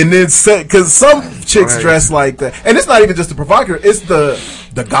 Yeah. and then because some chicks Right. dress like that, and it's not even just the provocative; it's the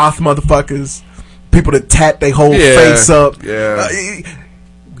goth motherfuckers, people that tat their whole Yeah. face up. Yeah.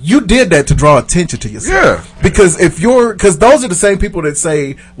 You did that to draw attention to yourself. Yeah. Because because those are the same people that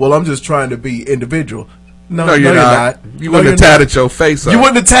say, "Well, I'm just trying to be individual." No, you're not. You wouldn't have tatted your face up. You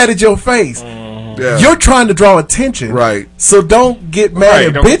wouldn't have tatted your face. Yeah. You're trying to draw attention, Right. So don't get mad Right,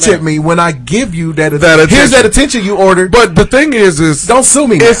 and don't bitch get at me when I give you that. That attention. Here's that attention you ordered. But the thing is don't sue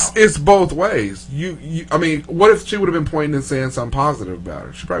me now. It's both ways. I mean, what if she would have been pointing and saying something positive about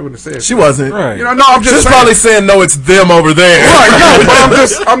her? She probably wouldn't have said. She wasn't. Right. You know, no, I'm just She's saying. probably saying, "No, it's them over there." Right, no,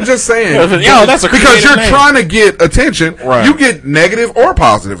 but I'm just saying. Yo, that's a because creative you're name. trying to get attention. Right. You get negative or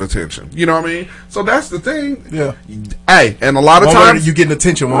positive attention. You know what I mean? So that's the thing. Yeah. Hey, and a lot of One way times you getting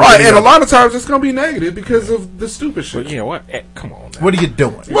attention, one right, way and the a lot of times it's gonna be negative because of the stupid shit. But yeah, what? Come on. Now. What are you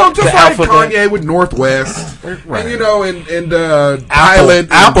doing? Well, just The like alphabet. Kanye with Northwest, Right. and you know, and Pilot,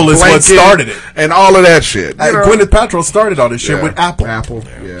 Apple is what Blanket, started it. and all of that shit. You know? Gwyneth Paltrow started all this shit Yeah. with Apple. Apple,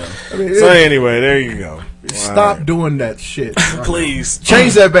 yeah. I mean, So anyway, there you go. stop doing that shit. Please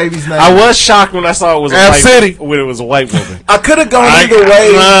Change that baby's name. I was shocked when I saw it was Ab City. when it was a white woman. I could have gone either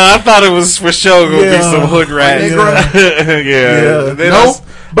way. I thought it was for sure going to be Yeah. some hood rat. Yeah. Then Nope.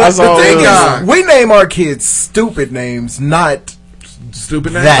 But the saw thing it was- is, we name our kids stupid names, not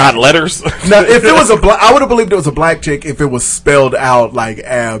Stupid name. that. not letters. Now, if it was I would have believed it was a black chick if it was spelled out like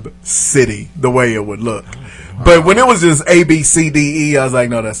Ab City, the way it would look. But when it was just ABCDE, I was like,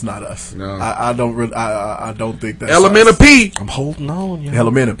 no, that's not us. No. I don't really. I don't think that's Elementa us. P. I'm holding on. You know.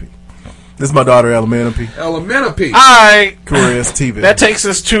 Elementa P. This is my daughter, Elementa P. Elementa P. All right. Korea's TV. That takes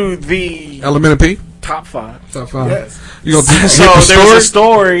us to the Elementa P. top 5. Top five. Yes. You gonna So get the there was a story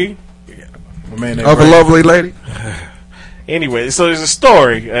story. My man named of a Ray. lovely lady? Anyway, so there's a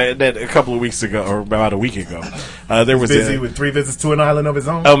story that a couple of weeks ago, or about a week ago, there was busy with 3 visits to an island of his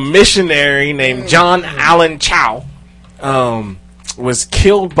own. a missionary named John Allen Chow was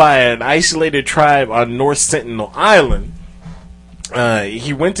killed by an isolated tribe on North Sentinel Island.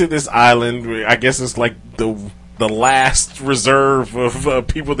 He went to this island. I guess it's like the last reserve of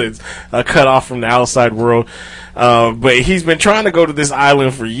people that's cut off from the outside world. But he's been trying to go to this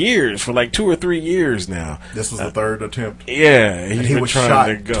island for years, for like 2 or 3 years now. This was the third attempt. Yeah, And he's he been was trying shot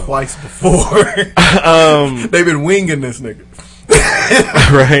to go. twice before. They've been winging this nigga.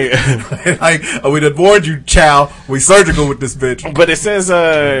 Right. Like, we done warned you, Chow. We surgical with this bitch. But it says,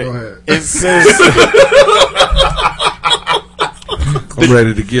 ahead. it says, I'm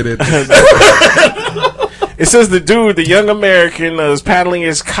ready to get it. It says the young American, was paddling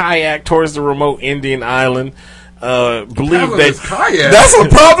his kayak towards the remote Indian island. Believed that that's a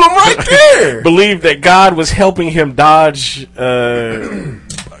problem right there. Believed that God was helping him dodge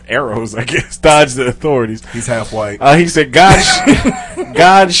arrows, I guess, dodge the authorities. He's half white. He said,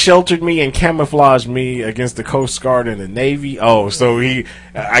 God sheltered me and camouflaged me against the Coast Guard and the Navy. Oh, so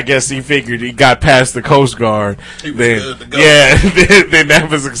I guess he figured he got past the Coast Guard. Then that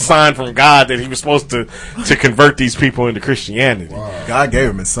was a sign from God that he was supposed to convert these people into Christianity. Wow. God gave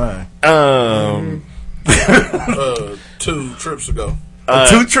him his sign. 2 trips ago.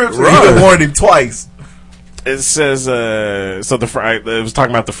 2 trips ago. He warned him twice. It says it was talking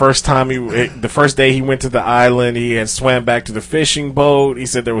about the first day he went to the island. He had swam back to the fishing boat. He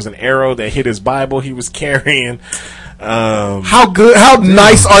said there was an arrow that hit his Bible he was carrying. How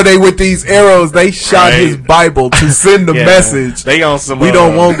nice are they with these arrows? They shot his Bible to send the message. They on some. We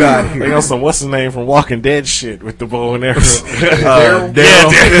don't want God here. They on some. What's his name from Walking Dead shit with the bow and arrows.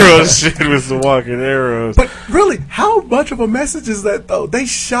 Daryl shit with the walking arrows. But really, how much of a message is that though? They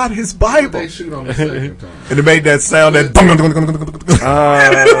shot his Bible. They shoot on the second time, and it made that sound that.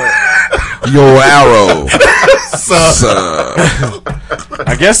 Your arrow.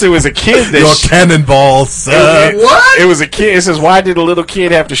 I guess it was a kid that your cannonball, sir. What? It was a kid. It says, "Why did a little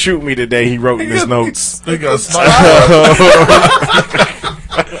kid have to shoot me today?" He wrote in his notes. They got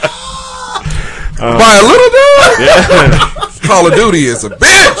by a little dude. Yeah. Call of Duty is a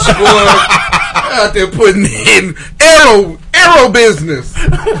bitch, boy. Out there putting in arrow business.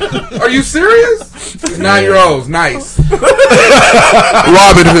 Are you serious? 9-year-olds, nice.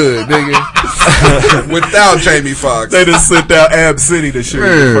 Robin Hood, nigga. Without Jamie Foxx. They just sent down Ab City to shoot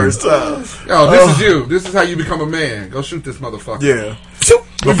the first time. Yo, this is you. This is how you become a man. Go shoot this motherfucker. Yeah.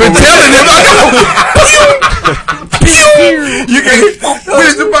 You've been telling him. You can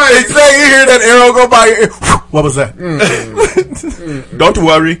hear that arrow go by. What was that? Don't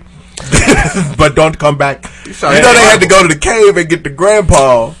worry. But don't come back. You know they had to go to the cave and get the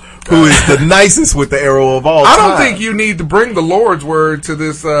grandpa, who is the nicest with the arrow of all time. I don't think you need to bring the Lord's word to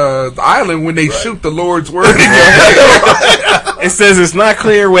this island when they shoot the Lord's word in your head. It says it's not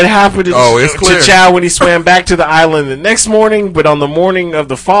clear what happened to Chow when he swam back to the island the next morning, but on the morning of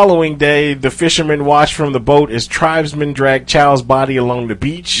the following day, the fishermen watched from the boat as tribesmen dragged Chow's body along the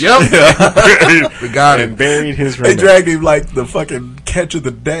beach. Yep. We got him. And buried his remains. They dragged him like the fucking catch of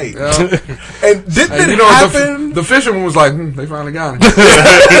the day. Yep. And didn't it happen? The fisherman was like, they finally got him. I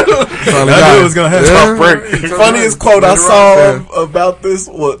knew it was going to happen. Yeah. Funniest quote I saw about this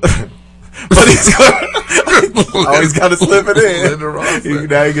was... But he's always got to slip it in.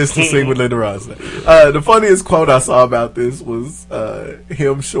 Now he gets to sing with Linda Ross. The funniest quote I saw about this was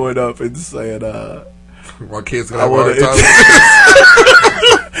him showing up and saying, "My kids gonna have a hard time."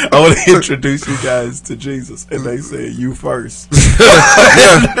 I want to introduce you guys to Jesus, and they said, "You first."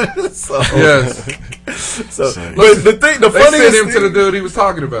 Yes. So, but the funniest sent him to the dude he was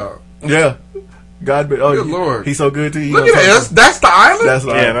talking about. Yeah. God, good Lord, he's so good to you. Look at us. That's the island. That's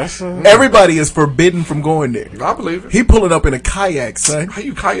the island. Everybody is forbidden from going there. I believe it. He pulling up in a kayak, son. How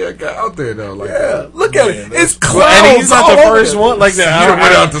you kayak out there though? Like that? Look at it. It's clouds. And he's not the first one. Like that. You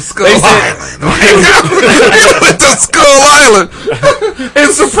went out to Skull Island. He went to Skull Island. And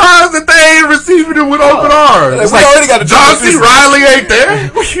surprised that they ain't receiving him with open arms. Like, we already got a John C. Reilly ain't there.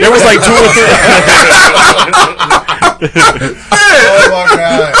 There was like 2 or 3. Oh my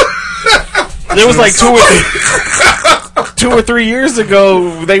God. There was like 2 or 3 years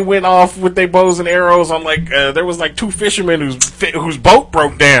ago. They went off with their bows and arrows on like there was like 2 fishermen whose boat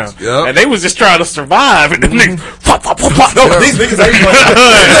broke down, and they was just trying to survive. And then these niggas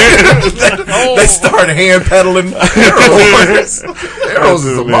ain't. They started hand pedaling arrows. Arrows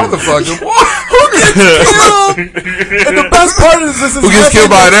is a motherfucker. Who gets killed? And the best part is this is who gets killed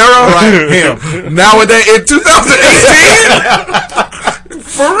by an arrow? Right, him. Nowadays in 2018.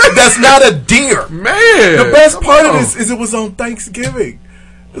 For real. That's not a deer, man. The best part of this is it was on Thanksgiving.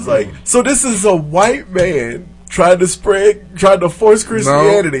 It's like, so this is a white man trying to force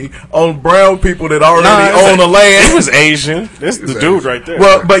Christianity on brown people that already own the land. He was Asian. This is the dude right there.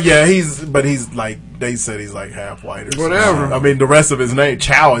 Well, but yeah, he's like, they said he's like half white or something. Whatever. I mean, the rest of his name,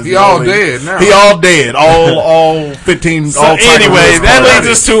 Chow, is dead now. He all dead. All 15. So all anyway, that leads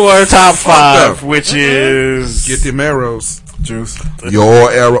us to our top 5, which is get them arrows. Juice.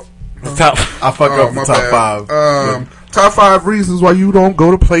 Your arrow. I fuck up the top 5. Top 5 reasons why you don't go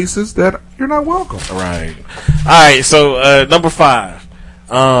to places that you're not welcome. Right. All right. So number 5.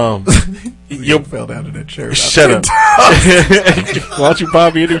 You fell down in that chair. Shut up. Why don't you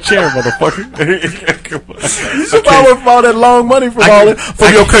buy me a new chair, motherfucker? You should probably fall that long money from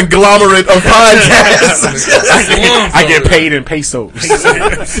your conglomerate of podcasts. I get paid in pesos.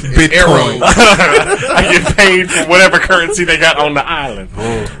 Bitcoin. I get paid for whatever currency they got on the island.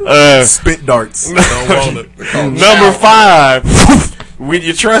 Spit darts. Number 5. When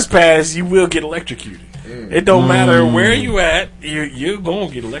you trespass, you will get electrocuted. It don't matter where you at, you're going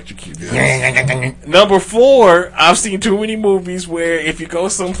to get electrocuted. Number 4, I've seen too many movies where if you go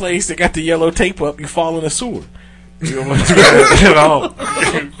someplace that got the yellow tape up, you fall in a sewer. You don't want to do that at all.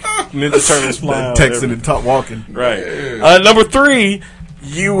 Ninja Turtles fly. Texting and top walking. Right. Number 3,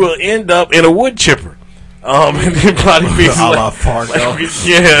 you will end up in a wood chipper. And then probably be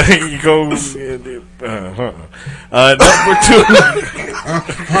yeah, you go. Number 2.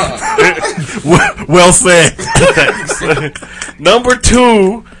 Well said. Number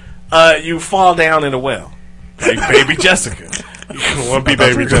 2, you fall down in a well, like Baby Jessica. You want to be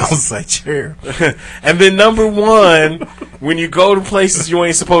Baby Jessica? Chair. And then number 1, when you go to places you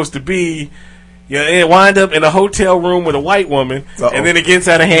ain't supposed to be. You wind up in a hotel room with a white woman, and then it gets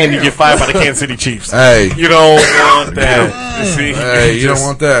out of hand. You get fired by the Kansas City Chiefs. Hey, you don't want that. See, hey, you don't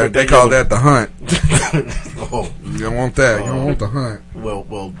want that. They call that the hunt. You don't want that. You don't want the hunt. Well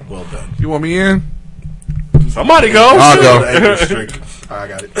done. You want me in? Somebody go. I'll go. I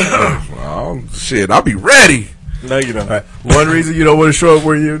got it. Oh shit! I'll be ready. No, you don't. Right. One reason you don't want to show up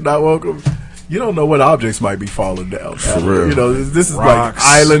where you're not welcome. You don't know what objects might be falling down. For real. You know, this is Rocks, like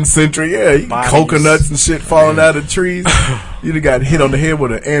island centric. Yeah, coconuts and shit falling out of trees. You done got hit on the head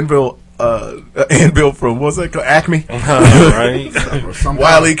with an anvil from what's that called? Acme. Right.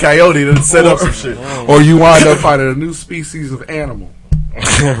 Wile E. Coyote to set up some shit. Or you wind up finding a new species of animal.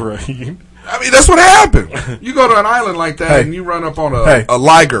 Right. I mean, that's what happened. You go to an island like that and you run up on a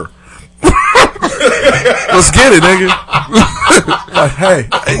liger. Let's get it, nigga. Hey,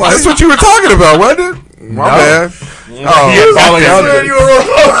 that's what you were talking about, wasn't it? My bad. Falling out.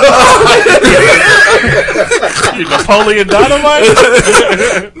 You Napoleon Dynamite?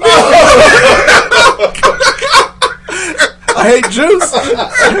 I hate juice.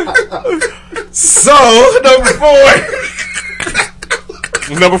 So,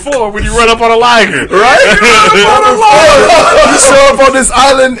 Number 4, when you run up on a liger. Right? You show up on this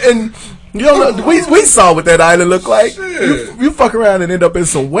island and you don't know, we saw what that island looked like. You fuck around and end up in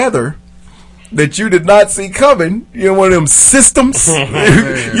some weather that you did not see coming. You're in one of them systems.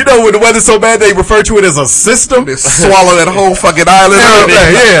 You know when the weather's so bad they refer to it as a system. They swallow that whole fucking island.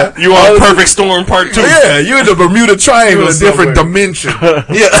 Yeah. You on Perfect Storm Part 2. Yeah, you in the Bermuda Triangle. In a different dimension.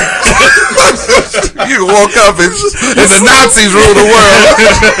 Yeah. You woke up and the Nazis rule the world.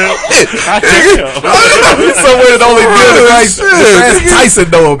 Somewhere that only Bill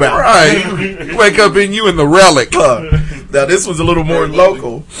Tyson know about. Right. You wake up and you in the relic. Now this was a little more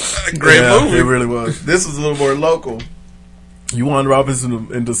local. Great movie. It really was. This was a little more local. You wander off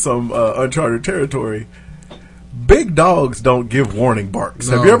into some uncharted territory. Big dogs don't give warning barks.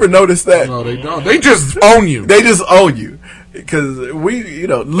 No. Have you ever noticed that? No, they don't. They just own you. They just own you. Because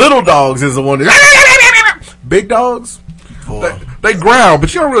little dogs is the one that... Big dogs... They growl,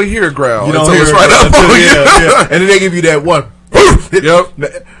 but you don't really hear a growl. You don't hear it right up on you. Yeah. And then they give you that one. Yep.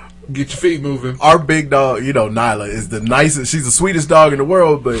 Get your feet moving. Our big dog, Nyla, is the nicest. She's the sweetest dog in the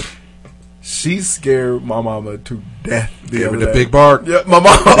world, but she scared my mama to death. Gave her the big bark. Yeah, my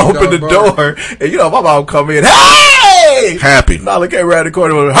mama opened the door, and my mom come in. Hey! Happy. Nyla came around the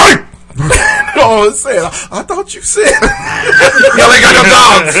corner with hey! All I said, I thought you said. Y'all ain't got no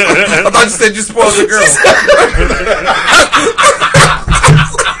dogs. I thought you said you spoiled the girl.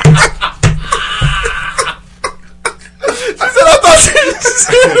 I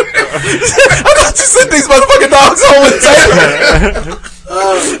thought you sent these motherfucking dogs home with tape.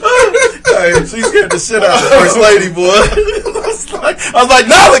 She scared the shit out of the first lady, boy. I was like,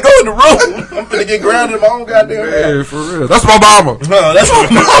 nah, go in the room. I'm finna get grounded in my own goddamn head. For real. That's my mama. No, that's my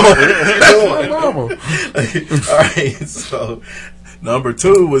mama. That's my mama. All right, so number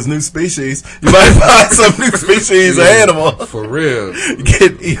 2 was new species. You might find some new species of animal. For real.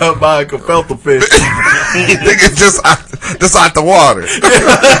 Get eat up by a gefilte fish. You think it's just out the water.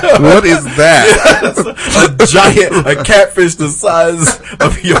 What is that? A catfish the size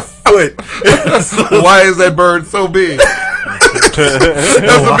of your foot. Why is that bird so big? That's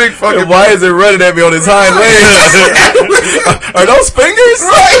a big fucking. Why is it running at me on his hind legs? Are those fingers?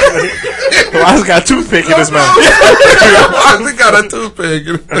 Right. Why has got a toothpick in his mouth? Why has he got a toothpick?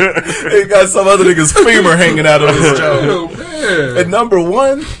 He got some other nigga's femur hanging out of his jaw. Oh, man. And number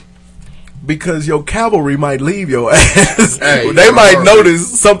 1, because your cavalry might leave your ass. Hey, they might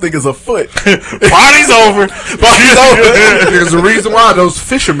notice something is afoot. Party's over. Party's over. There's a reason why those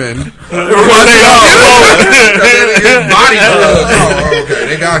fishermen. Okay,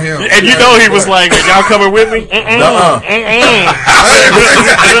 they got him. And you know he was like, y'all coming with me?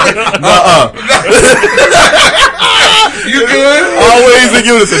 You good? Always in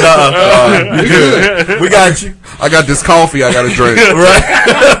unison. You good? We got you. I got this coffee I got to drink.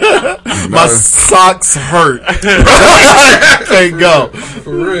 Right. My socks hurt. Can't go.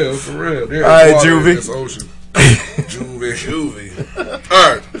 For real. There's all right, water in Juvie. this ocean. Juvie.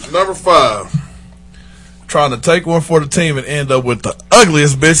 All right, number 5. Trying to take one for the team and end up with the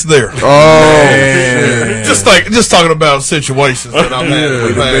ugliest bitch there. Oh, man. Just talking about situations that I've had in the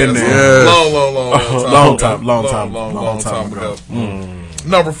been past. there. Long time ago.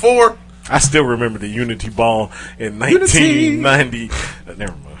 Number 4. I still remember the Unity Ball in 1990.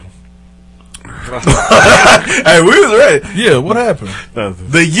 Never mind. Hey, we was ready. Yeah, what happened?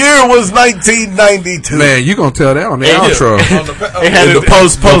 The year was 1992. Man, you gonna tell that on the outro? In the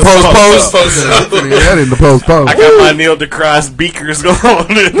post. Yeah, in the post. I got my Neil deGrasse beakers going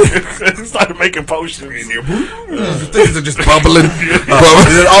and started making potions. Things are just bubbling.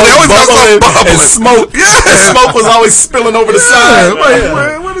 Always bubbling and smoke. Yeah, smoke was always spilling over the side.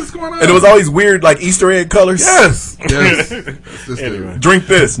 What is going on? And it was always weird, like Easter egg colors. Yes. Anyway. Drink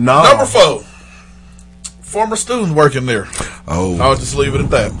this. No. Number 4. Former student working there. Oh. I'll just leave it at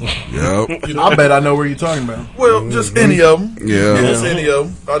that. Yep. You know, I bet I know where you're talking about. Well, just any of them. Yeah. Just any of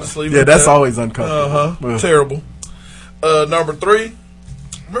them. I'll just leave it Yeah, at that's that. always uncomfortable. Terrible. Number 3.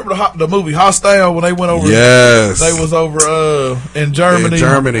 Remember the movie Hostile when they went over? Yes. They was over in Germany. In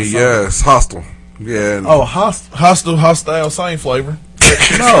Germany, yes. Hostile. Yeah. Oh, Hostile, same flavor.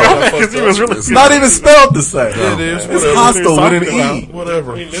 No, because he was really it's not even spelled the same. It is. It's hostile with an E.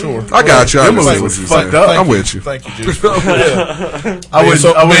 Whatever. Sure. I got you. I understand what you're saying. I'm with you. Thank you, Juice. I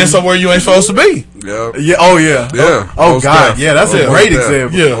went somewhere you ain't supposed to be. Yeah. Yeah. Oh yeah. Yeah. Oh God. Yeah. That's a great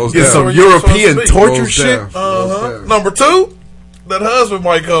example. Yeah. Get some European torture shit. Number 2. That husband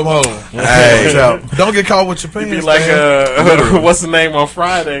might come home. Hey, don't get caught with your pants. Be like, what's the name on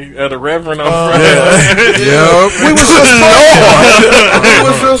Friday? The Reverend on Friday. Yep. We was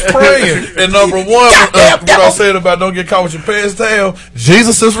just praying. And number 1, what I said about don't get caught with your pants down,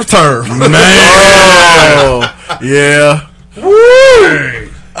 Jesus is returned. Man. Yeah. Woo.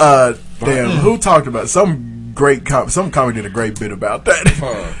 Damn. Who talked about some comic did a great bit about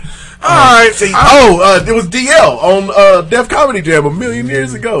that. All right. It was DL on Def Comedy Jam a million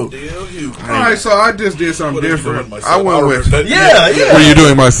years ago. All right, so I just did something different. I went with Yeah. What are you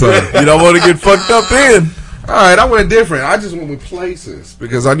doing, my son? You don't want to get fucked up then. All right, I went different. I just went with places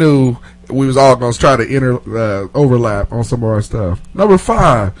because I knew we was all going to try to overlap on some of our stuff. Number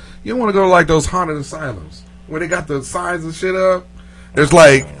 5, you don't want to go to like those haunted asylums where they got the signs and shit up. There's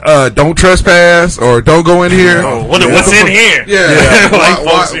like, don't trespass or don't go in here. Oh, what's in here? Yeah. Like,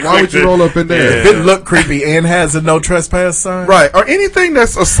 why would you roll up in there? If it look creepy and has a no trespass sign, Right. Or anything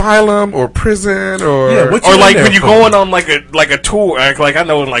that's asylum or prison or... Yeah, what you Or in like there when you're for? going on like a tour, like I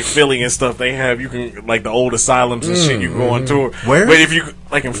know in like Philly and stuff, they have you can like the old asylums and shit. You can go on tour. Where? But if you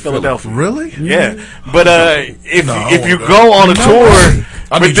like in Philadelphia, Really? yeah. But if you go on a tour,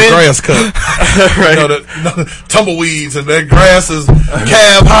 I need your grass cut. right? Tumbleweeds and that grass is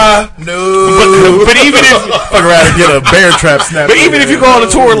calf high. No. But even if Fuck around and get a bear trap snap. But even if you go on a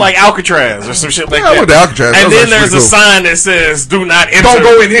tour like Alcatraz or some shit like Yeah, I that, went to Alcatraz. and That was then there's actually a cool. sign that says "Do not enter." Don't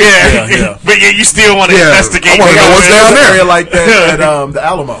go in here. Yeah. But you still want to Yeah. investigate. I wanna know what's down there. area like that at the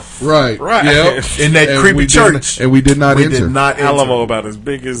Alamo. Right. Right. Yep. In that And creepy we church. and we did not We enter. did not enter. Alamo about as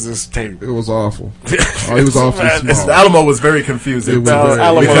big as this table. It was awful. Oh, it was awfully The small. Alamo was very confusing. It was very-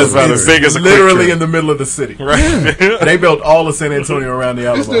 Alamo because was about it's as big as a literally quick in the middle of the city. Right. They built all of San Antonio around the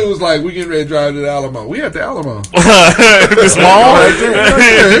This Alamo. dude was like, "We getting ready to drive to the Alamo." We at the Alamo. This mall. Right there.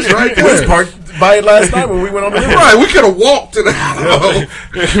 Yeah, it's right We was there. parked by it last night when we went on the river. Right, we could have walked to the Alamo.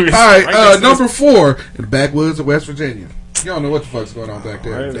 All right, number 4, in the backwoods of West Virginia. You don't know what the fuck's going on back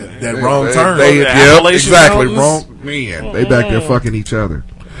there. That wrong turn. Yep, Appalachian exactly. Mountains? Wrong. Man, they back there fucking each other.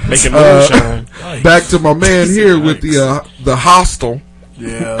 Making moonshine. Back to my man here with the hostel.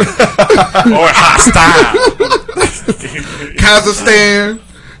 Yeah. Or hostile. Kazakhstan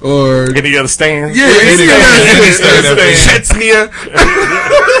or Any other stand? any stand. Chechnya.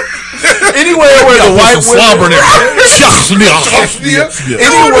 Anywhere where the white slobbering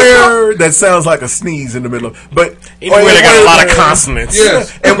anywhere that sounds like a sneeze in the middle of, but anywhere they got a lot of consonants.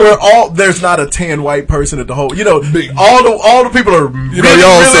 Yes. And where there's not a tan white person at the whole. You know, all the people are really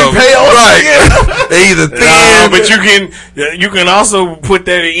pale. Right. They either thin, but you can also put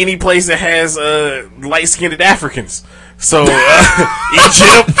that in any place that has light skinned Africans. So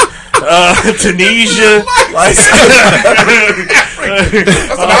Egypt, Tunisia. That's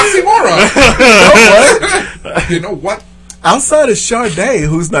an oxymoron. You know what? Outside of Sade,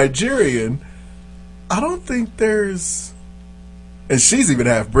 who's Nigerian, I don't think there's. And she's even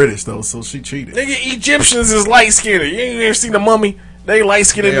half British though, so she cheated. Nigga, Egyptians is light skinned. You ain't ever seen the mummy? They light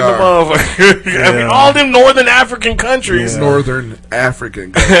skinned in the are. motherfucker. Yeah. I mean, all them northern African countries. Northern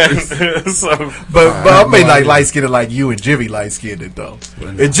African countries. But I mean, like light skinned, like you and Jivy light skinned though.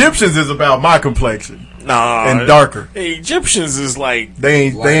 Egyptians is about my complexion. Nah, and darker. Egyptians is like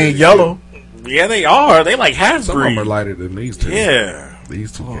they ain't yellow. Yeah, they are. They like half Some of breed. them are lighter than these two. Yeah,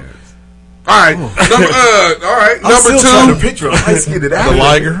 these two guys. All right, I'm number still trying to two. picture a light skinned The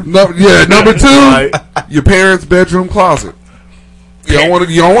liger. Number two. Your parents' bedroom closet. You don't want to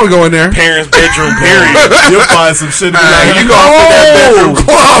go in there. Parents' bedroom. Period. You'll find some shit. You go in that bedroom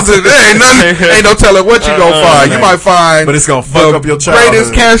closet. There ain't nothing. Ain't no telling what you gonna find. You might find, but it's gonna fuck up your childhood.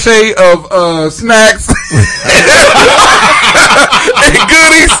 Greatest cachet of snacks and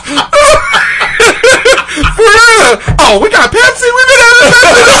goodies. For real. Oh, we got Pepsi. We've been having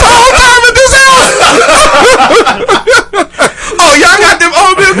Pepsi this whole time at this house. Oh, y'all got them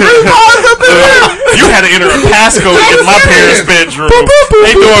old cream pies up in there. You had to enter a passcode to get my parents' bedroom.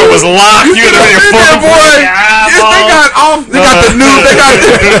 They door was locked. You had to enter They got the new.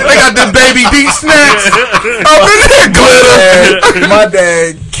 They got the baby deep snacks up in there. Glitter. My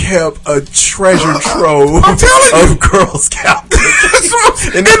dad kept a treasure trove of Girl Scout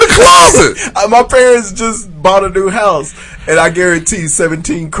cookies in the closet. My parents just bought a new house, and I guarantee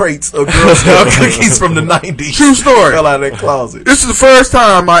 17 crates of Girl Scout cookies from the 90s. True story. Fell out of that closet. This is the first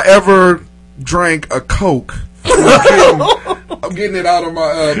time I ever drank a Coke. I'm getting it out of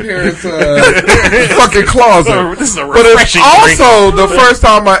my parents' fucking closet. This is a but it's refreshing also the first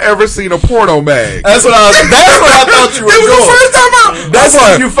time I ever seen a porno mag. That's what I thought you were It was doing. the first time That's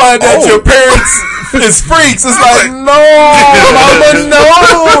when you find out your parents is freaks. It's like, no, mama, no.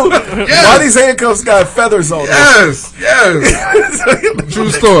 Yes. Why these handcuffs got feathers on them? Yes.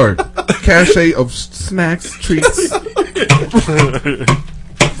 True story. Cachet of snacks, treats.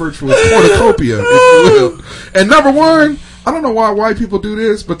 Virtual cornucopia, if you will. And number one, I don't know why white people do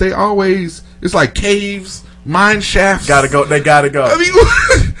this, but they always, it's like caves, mine shafts. Gotta go. They gotta go. I mean,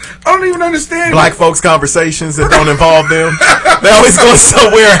 I don't even understand. Black folks' conversations that don't involve them. They always go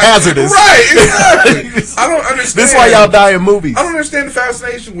somewhere hazardous. Right, exactly. I don't understand. This is why y'all die in movies. I don't understand the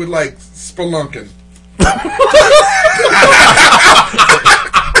fascination with, like, spelunking.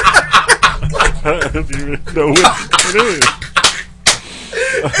 I don't even know what it is.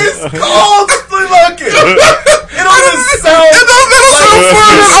 It's called spelunking. It doesn't sound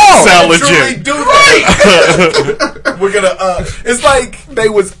Sound legit. Right. We're gonna. It's like they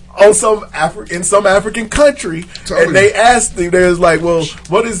was on some African country, and they asked him. They was like, "Well,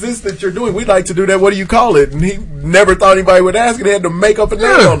 what is this that you're doing? We'd like to do that. What do you call it?" And he never thought anybody would ask. And they had to make up a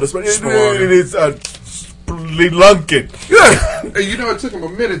name on this. But it is spelunking. Yeah, and you know it took him a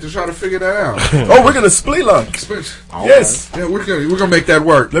minute to try to figure that out. Oh, we're gonna spelunk. Yes. Yeah, we're gonna make that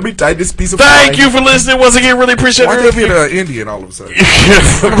work. Let me tie this piece of. Thank you for listening once again. Really appreciate Why it. did you be Indian all of a sudden?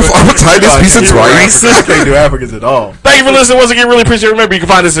 I'm gonna tie this piece of twice. I can't do Africans at all. Thank you for listening once again. Really appreciate it. Remember, you can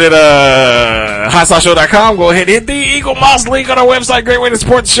find us at hotsauceshow.com. Go ahead and hit the Eagle Moss link on our website. Great way to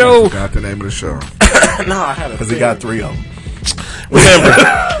support the show. Got the name of the show. No, I had it because he got 3 of them. Remember,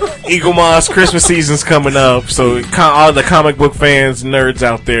 Eagle Moss Christmas season's coming up, so all the comic book fans, nerds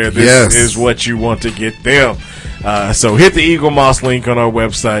out there, this is what you want to get them. So hit the Eagle Moss link on our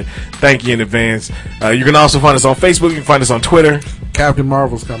website. Thank you in advance. You can also find us on Facebook. You can find us on Twitter. Captain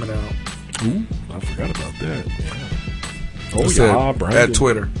Marvel's coming out. Ooh, I forgot about that. Oh, yeah, Brandon. At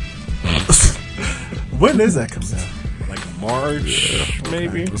Twitter. When is that coming out? Like March,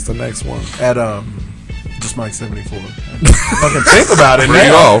 maybe. What's the next one? At Just Mike 74. I can think about it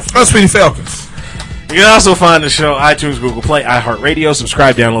now. That's Speedy Falcons. You can also find the show iTunes, Google Play, iHeartRadio.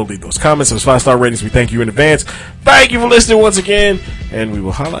 Subscribe, download, leave those comments, those 5-star ratings. We thank you in advance. Thank you for listening once again, and we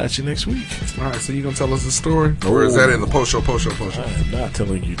will holler at you next week. All right, so you gonna tell us the story, or is that in the post show? I am not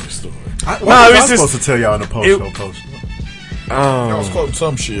telling you the story. What was I supposed to tell y'all in the post show? I was quoting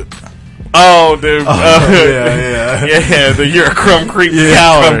some shit. Oh, dude. Yeah. You're a Crumb Creek Yeah,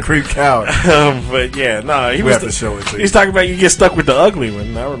 coward. Crumb Creek coward. But yeah, no, he We was. have to show it to you. He's talking about you get stuck with the ugly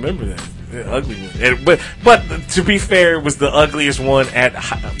one. I remember that. The ugly one. But to be fair, it was the ugliest one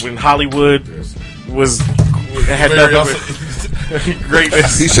when Hollywood had Very nothing but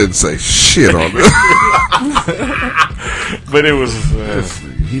greatness. He shouldn't say shit on it. But it was.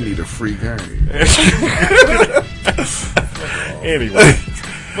 He need a free game. Anyway.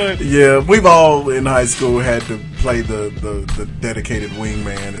 But yeah, we've all in high school had to play the dedicated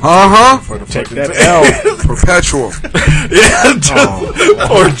wingman. For the Check fucking that out. Perpetual.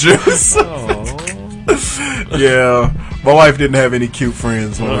 Or Juice. Yeah, my wife didn't have any cute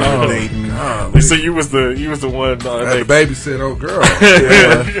friends when we were dating. So you was the one. Had to babysit old girl.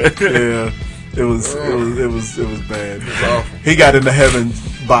 Yeah. It was bad. Awful. He got into heaven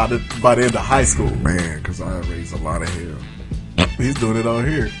by the end of high school. Man, because I raised a lot of hell. He's doing it on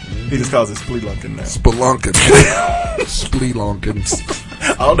here. He just calls it spelunking now. Spelunking. Spelunking.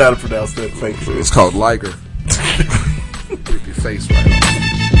 I don't know how to pronounce that fake shit. It's called Liger. Rip your face right off.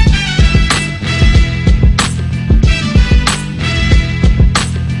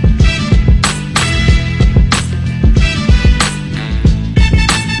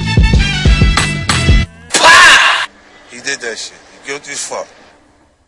 He did that shit. He guilty as fuck.